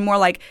it would be more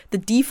like the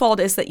default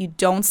is that you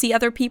don't see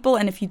other people.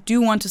 And if you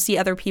do want to see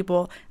other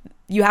people,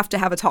 you have to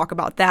have a talk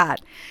about that.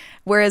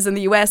 Whereas in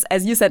the US,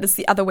 as you said, it's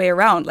the other way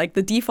around. Like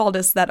the default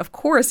is that, of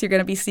course, you're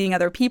going to be seeing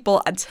other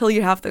people until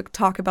you have to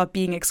talk about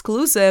being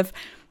exclusive.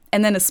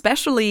 And then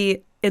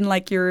especially in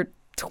like your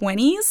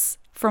 20s,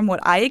 from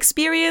what I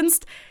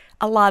experienced,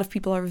 a lot of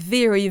people are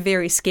very,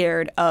 very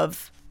scared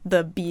of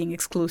the being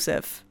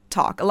exclusive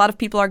talk. A lot of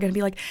people are going to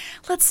be like,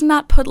 let's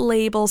not put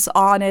labels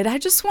on it. I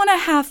just want to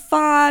have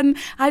fun.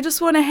 I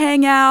just want to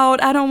hang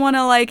out. I don't want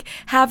to like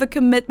have a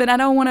commitment. I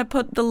don't want to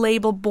put the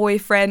label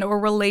boyfriend or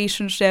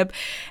relationship.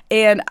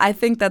 And I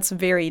think that's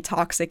very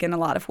toxic in a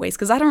lot of ways,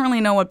 because I don't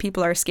really know what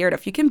people are scared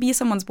of. You can be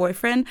someone's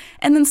boyfriend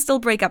and then still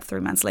break up 3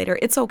 months later.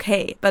 It's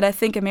okay. But I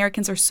think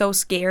Americans are so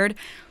scared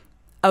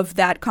of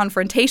that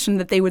confrontation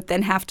that they would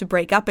then have to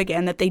break up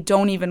again, that they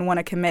don't even want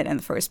to commit in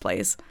the first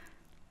place.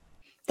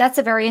 That's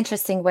a very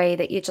interesting way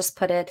that you just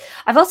put it.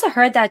 I've also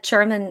heard that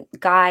German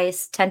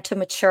guys tend to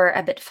mature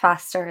a bit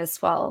faster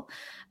as well.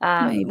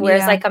 Maybe,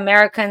 Whereas yeah. like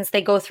Americans,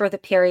 they go through the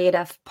period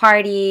of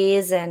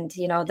parties and,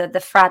 you know, the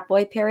frat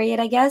boy period,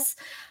 I guess.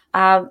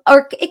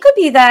 Or it could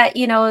be that,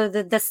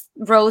 this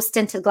rose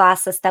tinted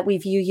glasses that we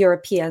view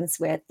Europeans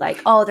with,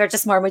 like, oh, they're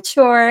just more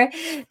mature.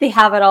 They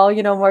have it all,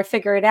 more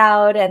figured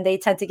out, and they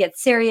tend to get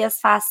serious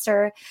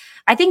faster.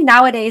 I think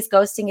nowadays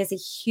ghosting is a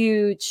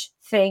huge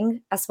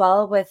thing as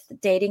well with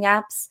dating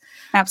apps.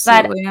 But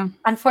Absolutely. Yeah.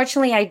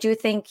 unfortunately, I do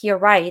think you're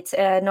right.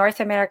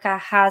 North America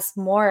has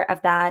more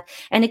of that,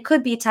 and it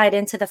could be tied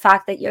into the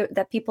fact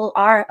that people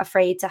are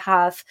afraid to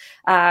have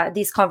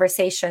these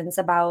conversations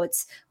about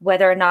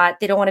whether or not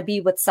they don't want to be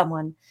with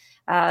someone.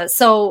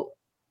 So,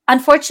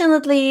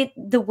 unfortunately,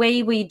 the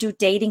way we do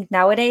dating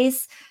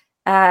nowadays,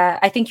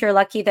 I think you're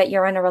lucky that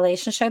you're in a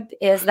relationship.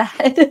 Is that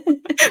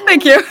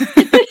Thank you.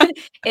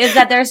 is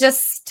that there's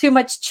just too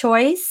much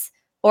choice,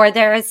 or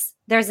there's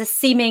a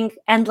seeming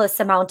endless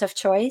amount of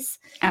choice.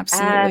 Uh,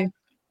 Absolutely.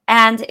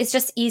 and it's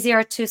just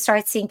easier to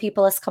start seeing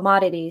people as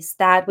commodities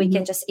that we Hmm.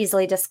 can just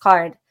easily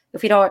discard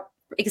if we don't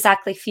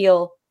exactly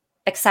feel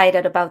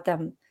excited about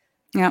them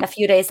Yeah. a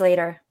few days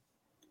later.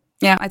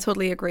 Yeah, I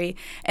totally agree.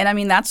 And I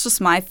mean, that's just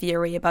my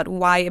theory about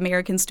why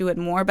Americans do it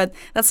more. But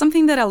that's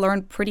something that I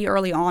learned pretty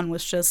early on,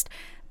 was just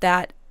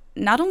that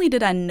not only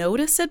did I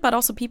notice it, but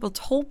also people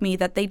told me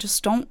that they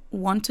just don't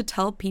want to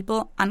tell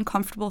people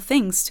uncomfortable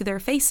things to their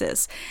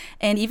faces.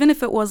 And even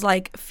if it was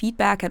like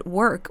feedback at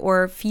work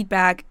or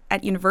feedback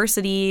at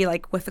university,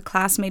 like with a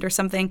classmate or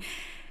something,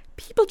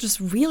 people just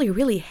really,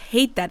 really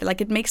hate that.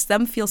 Like, it makes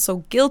them feel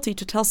so guilty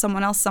to tell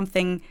someone else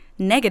something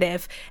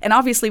negative. And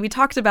obviously, we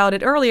talked about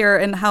it earlier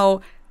and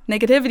how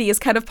negativity is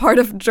kind of part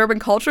of German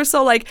culture.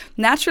 So, like,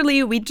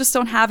 naturally, we just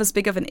don't have as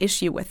big of an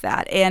issue with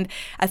that. And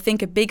I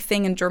think a big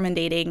thing in German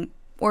dating,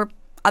 or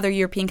other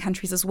European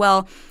countries as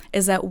well,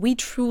 is that we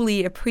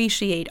truly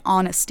appreciate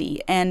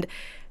honesty. And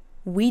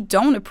we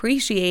don't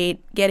appreciate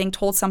getting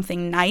told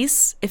something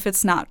nice if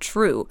it's not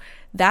true.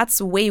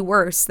 That's way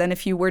worse than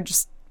if you were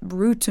just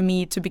rude to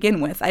me to begin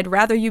with. I'd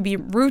rather you be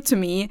rude to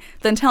me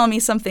than tell me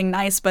something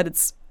nice, but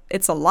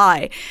it's a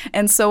lie.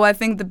 And so I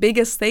think the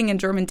biggest thing in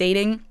German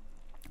dating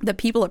that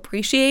people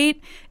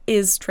appreciate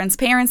is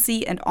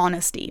transparency and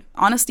honesty.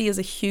 Honesty is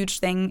a huge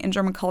thing in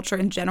German culture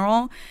in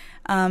general.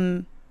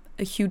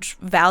 A huge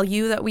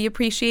value that we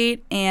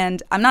appreciate.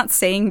 And I'm not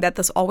saying that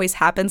this always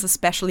happens,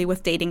 especially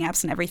with dating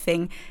apps and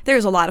everything.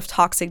 There's a lot of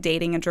toxic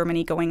dating in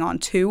Germany going on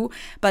too.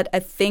 But I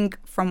think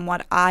from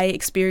what I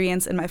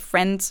experience in my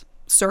friend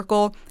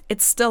circle,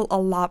 it's still a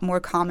lot more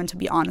common to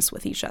be honest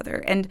with each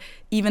other. And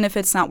even if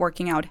it's not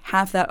working out,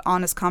 have that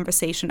honest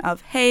conversation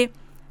of, hey,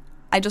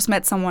 I just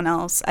met someone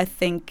else. I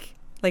think,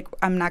 like,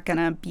 I'm not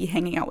gonna be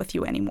hanging out with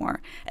you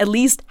anymore. At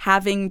least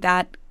having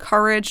that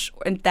courage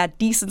and that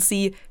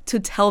decency to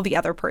tell the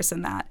other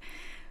person that,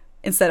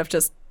 instead of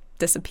just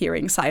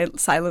disappearing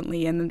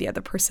silently and then the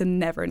other person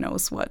never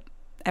knows what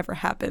ever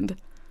happened.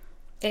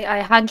 I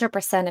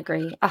 100%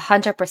 agree.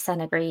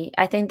 100% agree.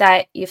 I think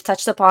that you've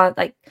touched upon,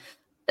 like,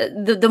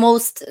 the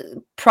most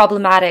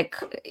problematic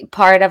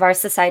part of our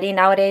society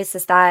nowadays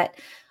is that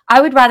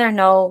I would rather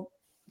know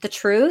the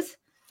truth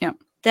Yeah.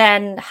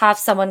 than have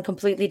someone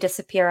completely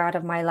disappear out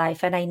of my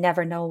life and I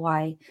never know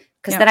why.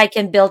 Because Yeah. then I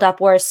can build up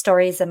worse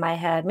stories in my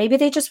head. Maybe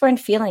they just weren't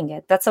feeling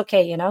it. That's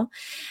okay.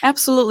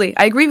 Absolutely.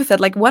 I agree with that.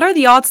 Like, what are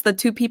the odds that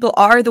two people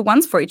are the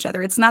ones for each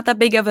other? It's not that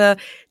big of a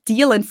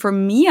deal. And for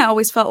me, I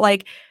always felt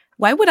like,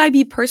 why would I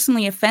be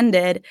personally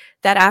offended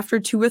that after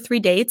 2 or 3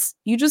 dates,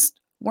 you just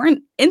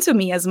weren't into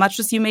me as much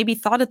as you maybe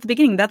thought at the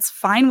beginning? That's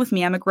fine with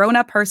me. I'm a grown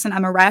up person,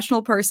 I'm a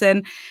rational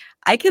person.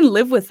 I can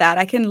live with that.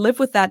 I can live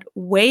with that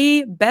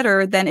way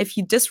better than if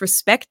you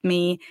disrespect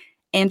me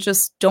and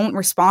just don't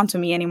respond to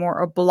me anymore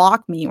or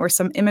block me or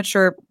some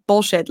immature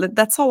bullshit.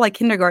 That's all like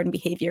kindergarten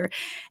behavior.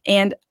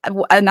 And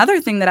another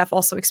thing that I've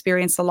also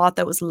experienced a lot,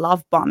 that was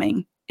love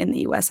bombing in the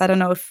US. I don't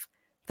know if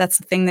that's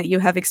the thing that you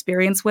have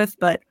experience with,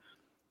 but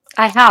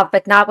I have,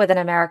 but not with an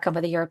American,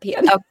 with a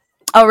European. oh,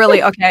 oh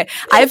really? Okay.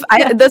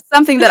 Yeah. That's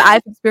something that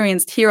I've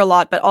experienced here a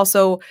lot, but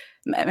also,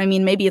 I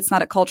mean, maybe it's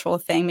not a cultural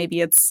thing.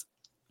 Maybe it's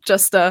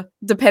just a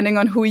depending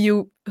on who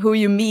you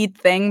meet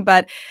thing.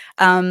 But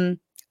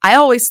I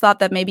always thought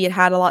that maybe it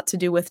had a lot to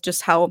do with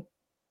just how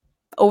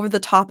over the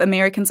top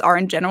Americans are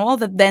in general,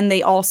 that then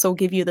they also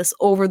give you this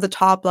over the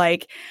top,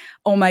 like,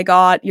 oh my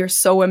God, you're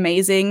so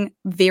amazing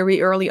very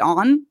early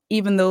on,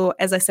 even though,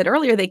 as I said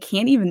earlier, they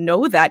can't even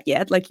know that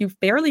yet. Like, you've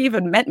barely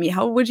even met me.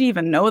 How would you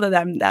even know that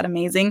I'm that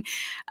amazing?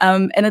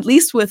 And at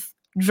least with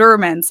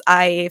Germans,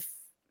 I've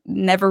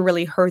never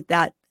really heard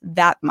that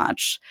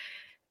much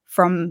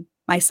from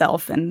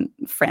myself and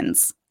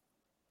friends.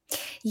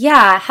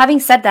 Yeah.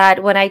 Having said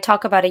that, when I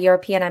talk about a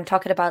European, I'm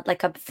talking about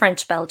like a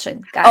French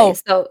Belgian guy. Oh,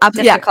 So yeah,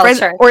 different French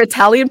culture. or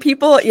Italian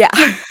people, yeah.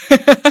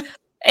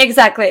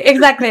 Exactly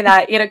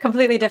that,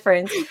 completely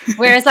different.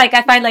 Whereas, like,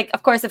 I find, like,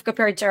 of course, if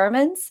compared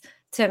Germans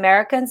to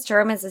Americans,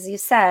 Germans, as you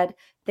said,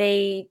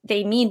 they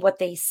mean what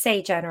they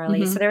say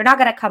generally. So Mhm. they're not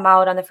going to come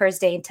out on the first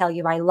day and tell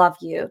you I love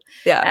you,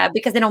 Yeah.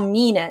 because they don't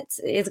mean it.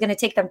 It's going to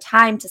take them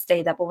time to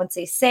say that, but once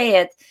they say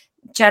it,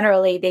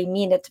 generally they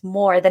mean it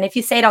more than if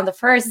you say it on the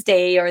first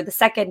day or the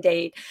second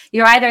date.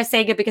 You're either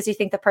saying it because you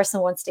think the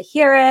person wants to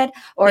hear it,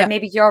 or Yeah.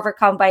 maybe you're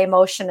overcome by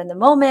emotion in the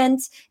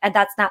moment, and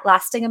that's not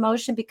lasting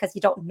emotion because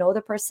you don't know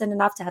the person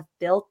enough to have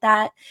built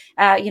that,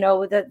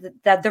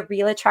 the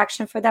real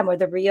attraction for them or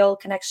the real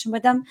connection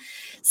with them.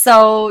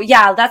 So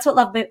yeah, that's what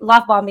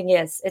love bombing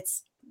is.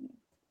 It's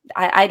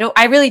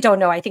I really don't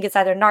know. I think it's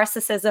either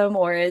narcissism,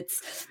 or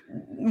it's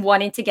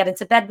wanting to get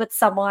into bed with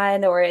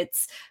someone, or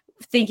it's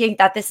thinking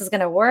that this is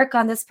going to work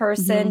on this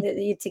person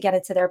Hmm. to get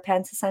into their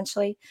pants,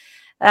 essentially.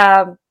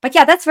 But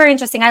yeah, that's very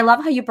interesting. I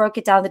love how you broke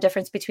it down, the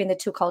difference between the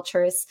two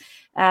cultures.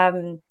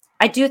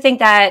 I do think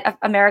that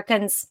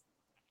Americans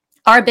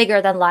are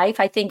bigger than life.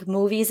 I think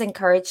movies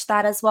encourage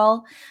that as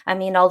well. I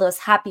mean, all those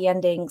happy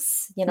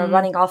endings, Mm.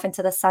 running off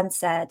into the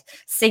sunset,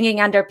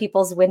 singing under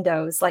people's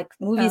windows, like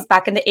Yeah. movies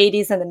back in the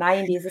 80s and the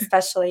 90s,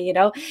 especially,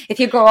 if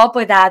you grow up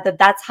with that,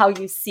 that's how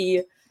you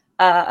see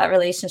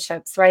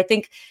relationships. Where I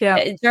think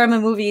Yeah.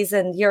 German movies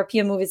and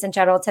European movies in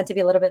general tend to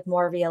be a little bit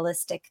more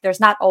realistic. There's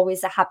not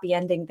always a happy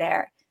ending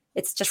there.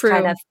 It's just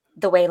kind True. of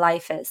the way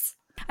life is.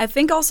 I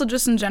think also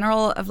just in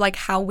general of like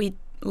how we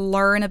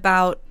learn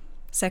about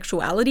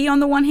sexuality on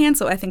the one hand.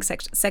 So I think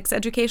sex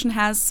education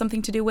has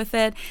something to do with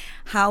it.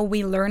 How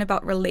we learn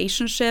about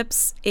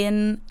relationships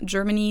in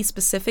Germany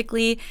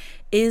specifically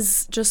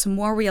is just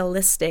more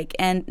realistic,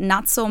 and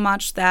not so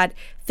much that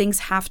things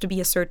have to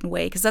be a certain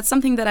way. Because that's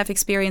something that I've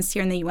experienced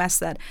here in the US,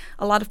 that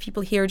a lot of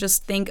people here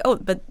just think, oh,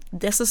 but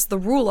this is the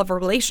rule of a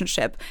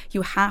relationship.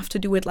 You have to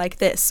do it like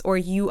this, or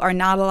you are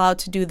not allowed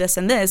to do this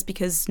and this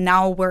because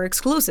now we're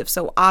exclusive.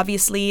 So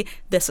obviously,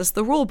 this is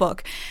the rule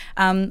book.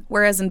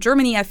 Whereas in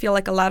Germany, I feel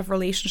like a lot of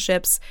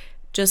relationships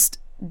just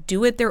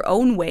do it their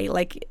own way.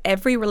 Like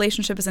every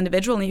relationship is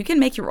individual, and you can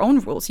make your own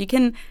rules. You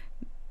can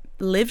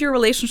live your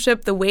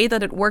relationship the way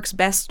that it works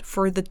best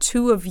for the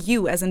two of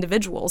you as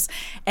individuals.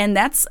 And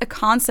that's a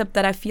concept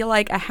that I feel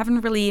like I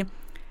haven't really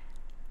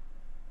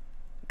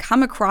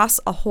come across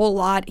a whole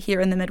lot here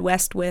in the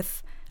Midwest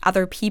with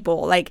other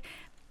people. Like,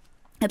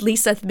 at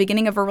least at the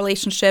beginning of a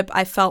relationship,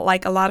 I felt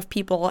like a lot of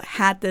people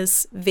had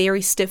this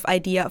very stiff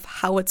idea of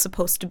how it's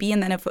supposed to be.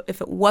 And then if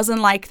it wasn't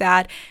like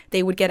that,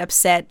 they would get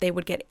upset, they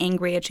would get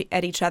angry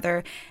at each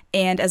other.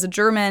 And as a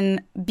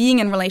German, being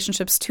in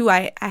relationships too,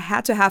 I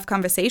had to have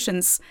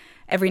conversations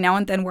every now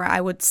and then where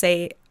I would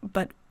say,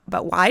 but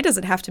why does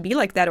it have to be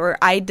like that? Or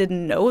I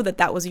didn't know that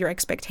that was your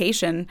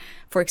expectation,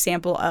 for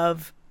example,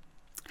 of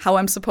how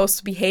I'm supposed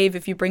to behave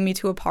if you bring me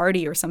to a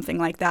party or something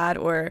like that.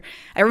 Or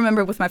I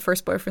remember with my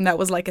first boyfriend, that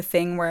was like a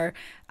thing where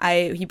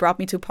he brought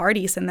me to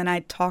parties, and then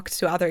I talked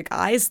to other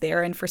guys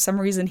there, and for some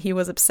reason he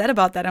was upset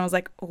about that. And I was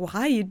like,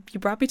 why? You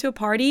brought me to a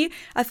party?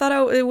 I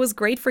thought it was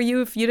great for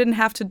you if you didn't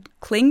have to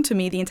cling to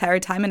me the entire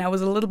time, and I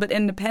was a little bit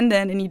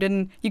independent,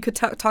 and you could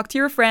talk to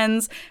your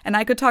friends, and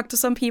I could talk to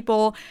some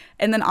people,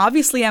 and then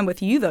obviously I'm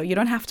with you though. You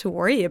don't have to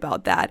worry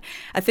about that.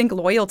 I think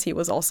loyalty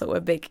was also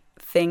a big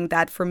thing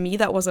that for me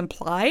that was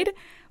implied.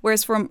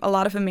 Whereas for a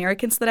lot of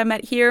Americans that I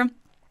met here,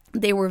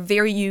 they were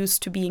very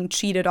used to being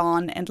cheated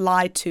on and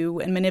lied to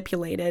and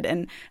manipulated.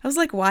 And I was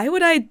like, why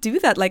would I do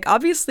that? Like,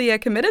 obviously I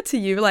committed to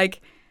you.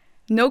 Like,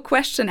 no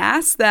question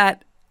asked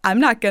that I'm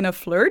not going to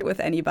flirt with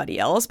anybody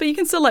else, but you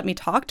can still let me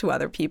talk to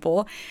other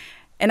people.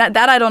 And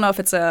that I don't know if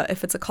it's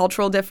a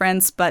cultural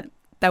difference, but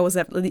that was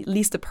at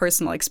least a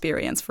personal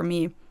experience for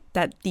me,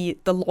 that the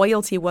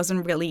loyalty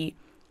wasn't really,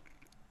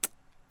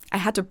 I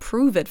had to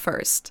prove it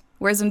first.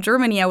 Whereas in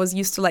Germany, I was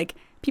used to like,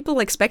 people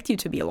expect you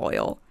to be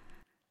loyal.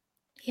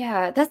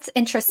 Yeah, that's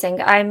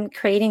interesting. I'm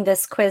creating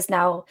this quiz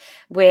now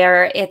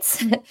where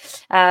it's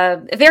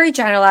very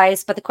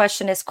generalized, but the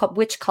question is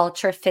which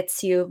culture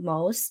fits you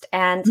most?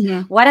 And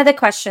Hmm. one of the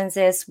questions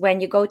is when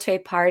you go to a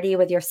party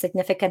with your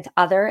significant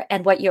other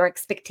and what your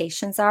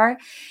expectations are.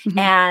 Hmm.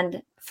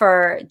 And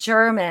for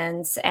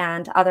Germans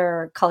and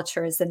other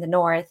cultures in the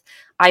North,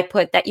 I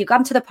put that you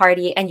come to the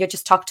party and you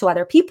just talk to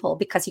other people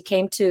because you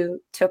came to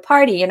a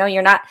party.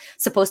 You're not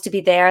supposed to be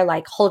there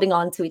like holding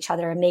on to each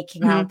other and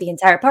making Hmm. out the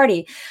entire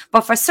party.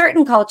 But for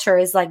certain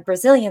cultures, like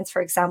Brazilians,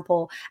 for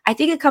example, I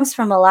think it comes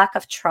from a lack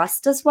of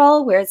trust as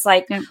well, where it's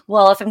like, Yeah.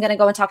 well, if I'm going to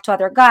go and talk to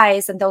other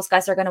guys, and those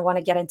guys are going to want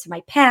to get into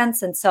my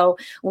pants, and so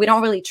we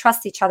don't really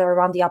trust each other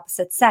around the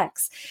opposite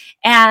sex.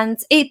 And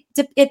it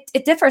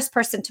differs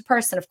person to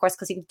person, of course,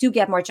 because you do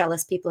get more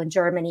jealous people in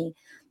Germany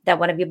that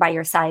want to be by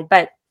your side,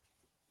 but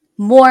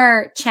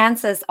more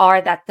chances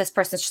are that this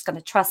person's just going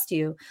to trust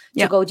you to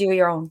Yeah. go do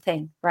your own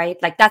thing, right?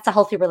 Like that's a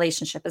healthy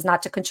relationship, is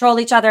not to control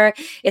each other,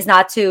 is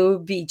not to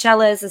be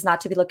jealous, is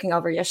not to be looking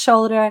over your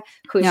shoulder.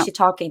 Who is Yeah. she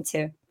talking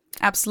to?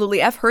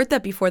 Absolutely. I've heard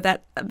that before,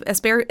 that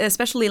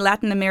especially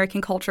Latin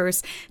American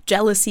cultures,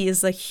 jealousy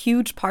is a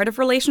huge part of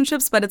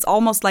relationships, but it's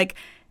almost like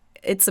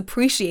it's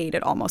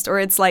appreciated almost, or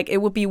it's like it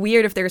would be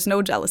weird if there's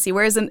no jealousy.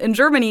 Whereas in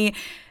Germany,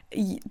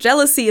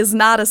 jealousy is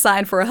not a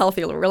sign for a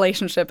healthy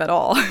relationship at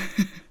all.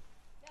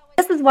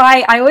 This is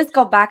why I always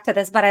go back to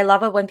this, but I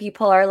love it when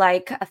people are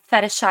like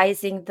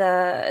fetishizing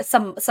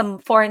some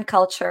foreign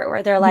culture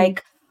where they're Mhm.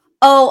 like,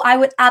 Oh, I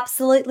would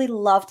absolutely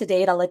love to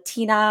date a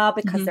Latina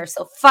because Hmm. they're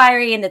so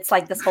fiery and it's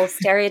like this whole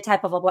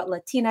stereotype of what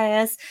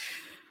Latina is.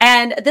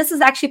 And this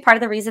is actually part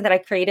of the reason that I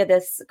created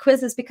this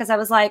quiz is because I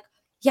was like,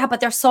 yeah,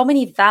 but there's so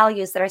many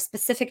values that are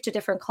specific to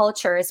different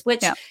cultures,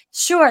 which Yeah.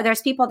 sure,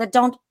 there's people that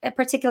don't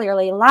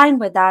particularly align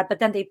with that, but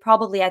then they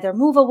probably either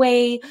move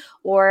away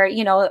or,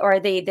 or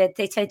they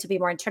tend to be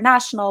more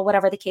international,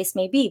 whatever the case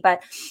may be.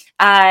 But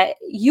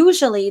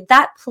usually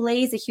that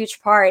plays a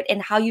huge part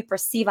in how you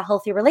perceive a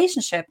healthy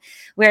relationship.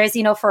 Whereas,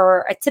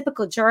 for a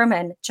typical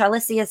German,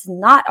 jealousy is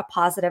not a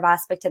positive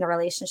aspect in a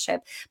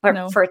relationship. But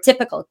No. for a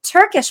typical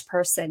Turkish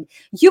person,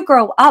 you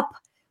grow up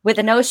with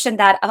the notion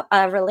that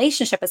a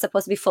relationship is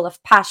supposed to be full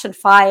of passion,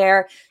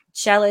 fire,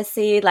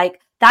 jealousy.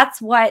 Like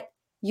that's what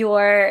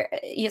your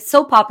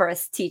soap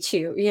operas teach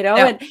you,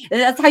 Yeah. and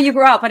that's how you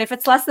grow up. And if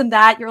it's less than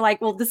that, you're like,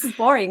 well, this is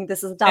boring,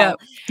 this is Yeah. dull.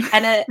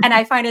 And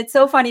I find it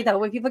so funny that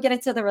when people get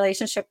into the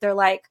relationship, they're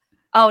like,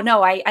 oh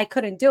no, I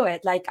couldn't do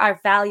it. Like our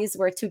values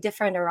were too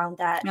different around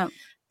that. Yeah.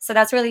 So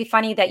that's really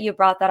funny that you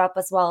brought that up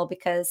as well,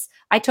 because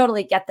I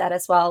totally get that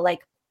as well.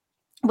 Like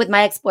with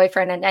my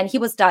ex-boyfriend, and he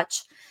was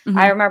Dutch. I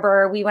Hmm.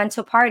 remember we went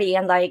to a party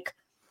and like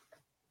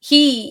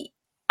he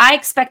I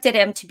expected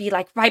him to be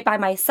like right by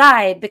my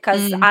side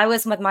because Mm. I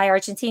was with my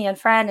Argentinian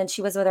friend and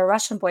she was with her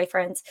Russian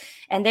boyfriend,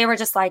 and they were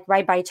just like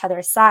right by each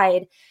other's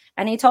side.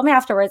 And he told me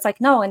afterwards, like,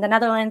 no, in the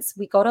Netherlands,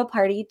 we go to a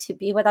party to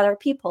be with other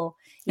people.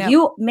 Yeah.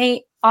 You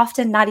may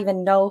often not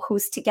even know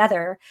who's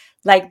together.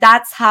 Like,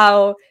 that's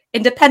how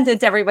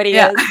independent everybody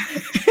Yeah.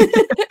 is.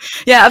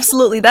 Yeah,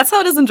 absolutely. That's how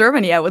it is in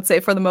Germany, I would say,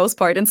 for the most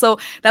part. And so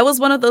that was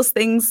one of those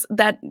things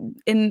that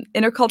in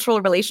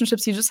intercultural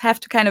relationships, you just have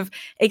to kind of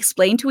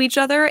explain to each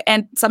other.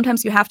 And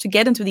sometimes you have to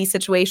get into these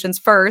situations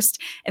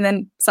first, and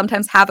then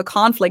sometimes have a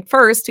conflict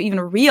first to even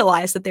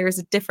realize that there is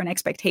a different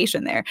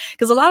expectation there.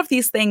 Because a lot of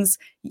these things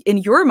in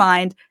your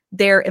mind,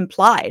 they're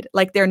implied,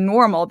 like they're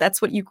normal.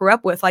 That's what you grew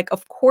up with. Like,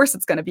 of course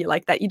it's going to be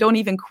like that. You don't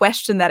even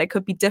question that it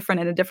could be different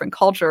in a different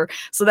culture.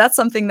 So that's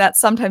something that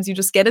sometimes you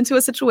just get into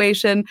a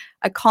situation,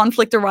 a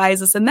conflict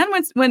arises, and then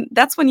when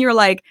that's when you're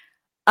like,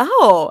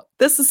 oh,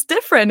 this is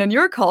different in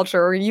your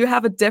culture, or you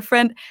have a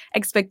different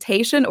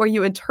expectation, or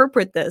you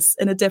interpret this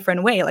in a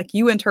different way. Like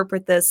you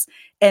interpret this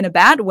in a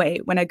bad way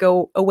when I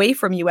go away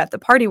from you at the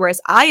party, whereas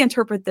I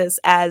interpret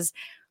this as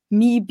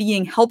me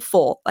being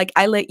helpful. Like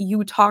I let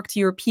you talk to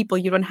your people.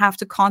 You don't have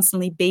to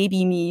constantly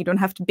baby me. You don't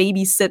have to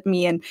babysit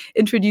me and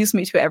introduce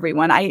me to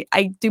everyone. I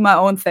do my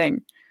own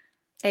thing.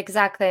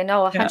 Exactly.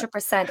 No, Yeah.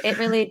 100%. It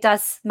really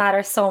does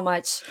matter so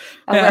much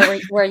Yeah.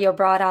 where you're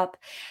brought up.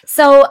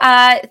 So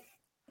I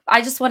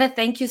just want to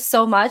thank you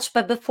so much.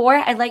 But before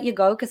I let you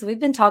go, because we've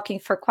been talking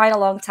for quite a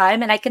long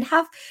time and I can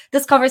have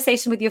this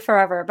conversation with you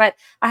forever. But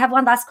I have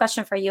one last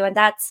question for you, and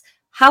that's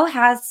how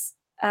has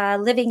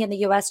living in the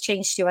US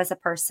changed you as a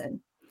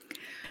person?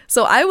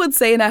 So I would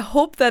say, and I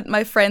hope that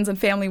my friends and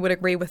family would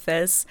agree with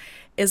this,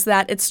 is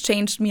that it's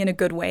changed me in a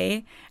good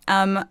way.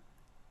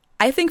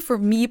 I think for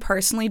me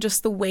personally,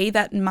 just the way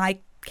that my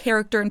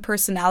character and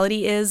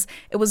personality is,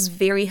 it was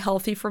very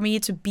healthy for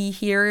me to be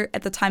here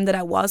at the time that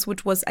I was,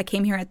 which was I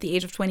came here at the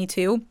age of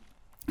 22.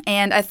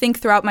 And I think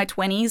throughout my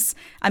 20s,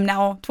 I'm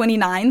now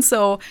 29,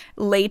 so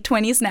late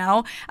 20s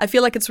now, I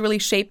feel like it's really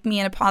shaped me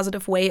in a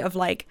positive way of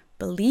like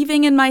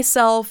believing in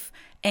myself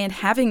and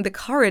having the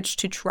courage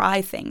to try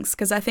things.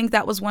 Because I think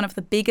that was one of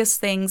the biggest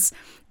things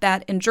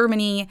that in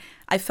Germany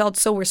I felt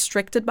so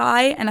restricted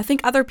by. And I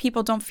think other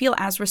people don't feel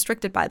as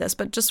restricted by this.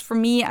 But just for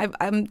me,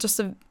 I'm just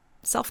a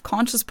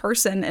self-conscious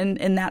person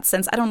in that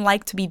sense. I don't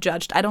like to be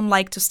judged. I don't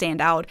like to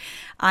stand out.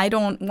 I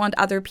don't want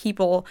other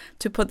people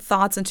to put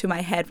thoughts into my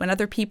head. When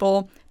other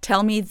people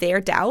tell me their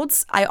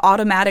doubts, I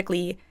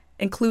automatically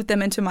include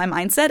them into my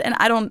mindset, and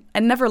I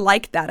never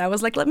liked that. I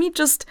was like, let me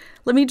just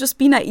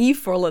be naive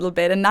for a little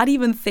bit and not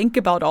even think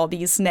about all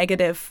these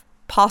negative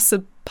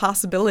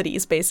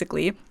possibilities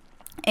basically.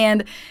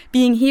 And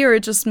being here,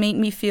 it just made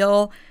me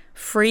feel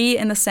free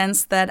in the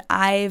sense that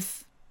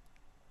I've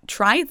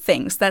tried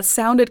things that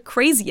sounded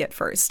crazy at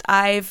first.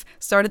 I've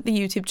started the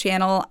YouTube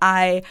channel.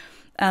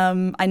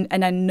 And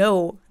I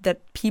know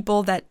that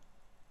people that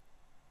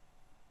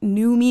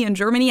knew me in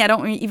Germany, I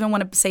don't even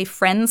want to say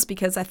friends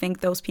because I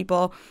think those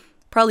people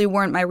probably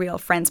weren't my real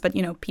friends, but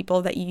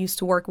people that you used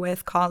to work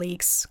with,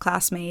 colleagues,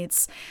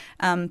 classmates,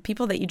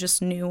 people that you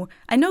just knew.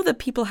 I know that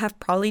people have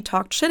probably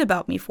talked shit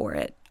about me for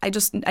it.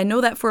 I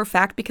know that for a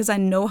fact because I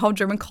know how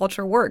German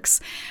culture works.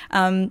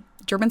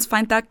 Germans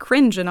find that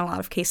cringe in a lot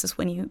of cases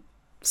when you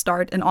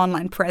start an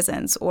online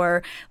presence,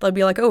 or they'll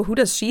be like, oh, who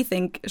does she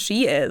think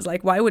she is?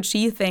 Like, why would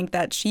she think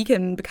that she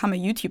can become a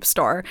YouTube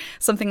star?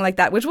 Something like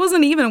that, which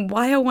wasn't even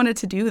why I wanted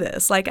to do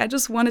this. Like, I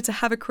just wanted to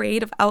have a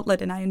creative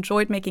outlet and I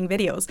enjoyed making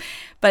videos.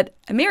 But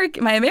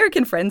my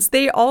American friends,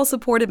 they all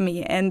supported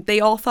me and they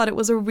all thought it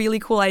was a really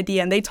cool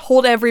idea and they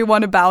told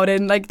everyone about it.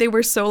 And like, they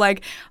were so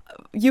like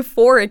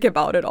euphoric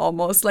about it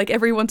almost. Like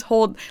everyone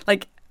told,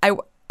 like I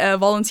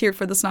volunteered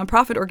for this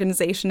nonprofit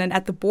organization, and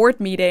at the board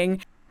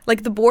meeting,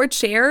 Like the board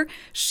chair,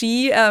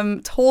 she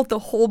told the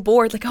whole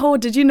board, like, oh,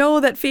 did you know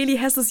that Feli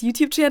has this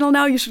YouTube channel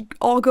now? You should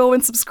all go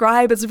and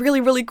subscribe. It's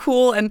really, really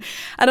cool. And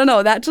I don't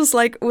know, that just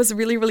like was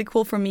really, really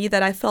cool for me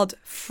that I felt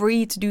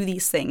free to do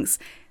these things.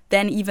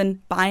 Then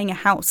even buying a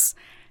house.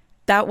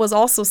 That was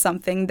also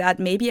something that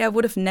maybe I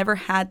would have never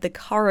had the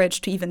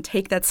courage to even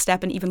take that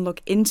step and even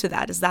look into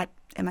that.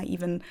 Am I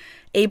even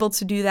able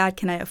to do that?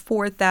 Can I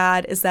afford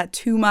that? Is that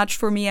too much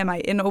for me? Am I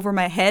in over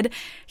my head?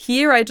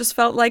 Here, I just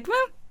felt like,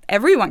 well,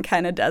 everyone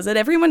kind of does it.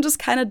 Everyone just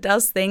kind of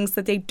does things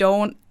that they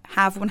don't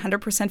have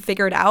 100%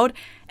 figured out,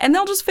 and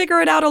they'll just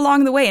figure it out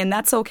along the way, and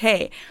that's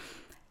okay.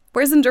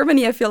 Whereas in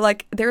Germany, I feel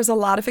like there's a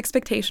lot of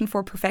expectation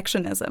for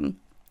perfectionism,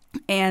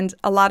 and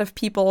a lot of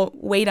people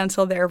wait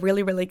until they're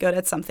really, really good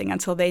at something,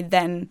 until they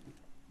then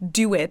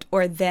do it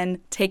or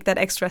then take that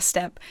extra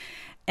step.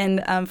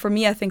 And for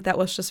me, I think that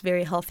was just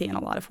very healthy in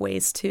a lot of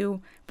ways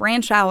to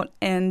branch out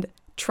and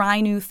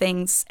try new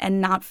things and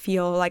not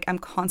feel like I'm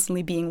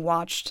constantly being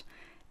watched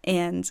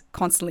and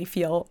constantly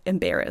feel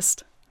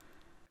embarrassed.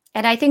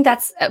 And I think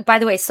that's, by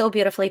the way, so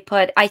beautifully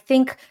put. I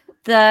think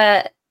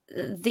the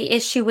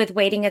issue with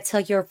waiting until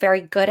you're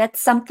very good at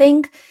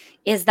something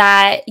is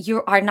that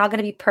you are not going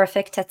to be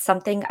perfect at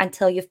something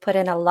until you've put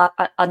in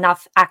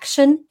enough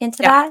action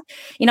into that.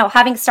 You know,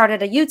 having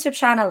started a YouTube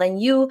channel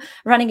and you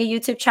running a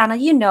YouTube channel,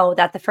 you know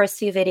that the first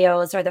few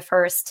videos or the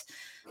first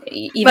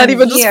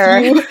even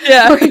year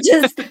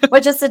were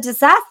just a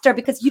disaster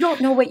because you don't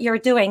know what you're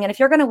doing. And if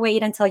you're going to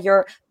wait until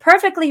you're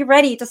perfectly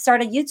ready to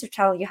start a YouTube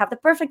channel, you have the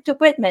perfect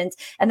equipment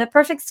and the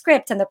perfect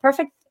script and the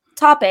perfect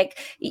topic,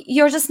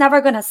 you're just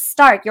never going to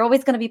start. You're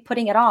always going to be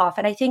putting it off.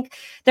 And I think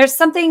there's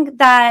something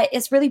that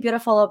is really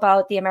beautiful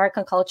about the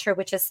American culture,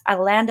 which is a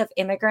land of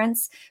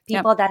immigrants,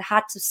 people that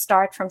had to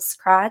start from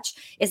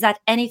scratch, is that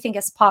anything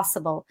is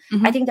possible.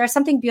 Mm-hmm. I think there's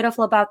something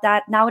beautiful about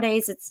that.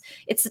 Nowadays,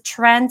 it's a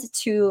trend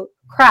to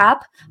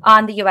crap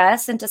on the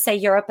US and to say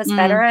Europe is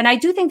better. And I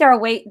do think there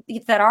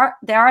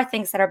are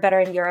things that are better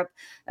in Europe.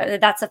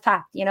 That's a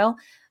fact, you know,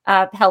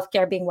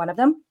 healthcare being one of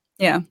them.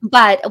 Yeah.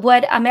 But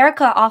what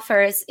America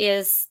offers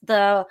is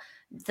the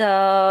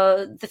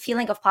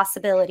feeling of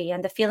possibility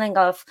and the feeling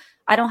of,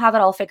 I don't have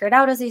it all figured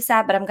out, as you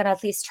said, but I'm going to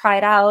at least try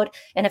it out.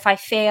 And if I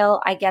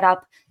fail, I get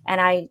up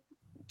and I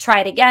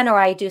try it again, or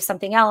I do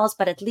something else.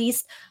 But at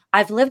least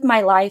I've lived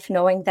my life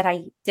knowing that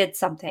I did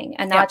something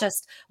and not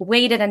just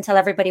waited until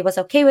everybody was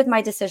okay with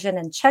my decision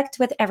and checked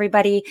with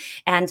everybody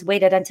and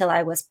waited until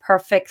I was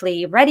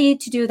perfectly ready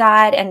to do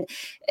that. And,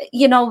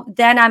 you know,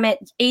 then I'm at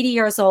 80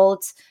 years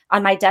old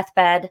on my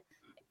deathbed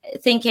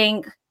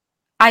thinking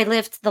I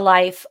lived the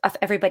life of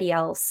everybody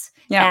else.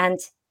 Yeah. And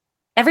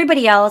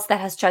everybody else that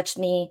has judged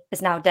me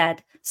is now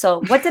dead.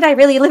 So what did I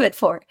really live it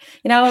for?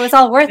 You know, it was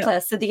all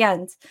worthless at the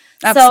end.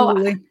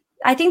 Absolutely. So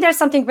I think there's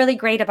something really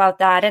great about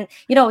that. And,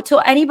 you know, to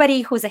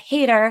anybody who's a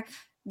hater,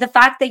 the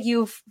fact that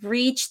you've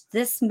reached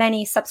this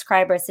many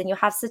subscribers and you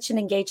have such an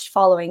engaged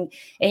following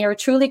and you're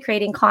truly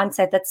creating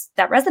content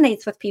that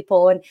resonates with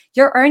people and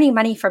you're earning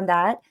money from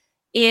that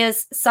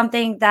is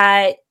something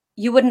that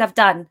you wouldn't have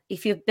done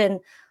if you've been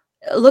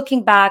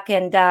looking back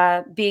and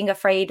being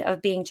afraid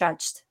of being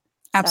judged.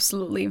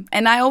 Absolutely.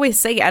 And I always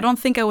say, I don't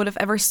think I would have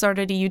ever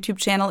started a YouTube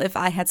channel if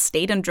I had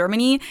stayed in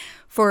Germany,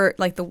 for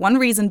like the one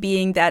reason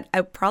being that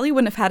I probably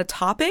wouldn't have had a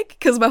topic,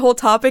 because my whole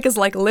topic is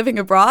like living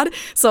abroad.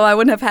 So I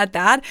wouldn't have had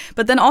that.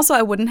 But then also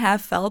I wouldn't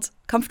have felt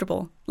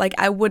comfortable. Like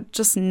I would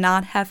just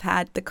not have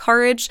had the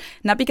courage,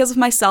 not because of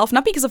myself,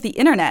 not because of the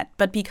internet,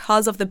 but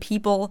because of the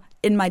people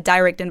in my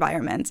direct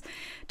environment.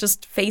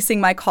 Just facing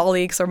my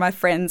colleagues or my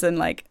friends and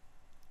like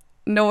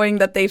knowing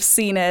that they've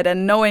seen it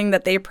and knowing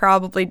that they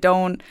probably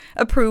don't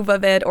approve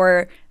of it,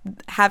 or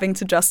having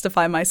to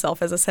justify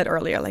myself, as I said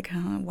earlier, like,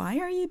 why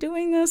are you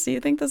doing this? Do you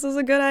think this is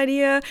a good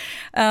idea?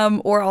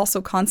 Or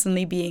also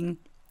constantly being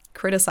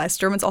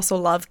criticized. Germans also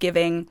love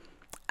giving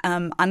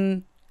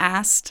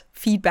unasked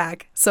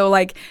feedback. So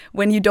like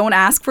when you don't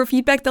ask for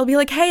feedback, they'll be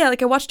like, hey,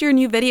 like I watched your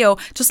new video,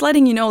 just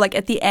letting you know, like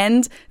at the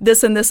end,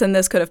 this and this and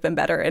this could have been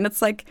better. And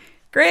it's like,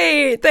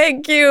 great,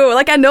 thank you.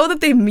 Like, I know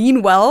that they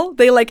mean well.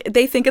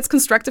 They think it's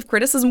constructive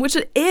criticism, which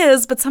it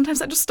is, but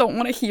sometimes I just don't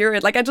want to hear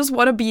it. Like, I just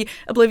want to be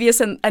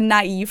oblivious and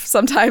naive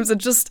sometimes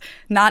and just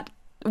not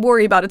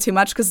worry about it too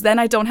much, because then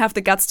I don't have the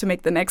guts to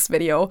make the next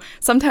video.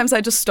 Sometimes I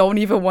just don't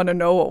even want to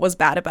know what was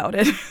bad about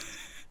it.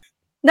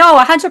 No,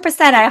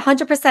 100%. I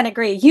 100%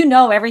 agree. You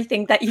know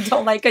everything that you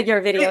don't like in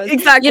your videos.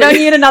 Exactly. You don't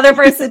need another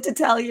person to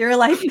tell you. You're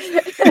like,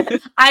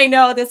 I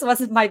know this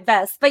wasn't my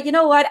best, but you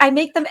know what? I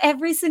make them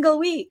every single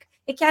week.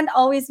 It can't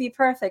always be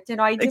perfect. You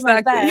know, I do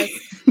my best.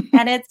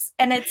 And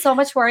it's so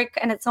much work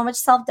and it's so much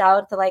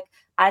self-doubt that like,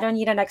 I don't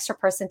need an extra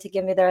person to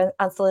give me their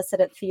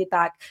unsolicited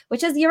feedback,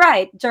 which is, you're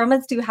right.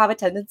 Germans do have a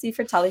tendency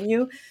for telling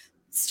you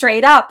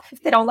straight up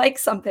if they don't like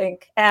something.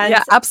 And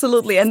yeah,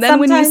 absolutely. And then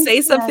when you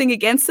say something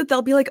against it,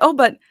 they'll be like, oh,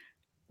 but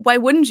why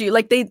wouldn't you?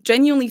 Like, they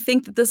genuinely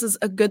think that this is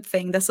a good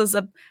thing.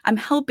 I'm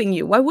helping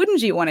you. Why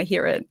wouldn't you want to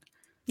hear it?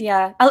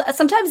 Yeah.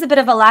 Sometimes a bit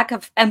of a lack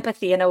of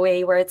empathy in a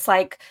way where it's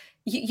like,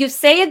 you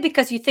say it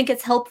because you think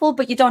it's helpful,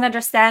 but you don't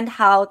understand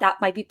how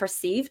that might be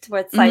perceived, where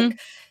it's like,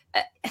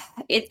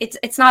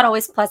 it's not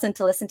always pleasant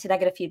to listen to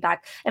negative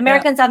feedback. Yeah.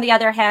 Americans, on the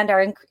other hand,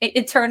 are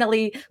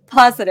internally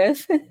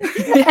positive. And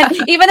Yeah.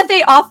 even if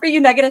they offer you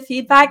negative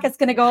feedback, it's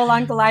going to go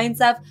along the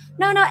lines of,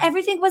 no,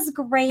 everything was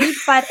great,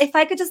 but if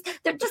I could just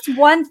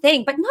one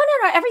thing, but no,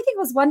 everything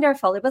was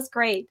wonderful. It was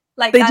great.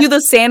 Like They do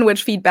that's, the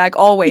sandwich feedback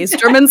always.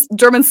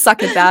 Germans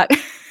suck at that.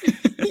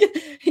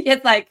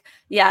 it's like,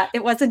 yeah,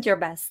 it wasn't your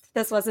best.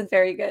 This wasn't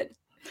very good.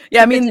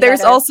 Yeah, I We could mean, do there's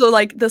better. also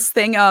like this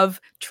thing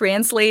of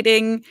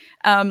translating.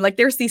 Like,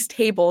 there's these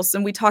tables,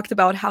 and we talked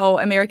about how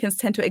Americans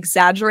tend to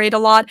exaggerate a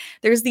lot.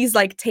 There's these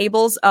like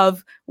tables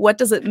of what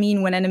does it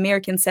mean when an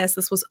American says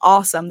this was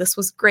awesome, this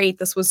was great,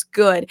 this was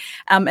good,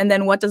 and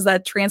then what does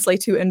that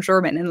translate to in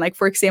German? And like,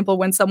 for example,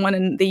 when someone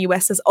in the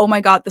U.S. says, "Oh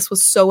my God, this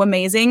was so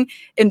amazing,"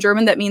 in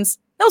German that means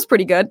that was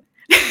pretty good.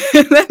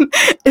 And then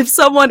if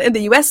someone in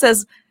the U.S.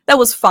 says that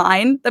was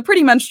fine, that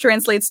pretty much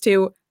translates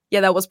to,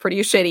 yeah, that was pretty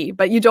shitty,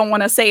 but you don't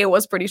want to say it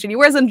was pretty shitty.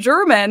 Whereas in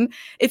German,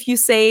 if you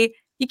say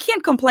you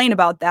can't complain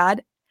about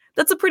that,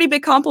 that's a pretty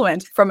big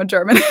compliment from a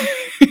German.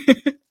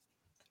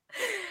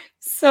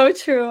 So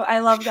true. I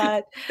love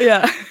that.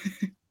 Yeah.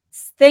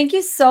 Thank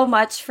you so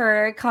much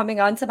for coming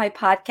on to my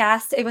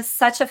podcast. It was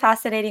such a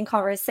fascinating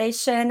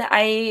conversation.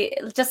 I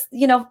just,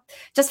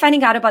 just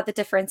finding out about the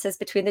differences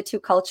between the two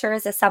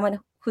cultures as someone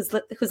who's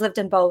lived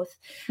in both.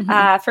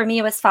 Mhm. For me,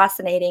 it was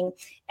fascinating.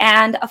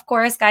 And of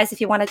course, guys,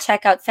 if you want to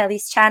check out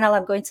Feli's channel,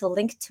 I'm going to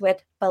link to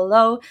it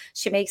below.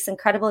 She makes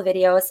incredible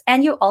videos.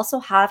 And you also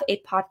have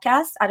a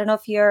podcast. I don't know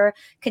if you're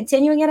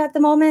continuing it at the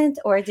moment,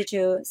 or did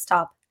you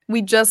stop?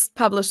 We just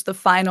published the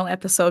final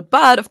episode,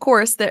 but of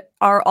course, there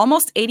are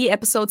almost 80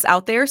 episodes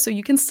out there, so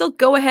you can still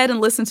go ahead and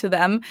listen to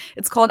them.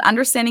 It's called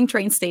Understanding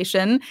Train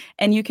Station,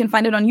 and you can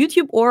find it on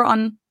YouTube or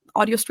on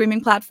audio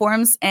streaming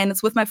platforms. And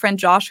it's with my friend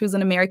Josh, who's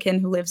an American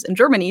who lives in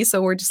Germany.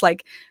 So we're just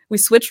like, we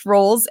switched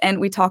roles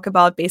and we talk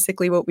about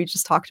basically what we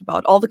just talked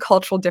about, all the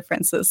cultural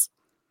differences.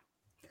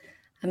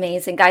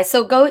 Amazing, guys.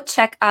 So go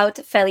check out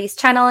Feli's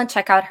channel and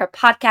check out her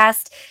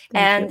podcast.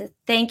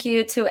 Thank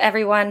you to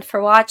everyone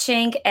for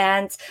watching.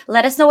 And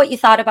let us know what you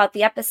thought about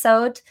the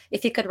episode.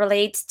 If you could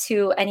relate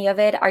to any of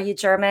it. Are you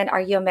German?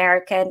 Are you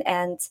American?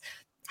 And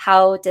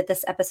how did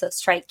this episode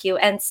strike you?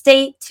 And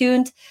stay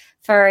tuned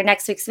for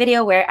next week's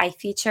video where I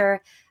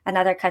feature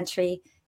another country